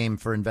of the game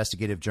for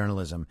investigative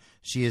journalism.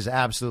 She is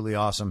absolutely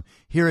awesome.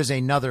 Here is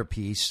another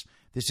piece.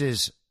 This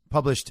is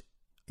published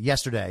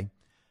yesterday.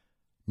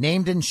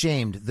 Named and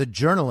shamed, the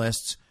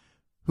journalists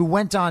who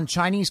went on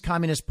Chinese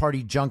Communist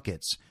Party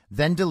junkets,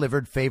 then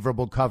delivered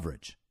favorable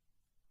coverage.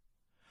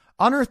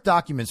 Unearthed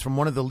documents from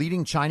one of the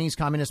leading Chinese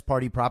Communist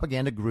Party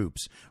propaganda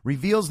groups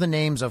reveals the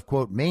names of,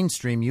 quote,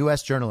 mainstream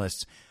U.S.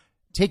 journalists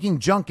taking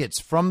junkets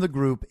from the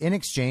group in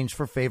exchange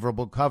for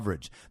favorable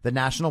coverage, the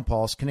National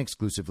Pulse can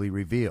exclusively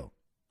reveal.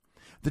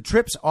 The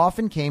trips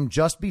often came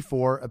just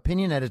before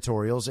opinion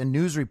editorials and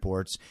news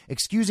reports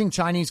excusing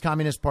Chinese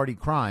Communist Party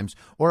crimes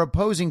or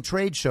opposing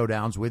trade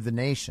showdowns with the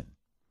nation.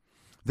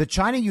 The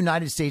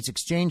China-United States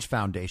Exchange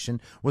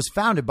Foundation was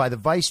founded by the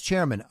vice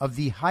chairman of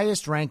the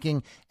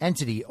highest-ranking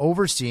entity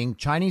overseeing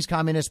Chinese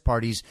Communist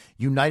Party's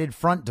United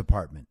Front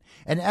Department,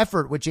 an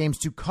effort which aims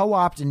to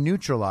co-opt and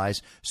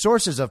neutralize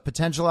sources of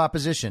potential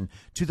opposition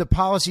to the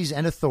policies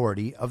and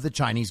authority of the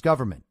Chinese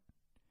government.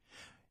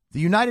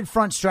 The United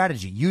Front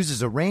strategy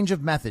uses a range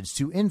of methods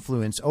to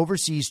influence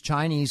overseas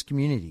Chinese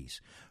communities,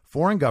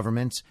 foreign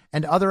governments,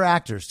 and other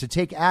actors to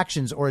take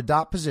actions or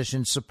adopt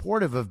positions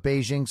supportive of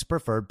Beijing's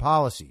preferred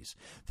policies,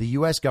 the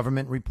U.S.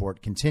 government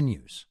report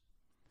continues.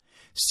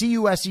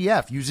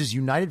 CUSEF uses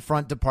United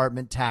Front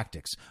Department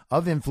tactics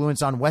of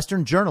influence on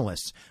Western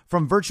journalists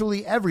from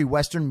virtually every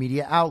Western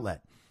media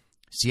outlet: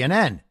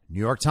 CNN, New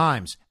York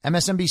Times,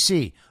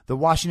 MSNBC, The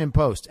Washington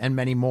Post, and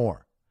many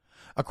more.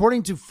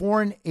 According to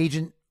Foreign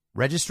Agent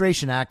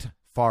Registration Act,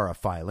 FARA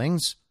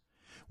filings,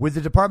 with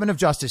the Department of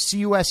Justice,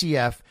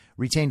 CUSEF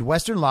retained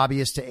Western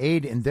lobbyists to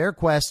aid in their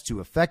quest to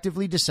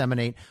effectively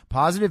disseminate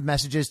positive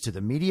messages to the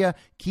media,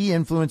 key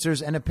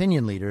influencers and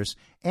opinion leaders,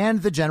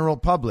 and the general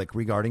public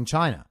regarding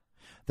China.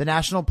 The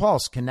National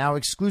Pulse can now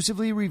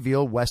exclusively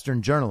reveal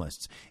Western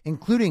journalists,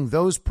 including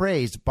those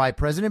praised by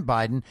President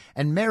Biden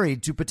and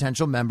married to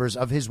potential members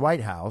of his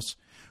White House,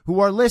 who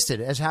are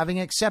listed as having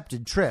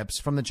accepted trips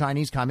from the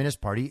Chinese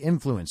Communist Party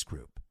influence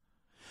group.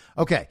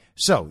 Okay,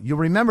 so you'll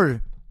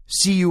remember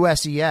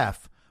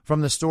CUSEF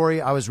from the story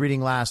I was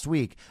reading last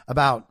week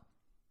about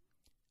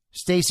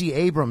Stacey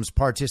Abrams'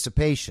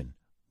 participation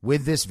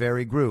with this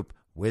very group,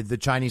 with the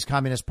Chinese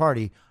Communist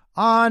Party,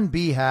 on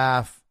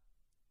behalf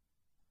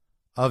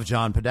of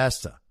John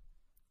Podesta.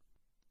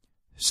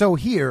 So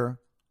here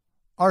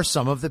are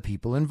some of the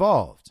people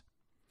involved.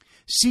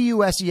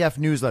 CUSEF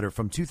newsletter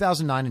from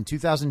 2009 and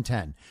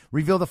 2010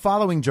 reveal the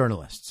following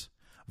journalists: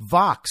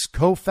 Vox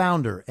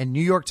co-founder and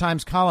New York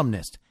Times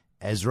columnist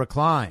Ezra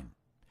Klein,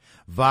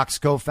 Vox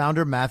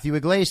co-founder Matthew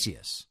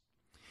Iglesias,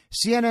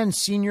 CNN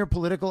senior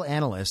political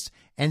analyst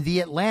and The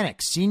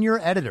Atlantic senior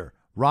editor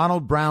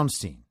Ronald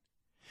Brownstein,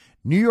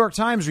 New York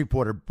Times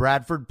reporter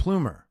Bradford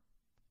Plumer,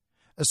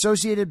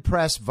 Associated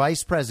Press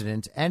vice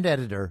president and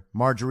editor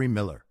Marjorie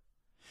Miller,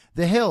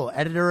 The Hill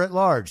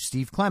editor-at-large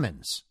Steve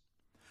Clemens,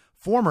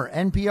 former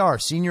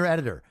NPR senior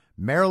editor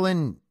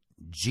Marilyn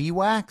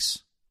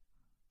Geewax,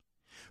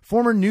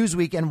 former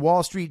Newsweek and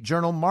Wall Street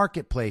Journal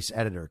Marketplace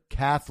editor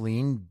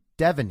Kathleen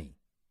Devaney,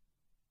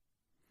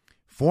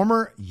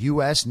 former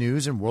U.S.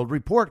 News and World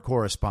Report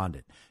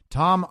correspondent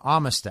Tom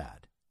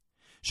Amistad,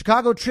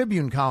 Chicago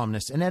Tribune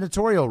columnist and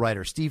editorial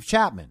writer Steve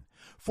Chapman,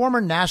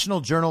 former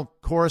National Journal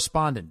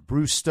correspondent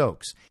Bruce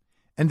Stokes,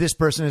 and this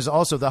person is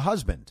also the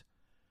husband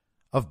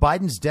of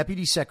Biden's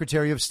Deputy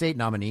Secretary of State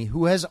nominee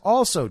who has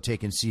also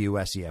taken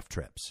CUSEF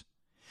trips,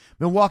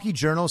 Milwaukee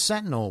Journal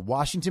Sentinel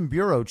Washington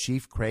Bureau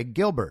Chief Craig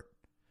Gilbert,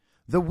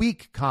 The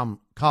Week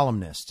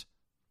columnist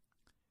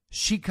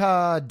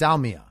Shika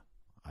Dalmia,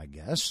 I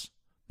guess,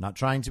 not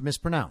trying to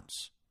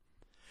mispronounce.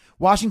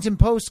 Washington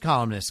Post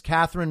columnist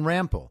Catherine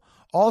Rampel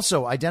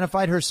also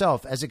identified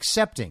herself as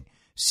accepting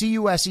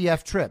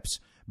CUSEF trips,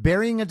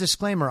 burying a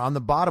disclaimer on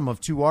the bottom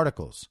of 2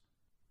 articles.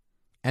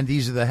 And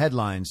these are the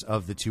headlines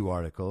of the 2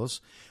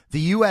 articles. The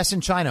U.S.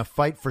 and China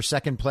fight for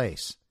second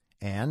place.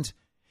 And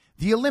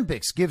the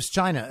Olympics gives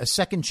China a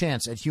second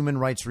chance at human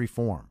rights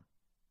reform.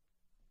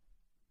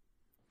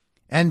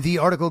 And the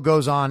article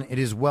goes on. It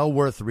is well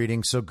worth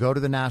reading, so go to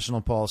the National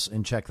Pulse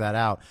and check that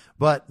out.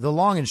 But the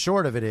long and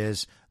short of it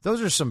is,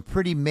 those are some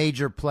pretty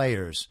major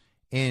players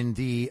in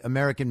the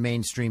American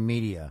mainstream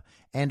media,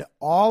 and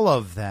all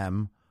of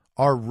them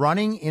are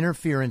running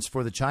interference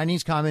for the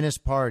Chinese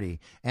Communist Party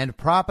and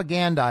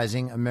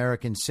propagandizing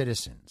American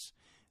citizens.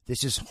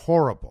 This is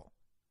horrible.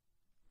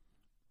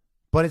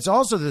 But it's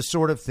also the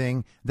sort of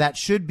thing that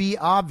should be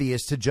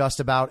obvious to just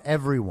about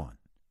everyone.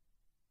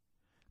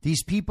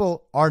 These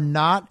people are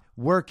not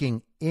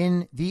working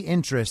in the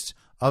interests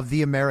of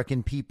the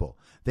American people.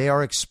 They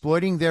are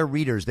exploiting their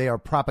readers. They are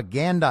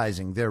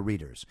propagandizing their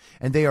readers.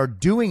 And they are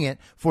doing it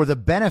for the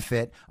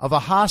benefit of a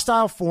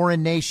hostile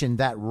foreign nation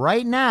that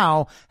right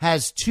now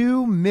has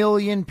 2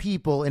 million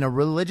people in a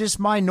religious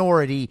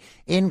minority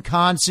in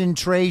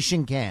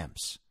concentration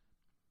camps.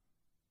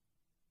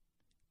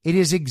 It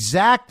is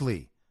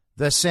exactly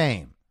the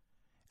same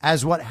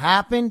as what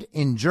happened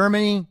in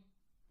Germany.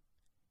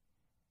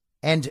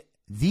 And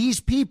these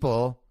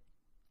people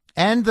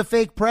and the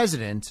fake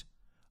president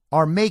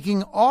are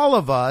making all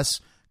of us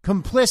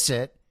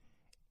complicit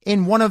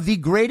in one of the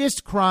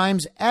greatest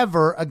crimes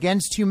ever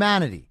against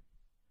humanity.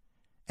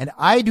 And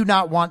I do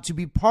not want to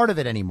be part of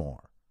it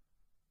anymore.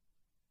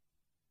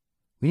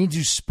 We need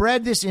to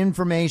spread this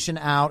information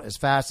out as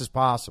fast as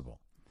possible.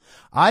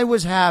 I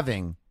was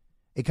having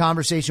a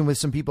conversation with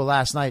some people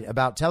last night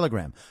about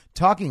Telegram,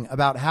 talking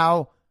about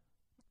how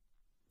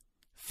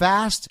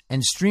fast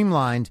and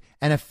streamlined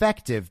and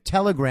effective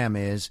Telegram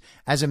is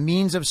as a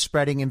means of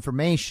spreading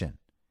information.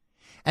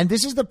 And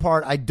this is the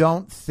part I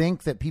don't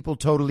think that people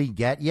totally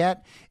get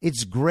yet.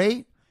 It's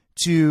great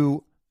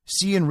to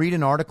see and read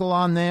an article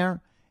on there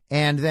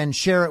and then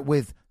share it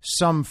with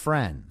some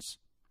friends.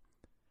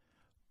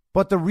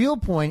 But the real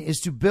point is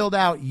to build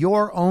out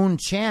your own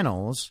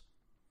channels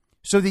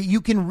so that you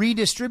can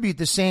redistribute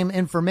the same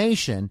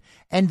information.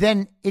 And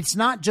then it's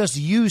not just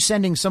you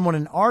sending someone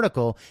an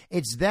article,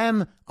 it's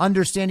them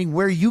understanding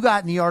where you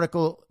got the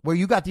article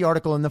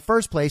in the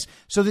first place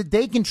so that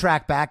they can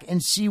track back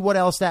and see what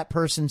else that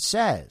person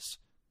says.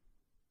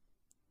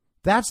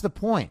 That's the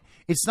point.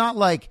 It's not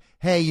like,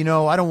 hey,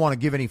 I don't want to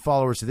give any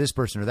followers to this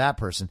person or that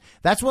person.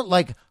 That's what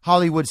like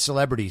Hollywood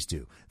celebrities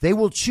do. They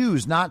will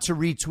choose not to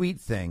retweet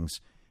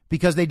things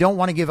because they don't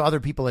want to give other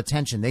people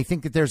attention. They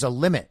think that there's a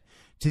limit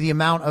to the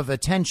amount of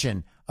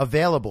attention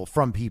available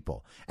from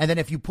people. And then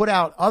if you put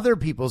out other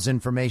people's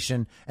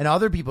information and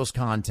other people's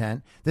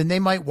content, then they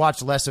might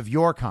watch less of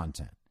your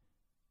content.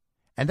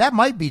 And that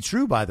might be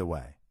true, by the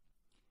way.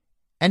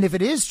 And if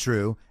it is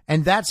true,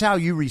 and that's how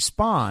you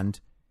respond,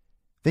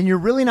 then you're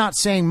really not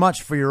saying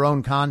much for your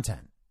own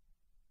content.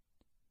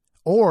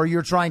 Or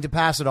you're trying to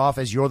pass it off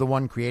as you're the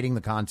one creating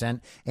the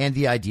content and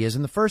the ideas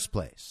in the first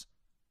place.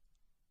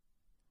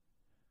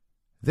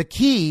 The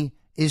key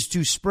is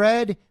to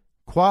spread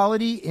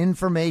quality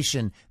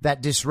information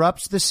that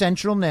disrupts the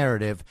central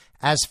narrative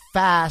as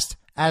fast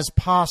as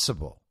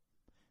possible.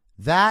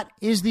 That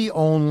is the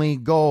only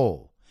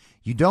goal.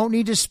 You don't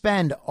need to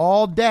spend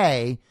all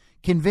day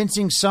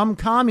convincing some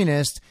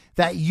communist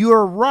that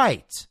you're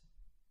right.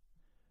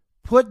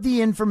 Put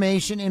the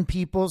information in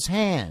people's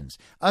hands,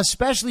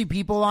 especially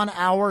people on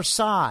our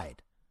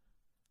side.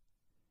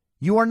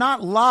 You are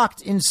not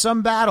locked in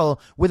some battle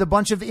with a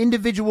bunch of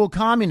individual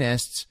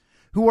communists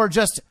who are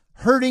just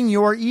hurting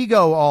your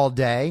ego all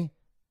day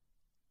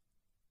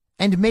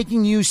and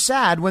making you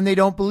sad when they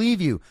don't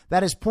believe you.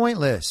 That is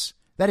pointless.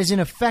 That is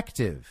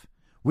ineffective.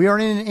 We are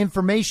in an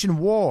information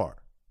war.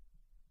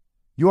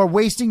 You are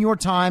wasting your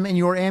time and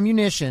your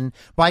ammunition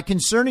by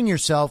concerning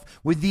yourself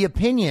with the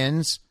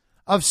opinions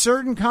of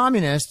certain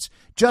communists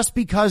just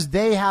because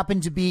they happen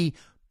to be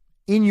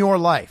in your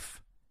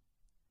life.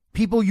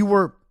 People you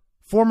were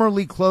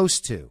formerly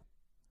close to.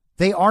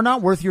 They are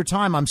not worth your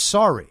time. I'm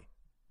sorry.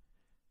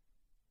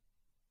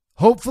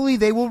 Hopefully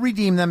they will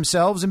redeem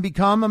themselves and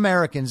become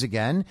Americans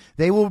again.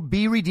 They will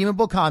be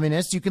redeemable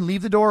communists. You can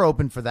leave the door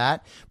open for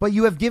that, but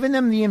you have given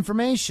them the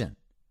information.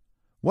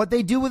 What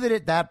they do with it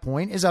at that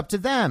point is up to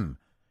them.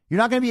 You're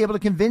not going to be able to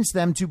convince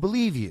them to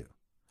believe you.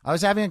 I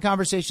was having a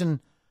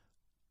conversation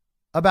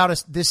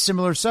about this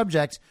similar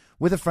subject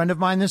with a friend of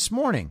mine this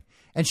morning,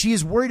 and she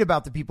is worried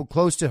about the people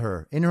close to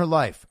her in her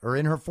life or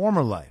in her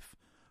former life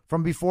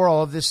from before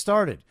all of this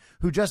started,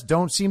 who just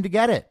don't seem to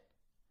get it.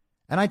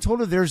 And I told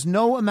her there's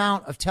no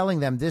amount of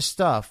telling them this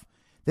stuff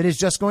that is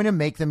just going to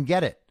make them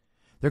get it.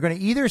 They're going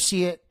to either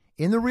see it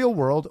in the real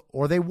world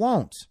or they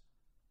won't.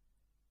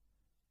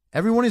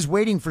 Everyone is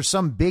waiting for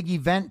some big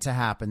event to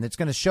happen that's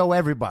going to show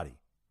everybody.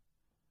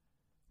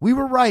 We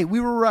were right. We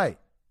were right.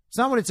 It's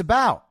not what it's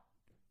about.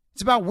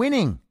 It's about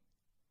winning.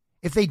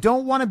 If they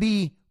don't want to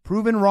be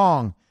proven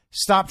wrong,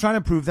 stop trying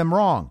to prove them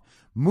wrong.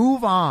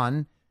 Move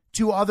on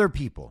to other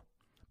people.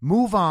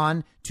 Move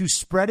on to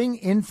spreading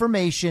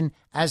information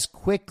as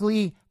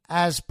quickly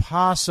as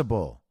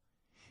possible.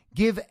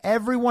 Give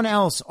everyone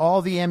else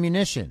all the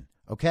ammunition,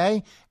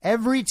 okay?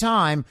 Every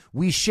time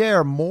we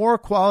share more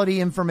quality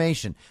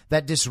information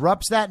that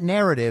disrupts that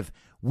narrative,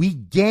 we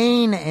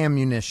gain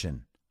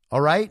ammunition,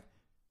 all right?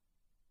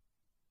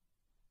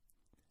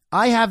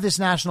 I have this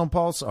National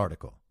Pulse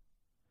article.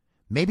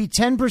 Maybe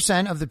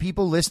 10% of the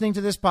people listening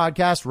to this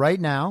podcast right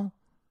now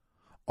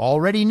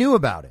already knew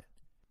about it.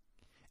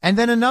 And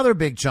then another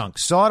big chunk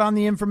saw it on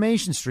the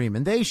information stream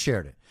and they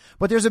shared it.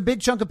 But there's a big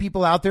chunk of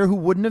people out there who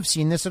wouldn't have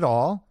seen this at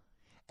all.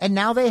 And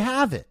now they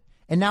have it.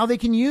 And now they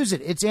can use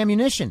it. It's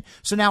ammunition.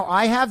 So now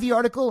I have the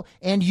article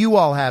and you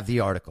all have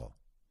the article.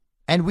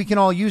 And we can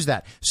all use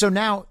that. So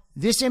now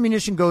this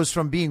ammunition goes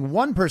from being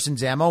one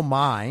person's ammo,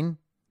 mine.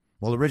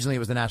 Well, originally it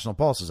was the National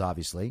Pulse's,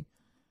 obviously.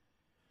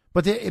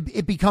 But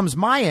it becomes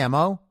my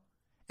ammo.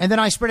 And then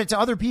I spread it to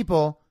other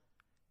people.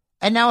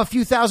 And now a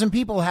few thousand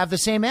people have the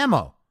same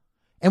ammo.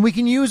 And we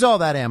can use all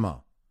that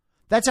ammo.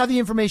 That's how the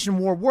information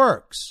war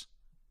works.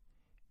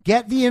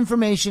 Get the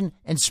information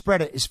and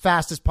spread it as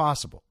fast as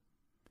possible.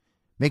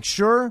 Make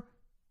sure,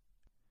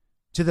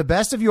 to the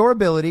best of your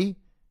ability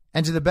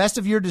and to the best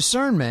of your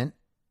discernment,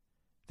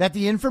 that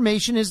the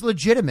information is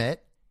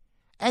legitimate,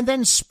 and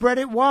then spread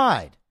it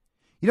wide.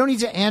 You don't need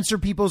to answer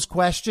people's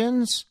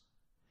questions.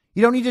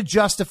 You don't need to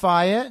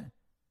justify it.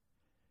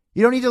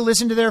 You don't need to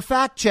listen to their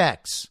fact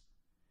checks.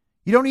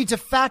 You don't need to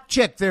fact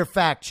check their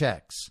fact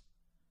checks.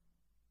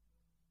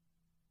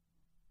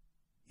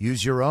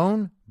 Use your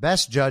own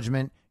best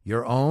judgment,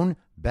 your own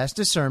best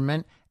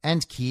discernment,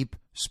 and keep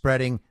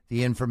spreading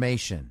the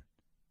information.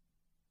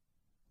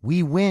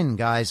 We win,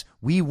 guys.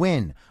 We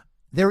win.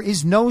 There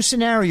is no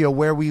scenario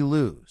where we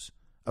lose,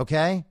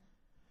 okay?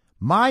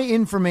 My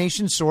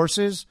information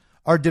sources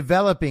are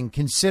developing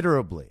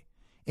considerably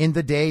in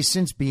the days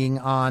since being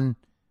on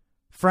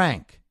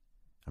Frank.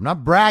 I'm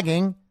not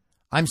bragging.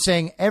 I'm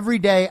saying every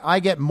day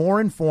I get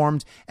more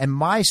informed and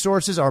my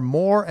sources are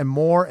more and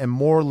more and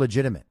more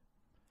legitimate.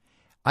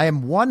 I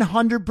am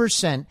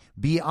 100%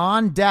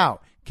 beyond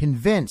doubt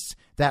convinced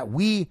that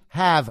we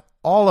have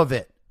all of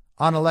it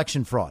on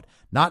election fraud.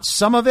 Not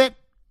some of it,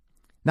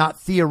 not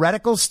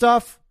theoretical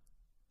stuff,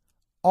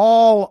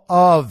 all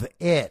of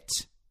it.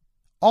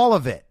 All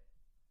of it.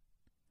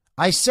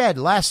 I said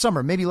last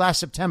summer, maybe last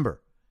September,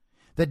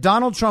 that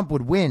Donald Trump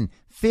would win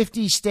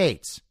 50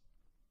 states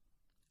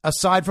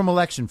aside from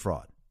election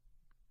fraud.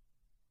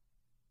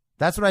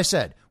 That's what I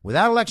said.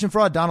 Without election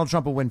fraud, Donald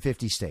Trump will win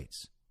 50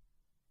 states.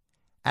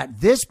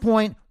 At this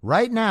point,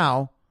 right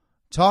now,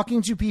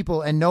 talking to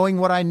people and knowing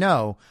what I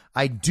know,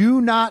 I do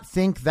not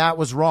think that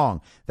was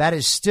wrong. That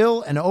is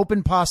still an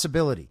open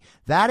possibility.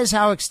 That is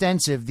how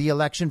extensive the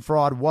election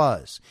fraud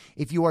was.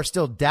 If you are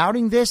still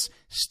doubting this,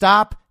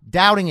 stop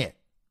doubting it.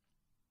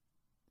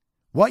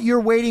 What you're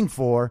waiting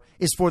for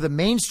is for the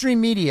mainstream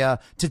media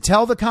to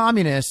tell the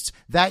communists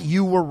that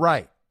you were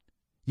right.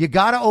 You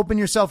got to open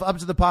yourself up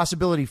to the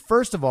possibility,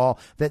 first of all,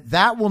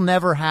 that will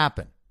never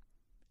happen.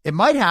 It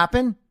might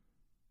happen.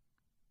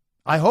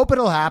 I hope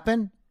it'll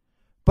happen,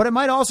 but it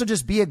might also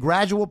just be a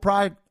gradual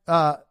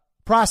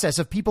process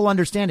of people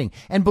understanding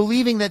and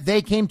believing that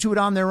they came to it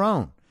on their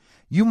own.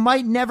 You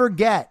might never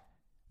get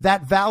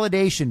that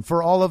validation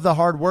for all of the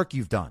hard work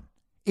you've done.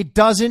 It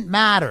doesn't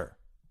matter.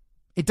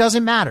 It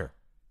doesn't matter.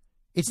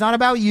 It's not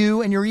about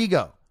you and your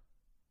ego.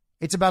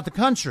 It's about the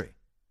country.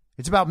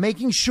 It's about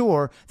making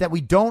sure that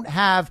we don't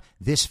have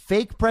this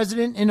fake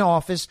president in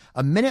office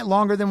a minute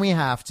longer than we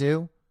have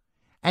to,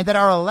 and that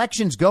our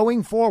elections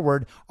going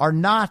forward are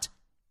not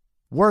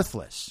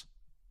worthless.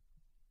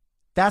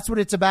 That's what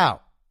it's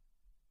about.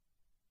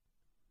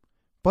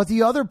 But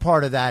the other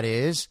part of that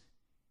is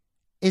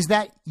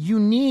that you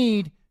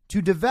need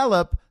to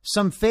develop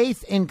some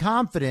faith and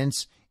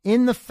confidence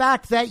in the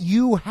fact that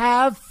you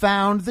have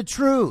found the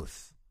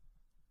truth.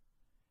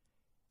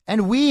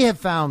 And we have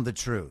found the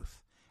truth.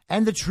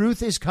 And the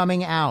truth is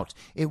coming out.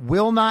 It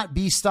will not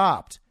be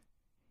stopped.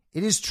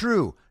 It is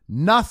true.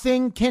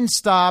 Nothing can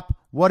stop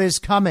what is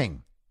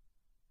coming.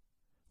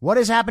 What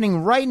is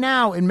happening right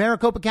now in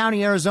Maricopa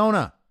County,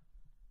 Arizona,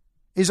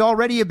 is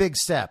already a big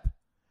step.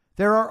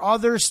 There are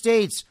other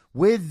states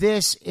with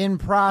this in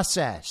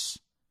process.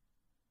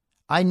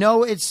 I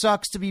know it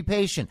sucks to be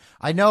patient.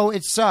 I know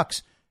it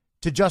sucks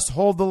to just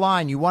hold the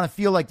line. You want to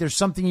feel like there's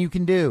something you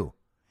can do.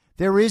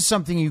 There is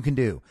something you can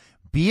do.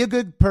 Be a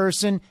good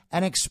person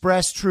and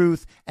express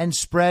truth and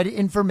spread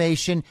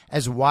information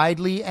as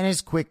widely and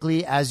as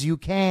quickly as you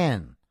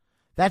can.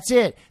 That's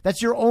it.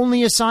 That's your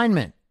only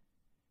assignment.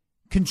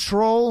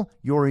 Control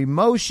your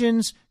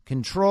emotions,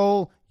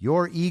 control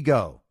your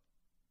ego,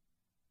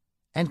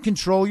 and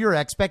control your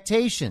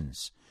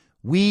expectations.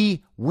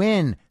 We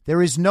win.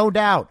 There is no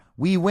doubt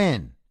we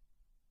win.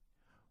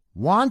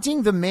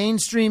 Wanting the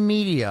mainstream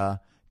media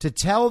to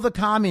tell the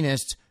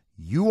communists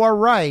you are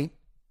right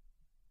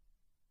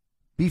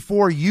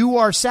before you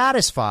are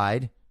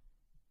satisfied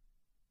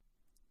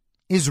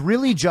is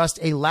really just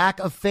a lack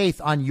of faith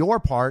on your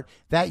part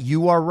that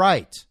you are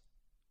right.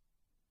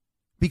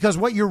 Because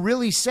what you're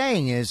really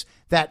saying is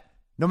that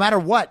no matter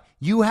what,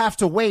 you have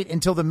to wait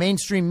until the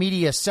mainstream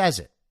media says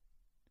it,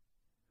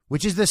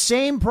 which is the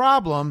same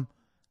problem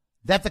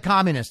that the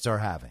communists are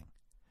having.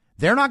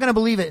 They're not going to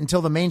believe it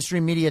until the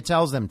mainstream media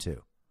tells them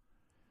to.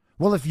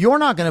 Well, if you're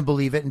not going to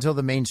believe it until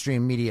the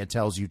mainstream media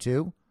tells you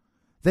to,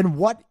 then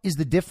what is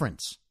the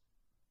difference?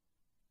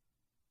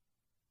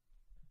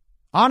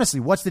 Honestly,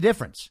 what's the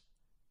difference?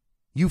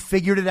 You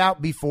figured it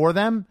out before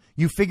them.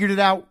 You figured it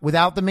out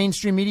without the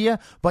mainstream media,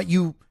 but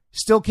you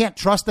still can't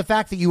trust the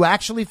fact that you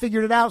actually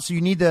figured it out. So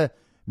you need the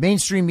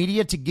mainstream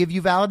media to give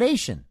you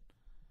validation.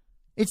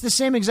 It's the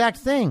same exact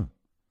thing.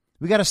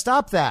 We got to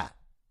stop that.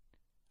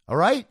 All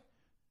right.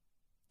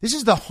 This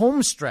is the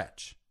home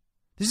stretch.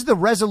 This is the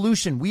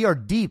resolution. We are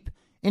deep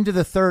into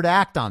the third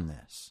act on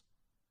this.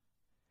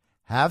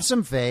 Have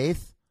some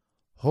faith,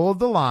 hold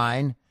the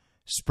line,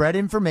 spread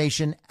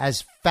information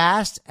as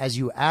fast as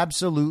you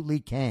absolutely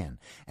can,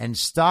 and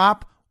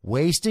stop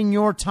wasting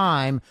your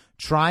time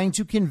trying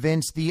to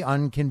convince the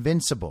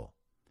unconvincible.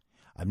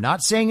 I'm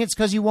not saying it's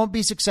because you won't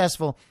be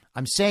successful.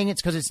 I'm saying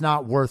it's because it's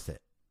not worth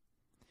it.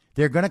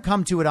 They're going to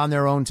come to it on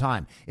their own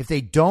time. If they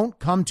don't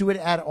come to it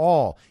at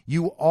all,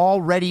 you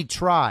already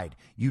tried.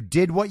 You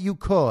did what you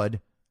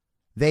could.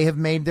 They have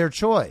made their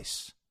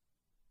choice.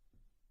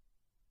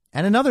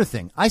 And another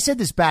thing, I said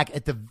this back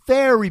at the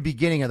very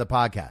beginning of the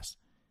podcast.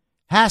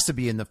 Has to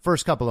be in the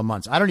first couple of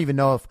months. I don't even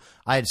know if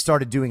I had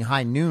started doing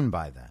High Noon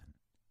by then.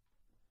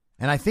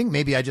 And I think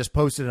maybe I just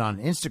posted it on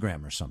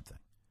Instagram or something.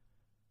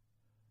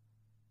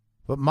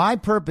 But my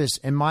purpose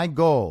and my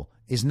goal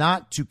is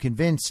not to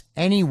convince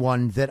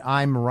anyone that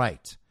I'm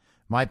right.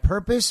 My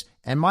purpose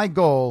and my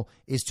goal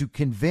is to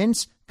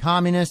convince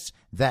communists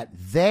that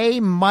they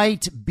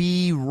might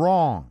be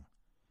wrong.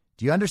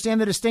 Do you understand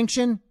the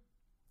distinction?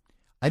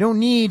 I don't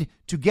need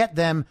to get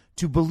them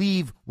to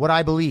believe what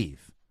I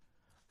believe.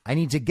 I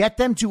need to get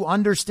them to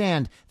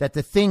understand that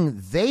the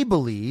thing they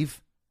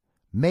believe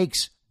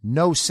makes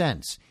no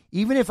sense.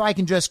 Even if I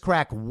can just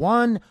crack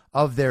one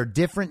of their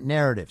different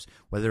narratives,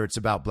 whether it's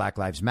about Black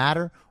Lives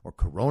Matter or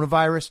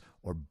coronavirus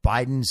or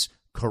Biden's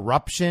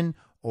corruption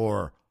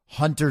or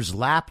Hunter's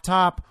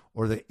laptop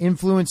or the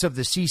influence of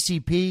the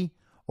CCP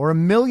or a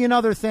million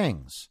other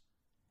things.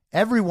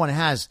 Everyone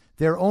has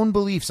their own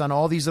beliefs on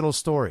all these little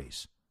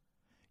stories.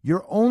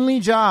 Your only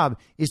job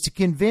is to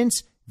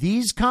convince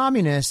these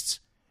communists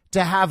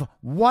to have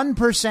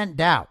 1%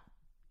 doubt.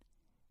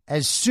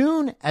 As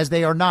soon as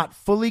they are not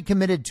fully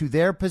committed to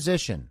their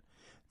position,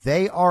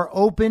 they are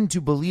open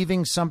to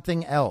believing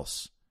something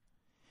else.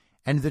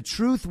 And the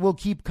truth will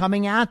keep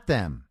coming at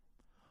them.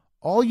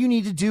 All you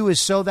need to do is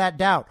sow that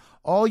doubt.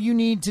 All you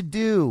need to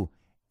do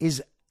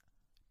is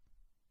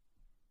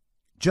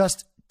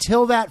just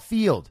till that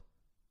field.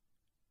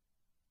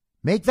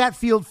 Make that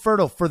field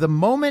fertile for the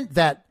moment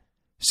that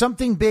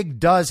something big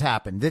does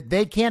happen, that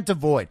they can't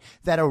avoid,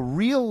 that a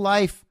real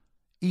life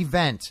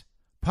event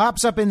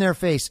pops up in their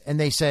face and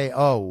they say,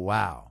 oh,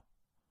 wow.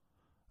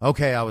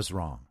 Okay, I was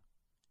wrong.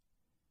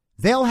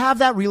 They'll have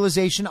that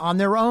realization on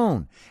their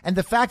own. And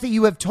the fact that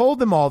you have told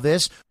them all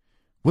this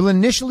will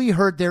initially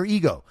hurt their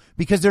ego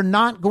because they're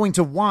not going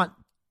to want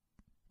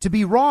to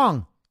be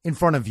wrong in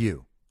front of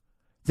you.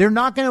 They're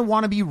not going to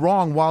want to be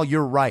wrong while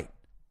you're right.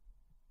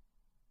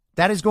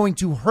 That is going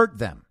to hurt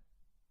them.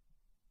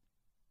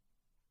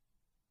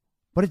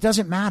 But it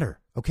doesn't matter,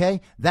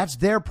 okay? That's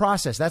their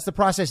process. That's the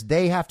process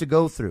they have to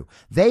go through.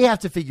 They have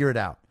to figure it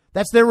out.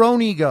 That's their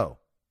own ego.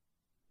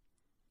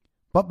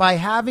 But by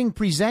having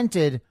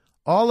presented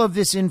all of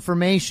this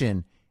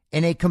information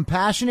in a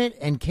compassionate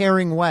and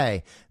caring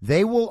way,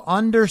 they will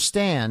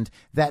understand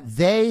that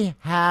they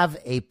have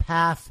a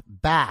path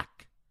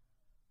back.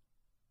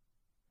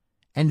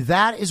 And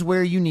that is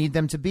where you need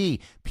them to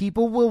be.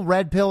 People will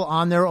red pill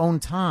on their own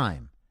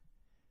time.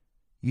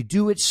 You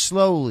do it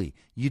slowly.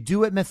 You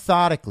do it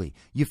methodically.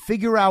 You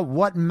figure out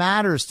what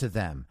matters to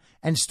them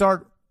and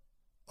start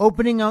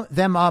opening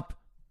them up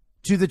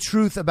to the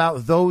truth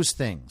about those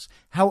things.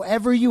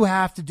 However you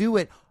have to do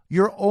it,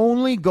 your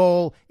only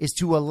goal is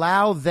to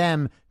allow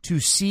them to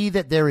see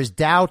that there is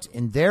doubt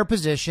in their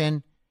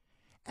position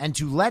and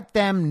to let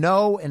them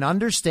know and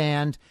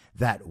understand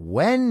that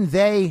when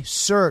they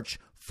search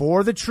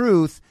for the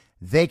truth,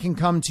 they can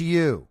come to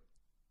you.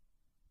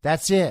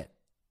 That's it.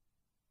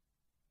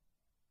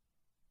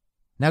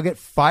 Now get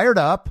fired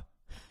up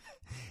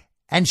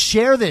and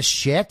share this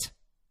shit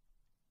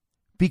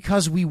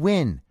because we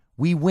win.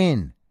 We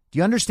win. Do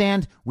you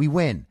understand? We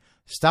win.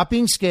 Stop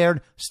being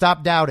scared.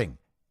 Stop doubting.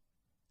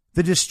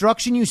 The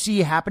destruction you see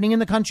happening in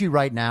the country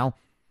right now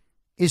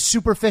is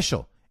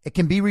superficial. It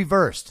can be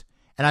reversed.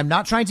 And I'm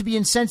not trying to be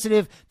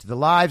insensitive to the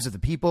lives of the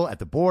people at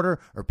the border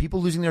or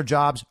people losing their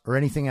jobs or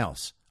anything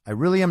else. I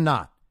really am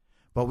not.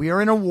 But we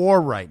are in a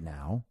war right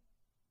now.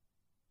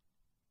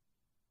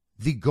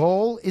 The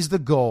goal is the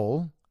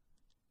goal.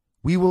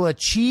 We will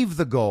achieve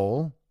the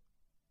goal.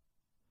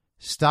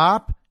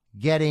 Stop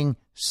getting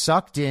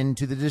sucked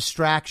into the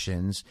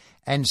distractions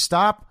and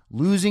stop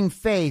losing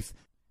faith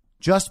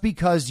just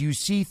because you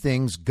see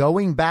things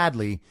going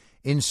badly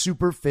in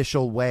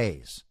superficial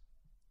ways.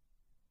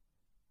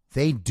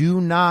 They do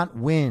not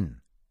win.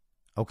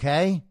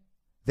 Okay?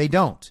 They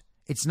don't.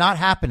 It's not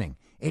happening.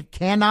 It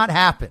cannot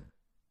happen.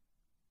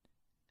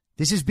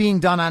 This is being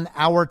done on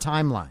our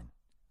timeline.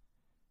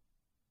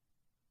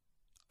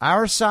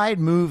 Our side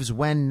moves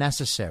when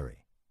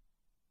necessary.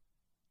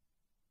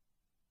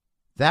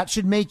 That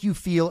should make you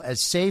feel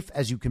as safe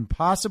as you can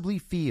possibly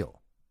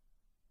feel.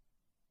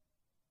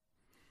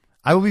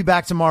 I will be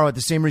back tomorrow at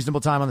the same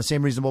reasonable time on the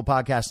same reasonable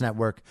podcast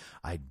network.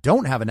 I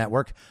don't have a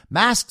network.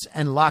 Masks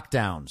and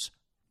lockdowns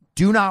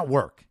do not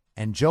work,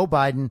 and Joe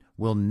Biden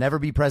will never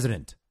be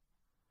president.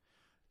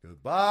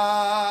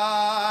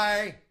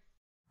 Goodbye.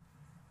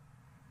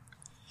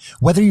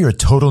 Whether you're a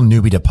total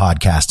newbie to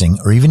podcasting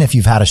or even if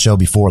you've had a show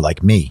before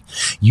like me,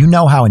 you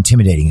know how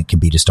intimidating it can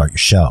be to start your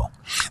show.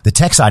 The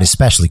tech side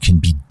especially can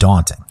be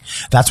daunting.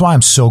 That's why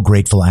I'm so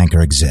grateful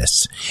Anchor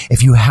exists.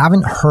 If you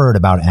haven't heard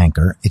about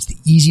Anchor, it's the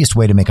easiest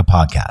way to make a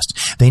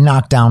podcast. They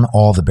knock down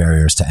all the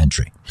barriers to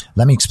entry.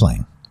 Let me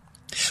explain.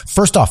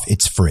 First off,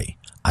 it's free.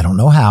 I don't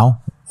know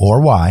how or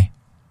why,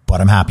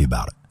 but I'm happy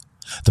about it.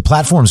 The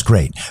platform's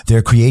great. There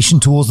are creation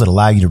tools that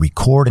allow you to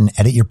record and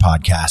edit your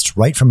podcast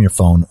right from your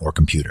phone or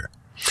computer.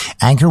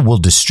 Anchor will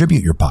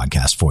distribute your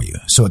podcast for you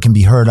so it can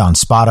be heard on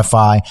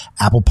Spotify,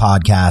 Apple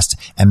Podcasts,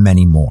 and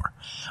many more.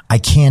 I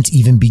can't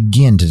even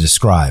begin to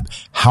describe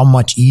how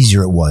much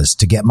easier it was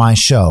to get my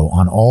show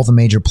on all the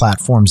major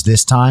platforms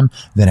this time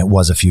than it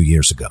was a few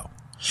years ago.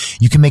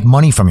 You can make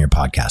money from your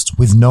podcast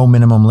with no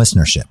minimum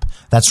listenership.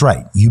 That's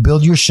right. You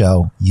build your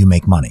show, you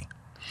make money.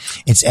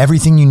 It's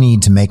everything you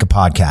need to make a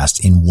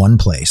podcast in one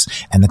place,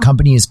 and the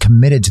company is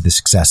committed to the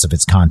success of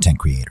its content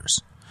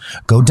creators.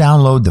 Go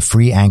download the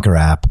free Anchor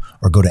app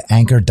or go to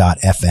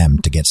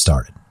anchor.fm to get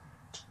started.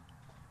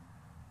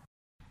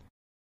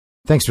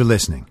 Thanks for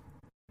listening.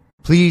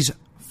 Please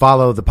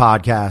follow the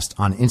podcast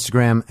on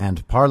Instagram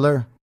and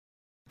Parler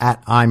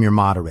at I'm Your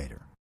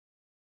Moderator.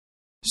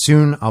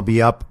 Soon I'll be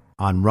up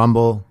on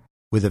Rumble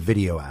with a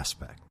video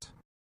aspect.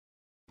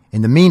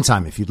 In the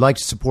meantime, if you'd like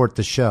to support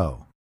the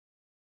show,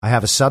 I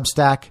have a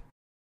Substack,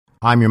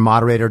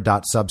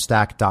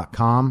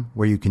 imyourmoderator.substack.com,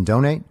 where you can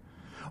donate.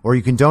 Or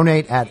you can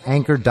donate at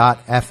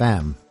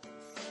anchor.fm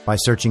by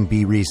searching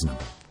Be Reasonable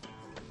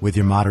with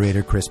your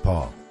moderator, Chris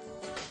Paul.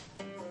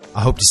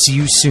 I hope to see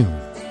you soon.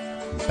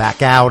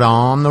 Back out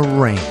on the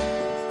range.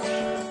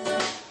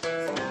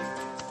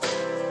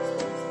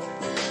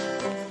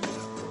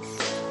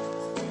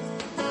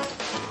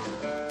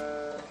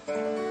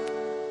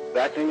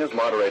 Acting as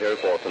moderator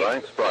for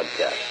tonight's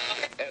broadcast.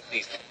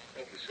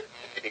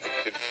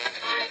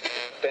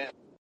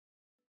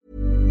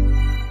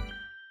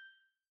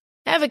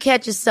 Ever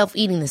catch yourself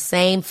eating the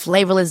same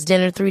flavorless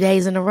dinner 3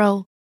 days in a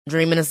row?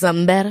 Dreaming of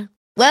something better?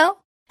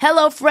 Well,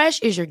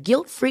 HelloFresh is your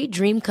guilt-free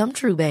dream come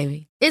true,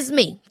 baby. It's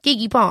me,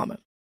 Keke Palmer.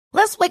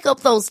 Let's wake up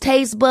those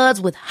taste buds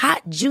with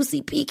hot,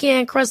 juicy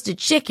pecan-crusted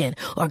chicken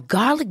or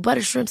garlic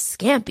butter shrimp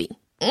scampi.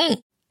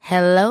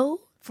 Hello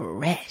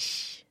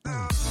Fresh.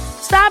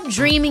 Stop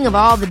dreaming of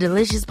all the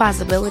delicious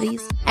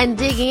possibilities and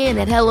dig in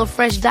at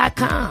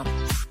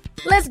HelloFresh.com.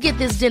 Let's get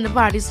this dinner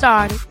party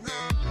started.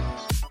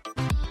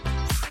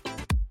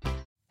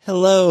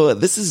 Hello,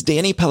 this is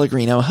Danny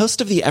Pellegrino,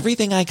 host of the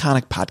Everything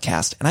Iconic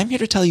podcast, and I'm here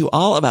to tell you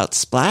all about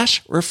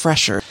Splash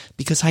Refresher,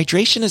 because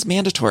hydration is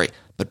mandatory,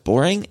 but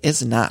boring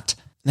is not.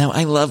 Now,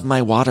 I love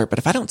my water, but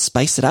if I don't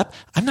spice it up,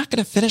 I'm not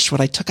going to finish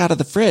what I took out of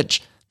the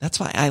fridge.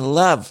 That's why I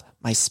love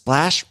my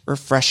Splash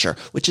Refresher,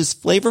 which is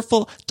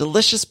flavorful,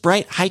 delicious,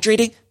 bright,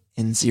 hydrating,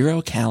 and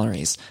 0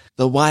 calories.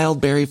 The wild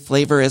berry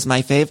flavor is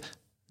my fave.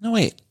 No,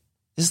 wait,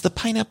 is the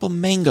pineapple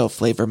mango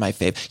flavor my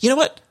fave? You know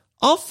what?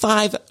 All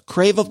 5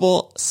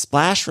 craveable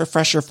Splash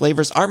Refresher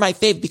flavors are my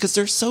fave because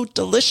they're so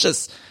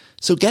delicious.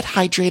 So get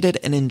hydrated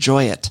and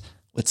enjoy it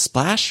with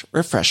Splash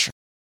Refresher.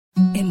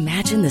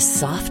 Imagine the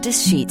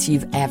softest sheets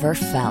you've ever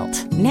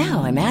felt.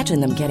 Now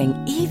imagine them getting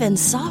even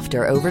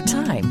softer over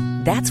time.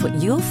 That's what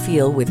you'll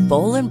feel with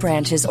Boll &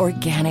 Branch's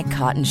organic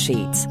cotton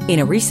sheets. In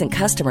a recent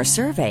customer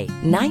survey,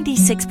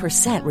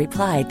 96%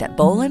 replied that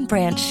Boll &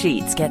 Branch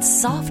sheets get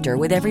softer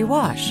with every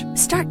wash.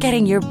 Start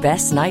getting your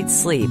best night's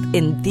sleep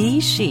in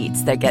these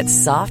sheets that get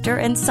softer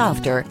and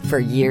softer for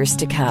years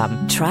to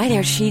come. Try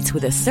their sheets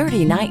with a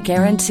 30-night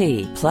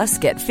guarantee. Plus,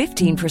 get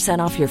 15%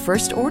 off your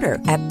first order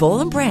at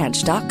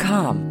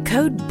bollandbranch.com.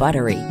 Code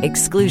BUTTERY.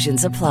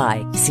 Exclusions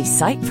apply. See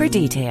site for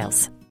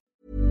details.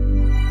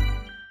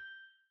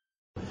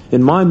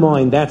 In my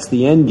mind, that's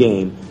the end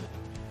game.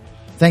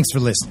 Thanks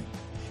for listening.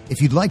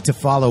 If you'd like to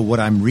follow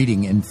what I'm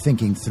reading and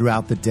thinking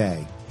throughout the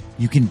day,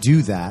 you can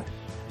do that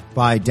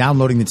by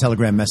downloading the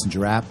Telegram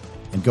Messenger app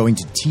and going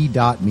to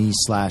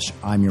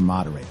t.me/I'm your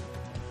moderator.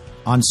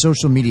 On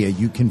social media,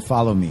 you can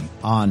follow me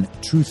on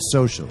Truth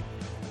Social,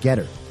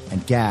 Getter,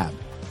 and Gab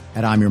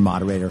at I'm your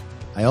moderator.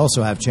 I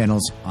also have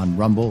channels on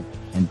Rumble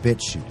and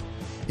BitChute.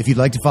 If you'd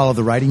like to follow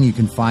the writing, you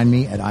can find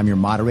me at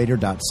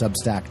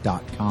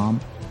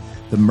imyourmoderator.substack.com.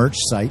 The merch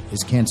site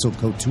is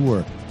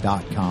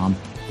cancelcouture.com,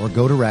 or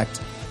go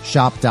direct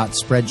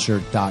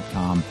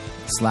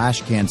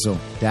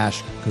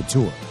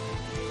shop.spreadshirt.com/cancel-couture.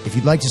 If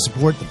you'd like to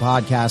support the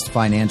podcast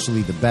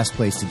financially, the best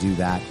place to do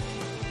that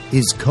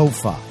is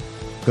Ko-Fi.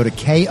 Go to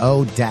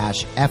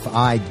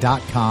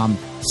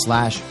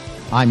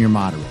ko-fi.com/I'm your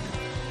moderator.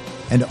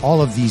 And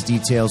all of these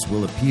details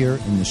will appear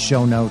in the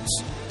show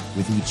notes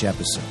with each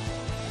episode.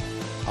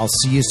 I'll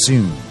see you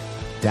soon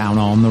down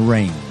on the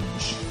range.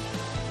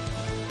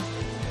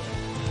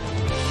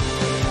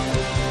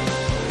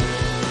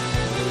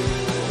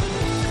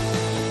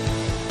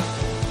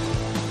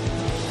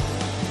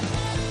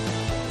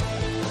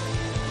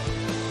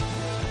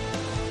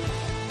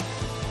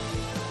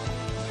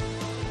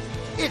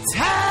 It's